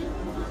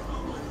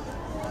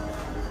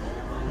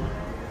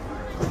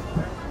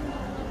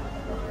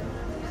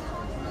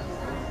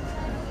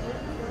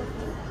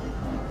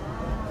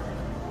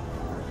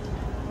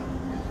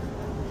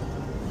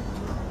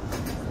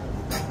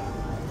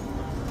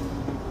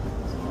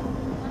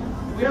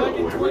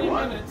 Hello,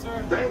 everyone.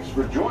 Thanks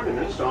for joining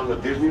us on the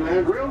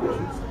Disneyland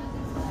Railroad.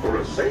 For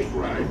a safe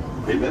ride,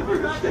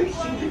 remember to stay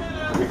seated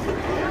with your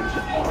hands,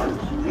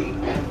 arms, feet,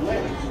 and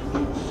legs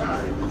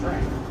inside the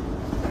train.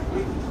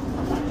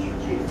 Watch your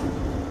kids.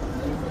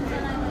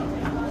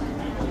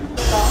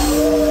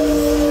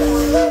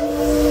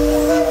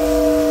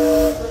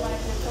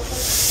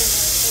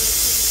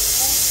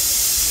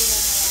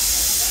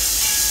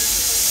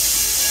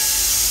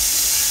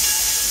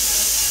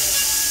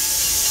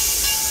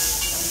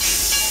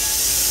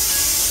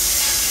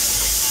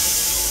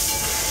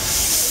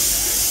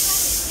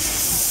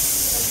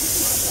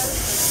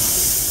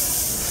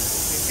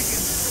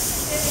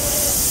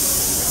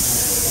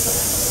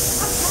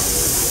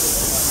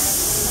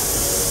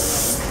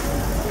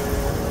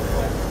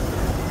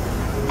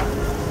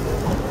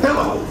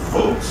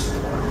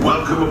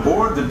 Welcome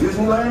aboard the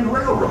Disneyland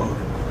Railroad.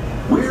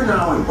 We're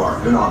now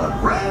embarking on a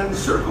grand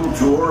circle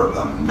tour of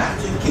the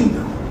Magic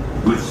Kingdom,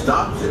 with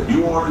stops at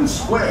New Orleans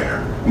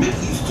Square,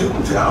 Mickey's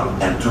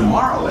Toontown, and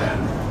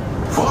Tomorrowland,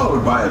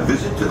 followed by a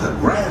visit to the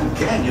Grand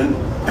Canyon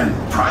and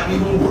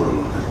Primeval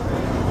World.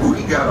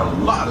 We got a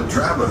lot of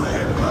traveling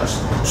ahead of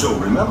us, so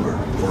remember,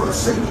 for a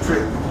safe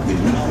trip, you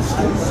need to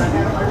stay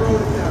seated.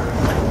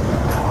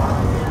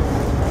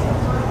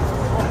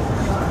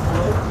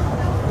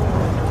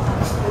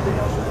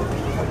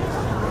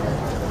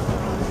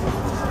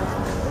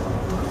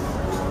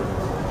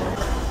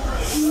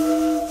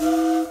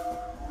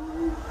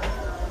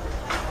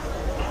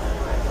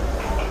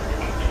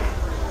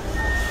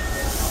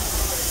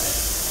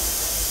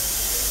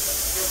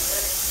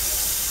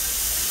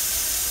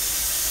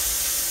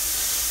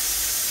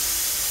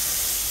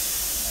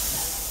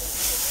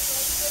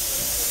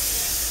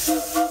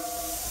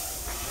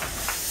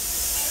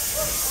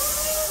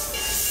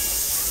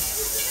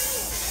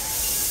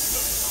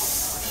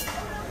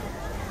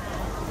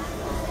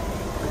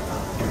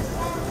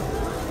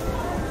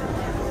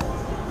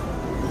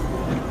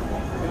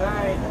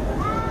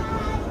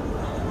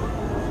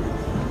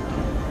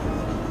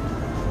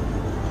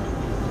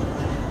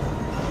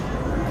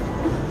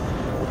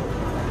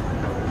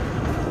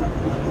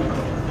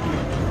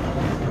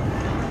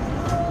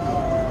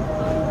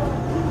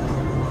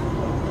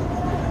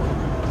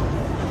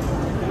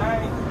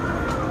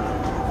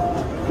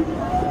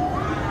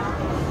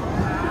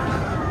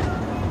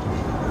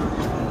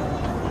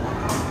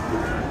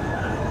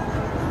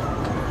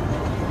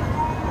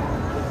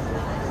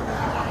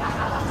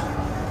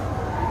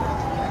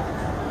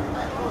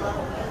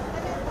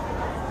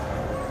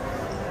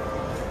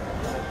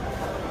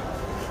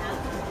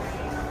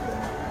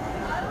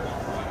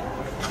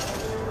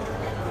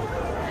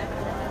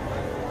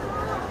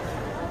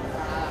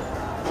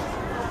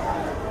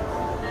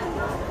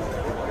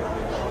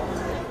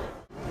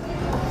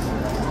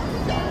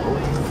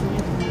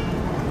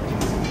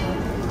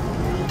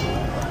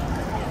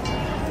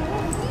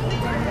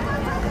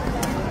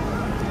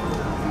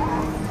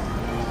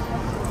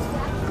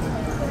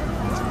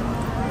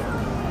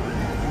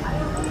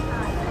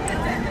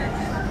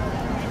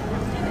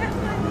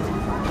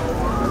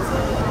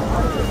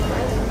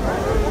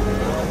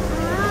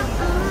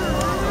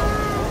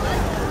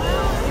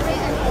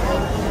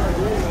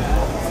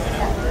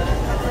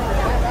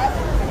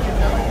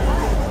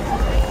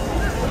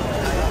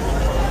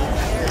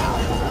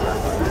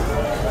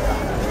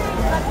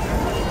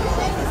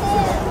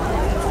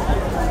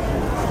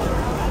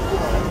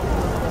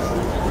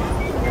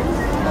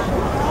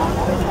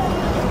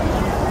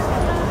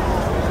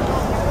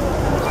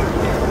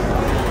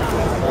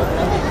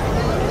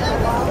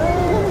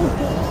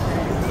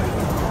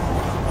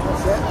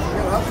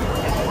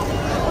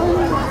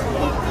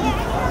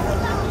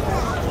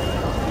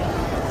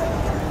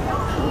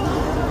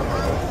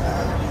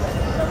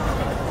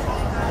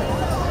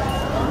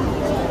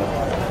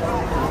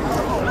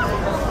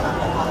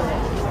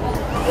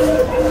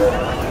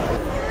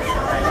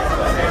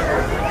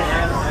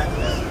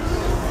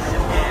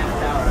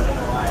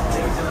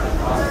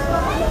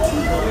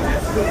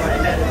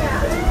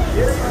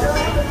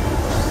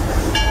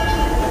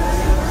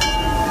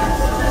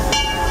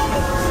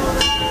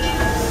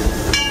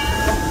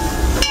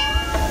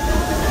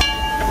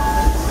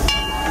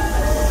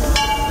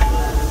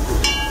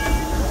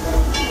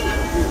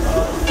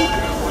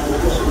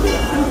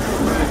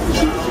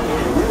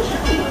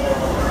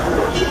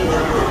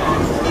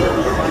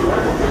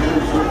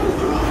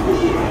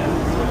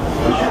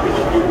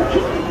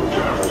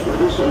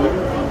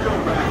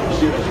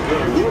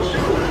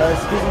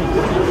 Excuse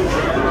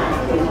me.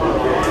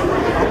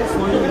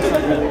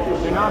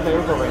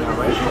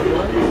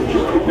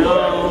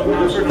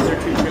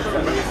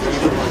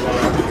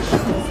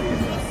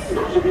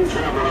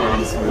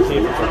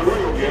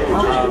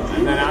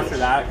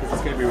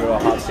 be real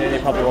hot. So they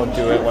probably won't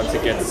do it once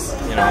it gets,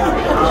 you know,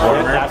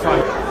 warmer. That's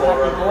why.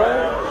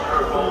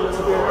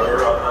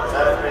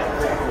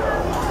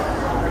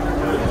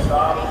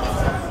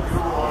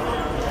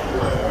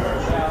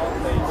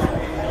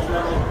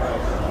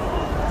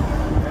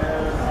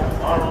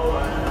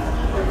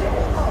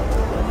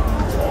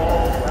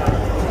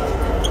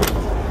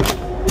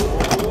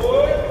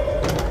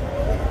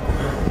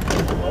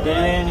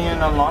 Didn't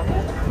even unlock it?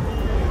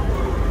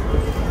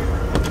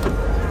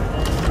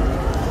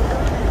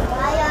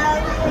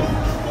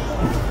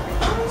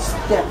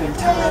 Step in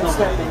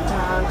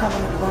time,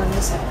 coming to run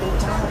this step in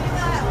time.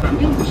 What I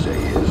mean to say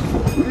is,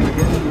 we're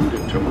heading into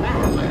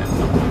Tomorrowland,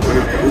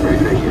 where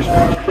everything is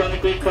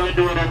electronically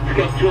conduit on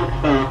scheduled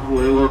stop.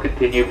 We will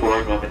continue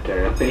forward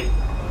momentarily.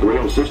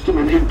 rail system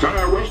in the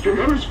entire Western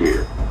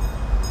Hemisphere.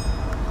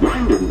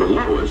 Winding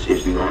below us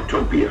is the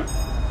Autopia,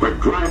 where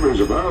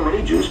drivers of all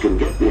ages can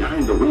get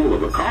behind the wheel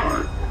of a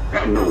car,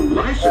 and no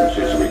license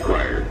is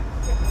required.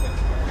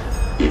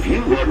 If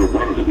you've ever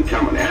wanted to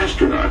become an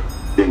astronaut,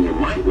 then you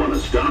might want to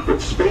stop at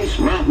Space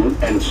Mountain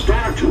and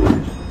Star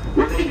Tours,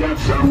 where they got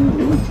some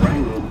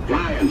newfangled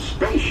flying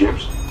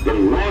spaceships that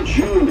launch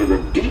you into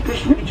the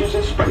deepest reaches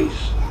of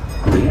space.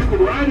 And you can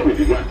ride them if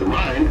you got the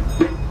mind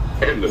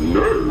and the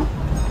nerve.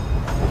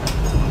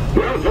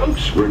 Well,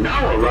 folks, we're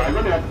now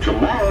arriving at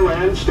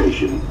Tomorrowland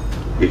Station.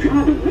 If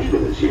you'll be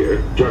leaving us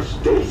here, just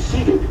stay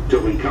seated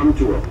till we come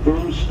to a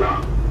full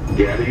stop.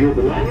 Gather your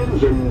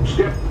belongings and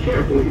step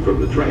carefully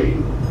from the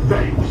train.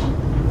 Thanks.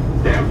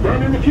 Have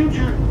fun in the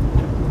future.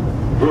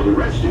 For the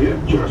rest of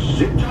you, just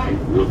sit tight.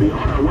 We'll be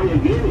on our way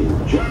again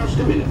in just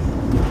a minute.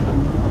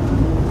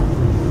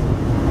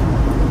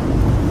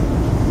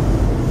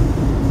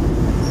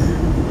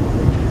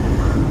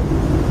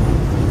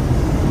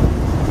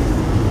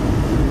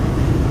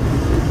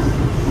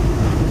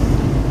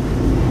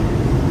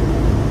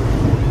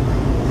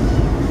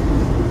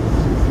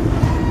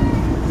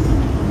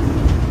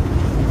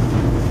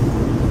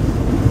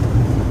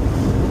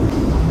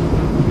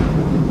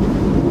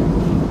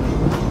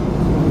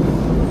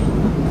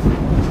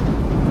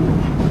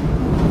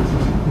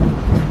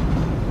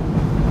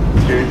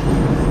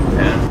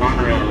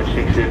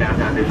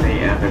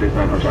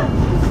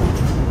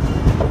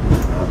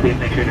 Please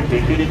make sure to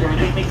stay seated during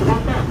train make the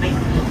full stop.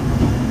 Thanks.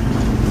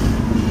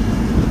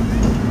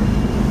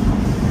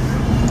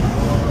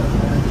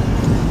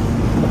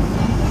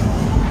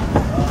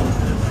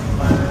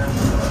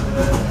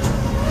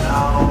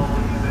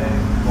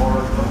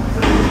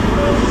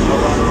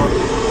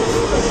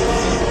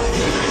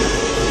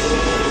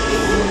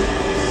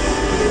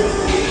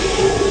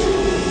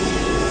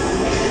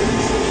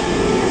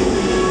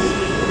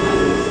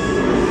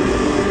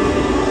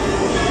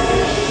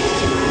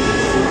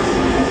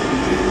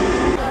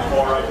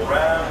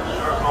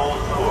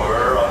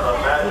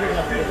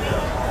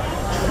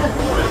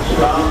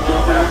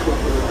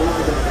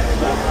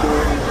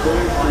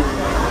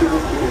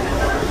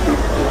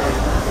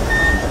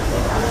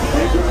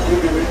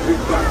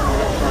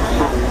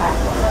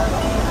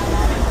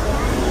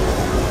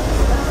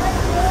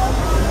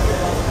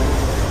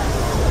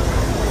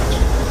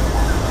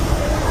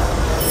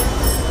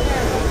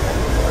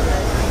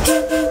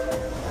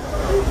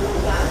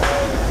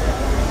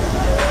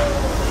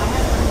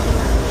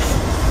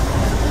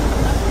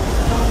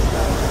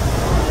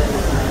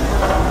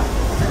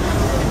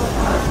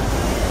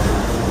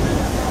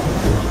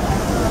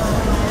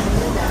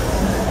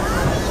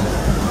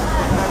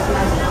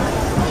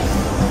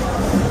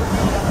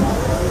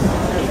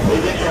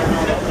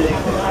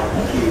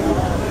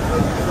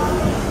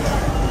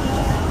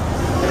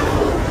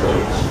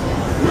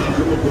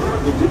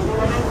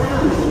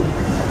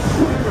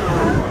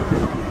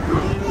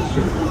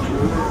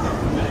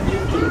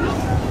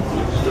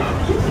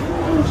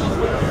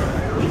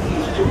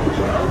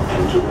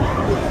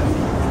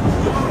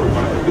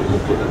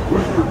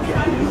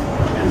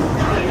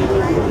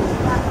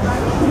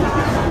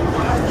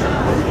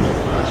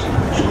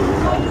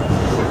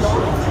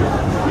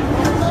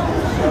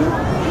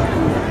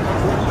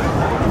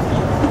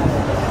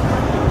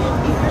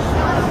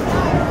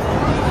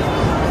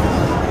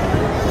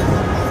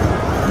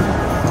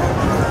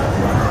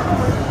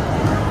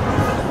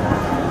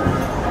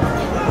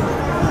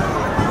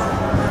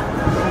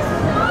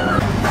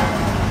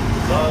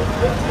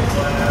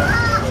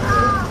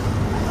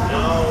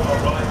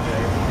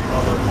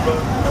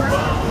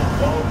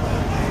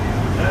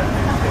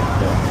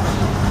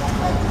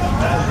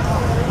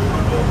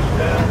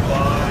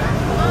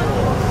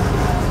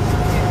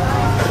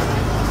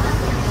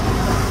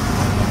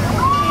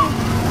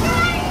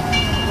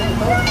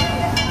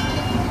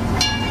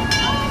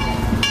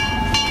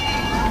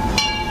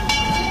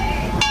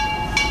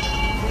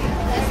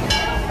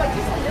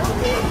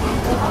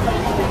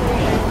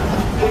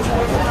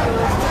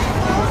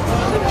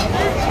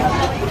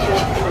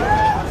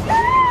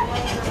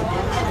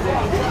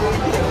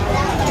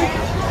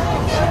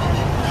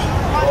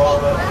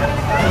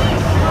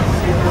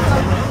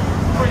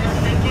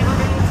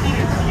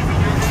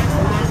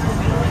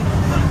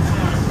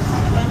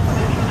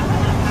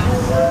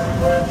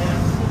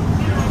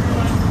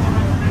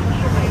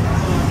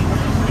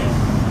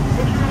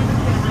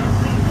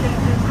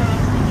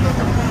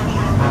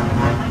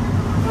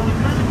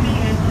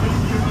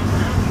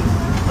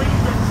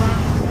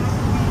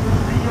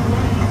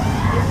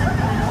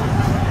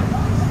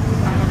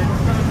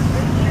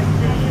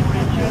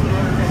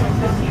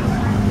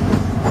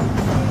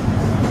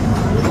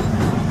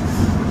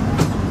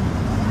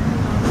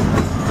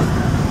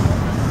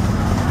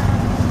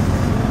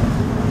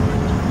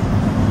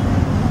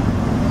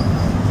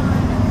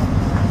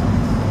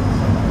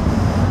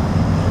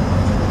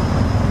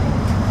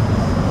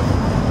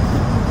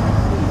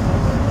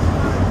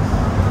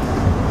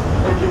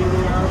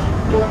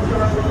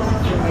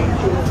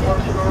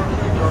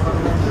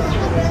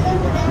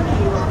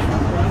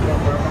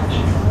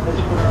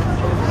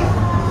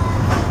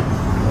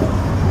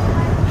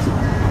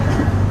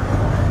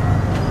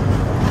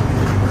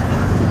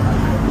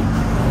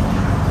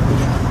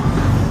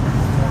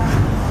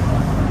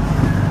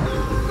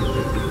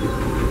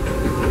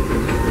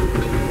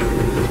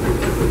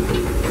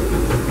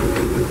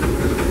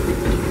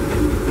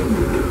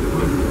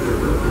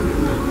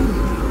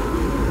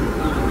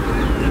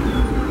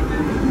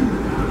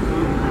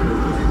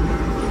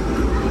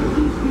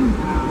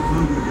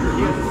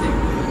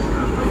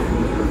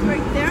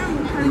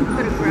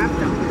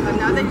 system. But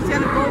now that he's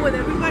gonna go with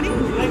everybody,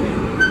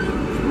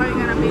 it's probably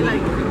gonna be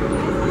like.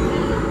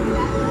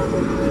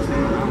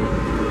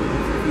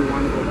 If you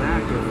want to go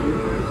back,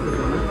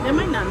 they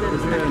might not let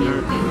us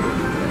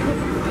back in.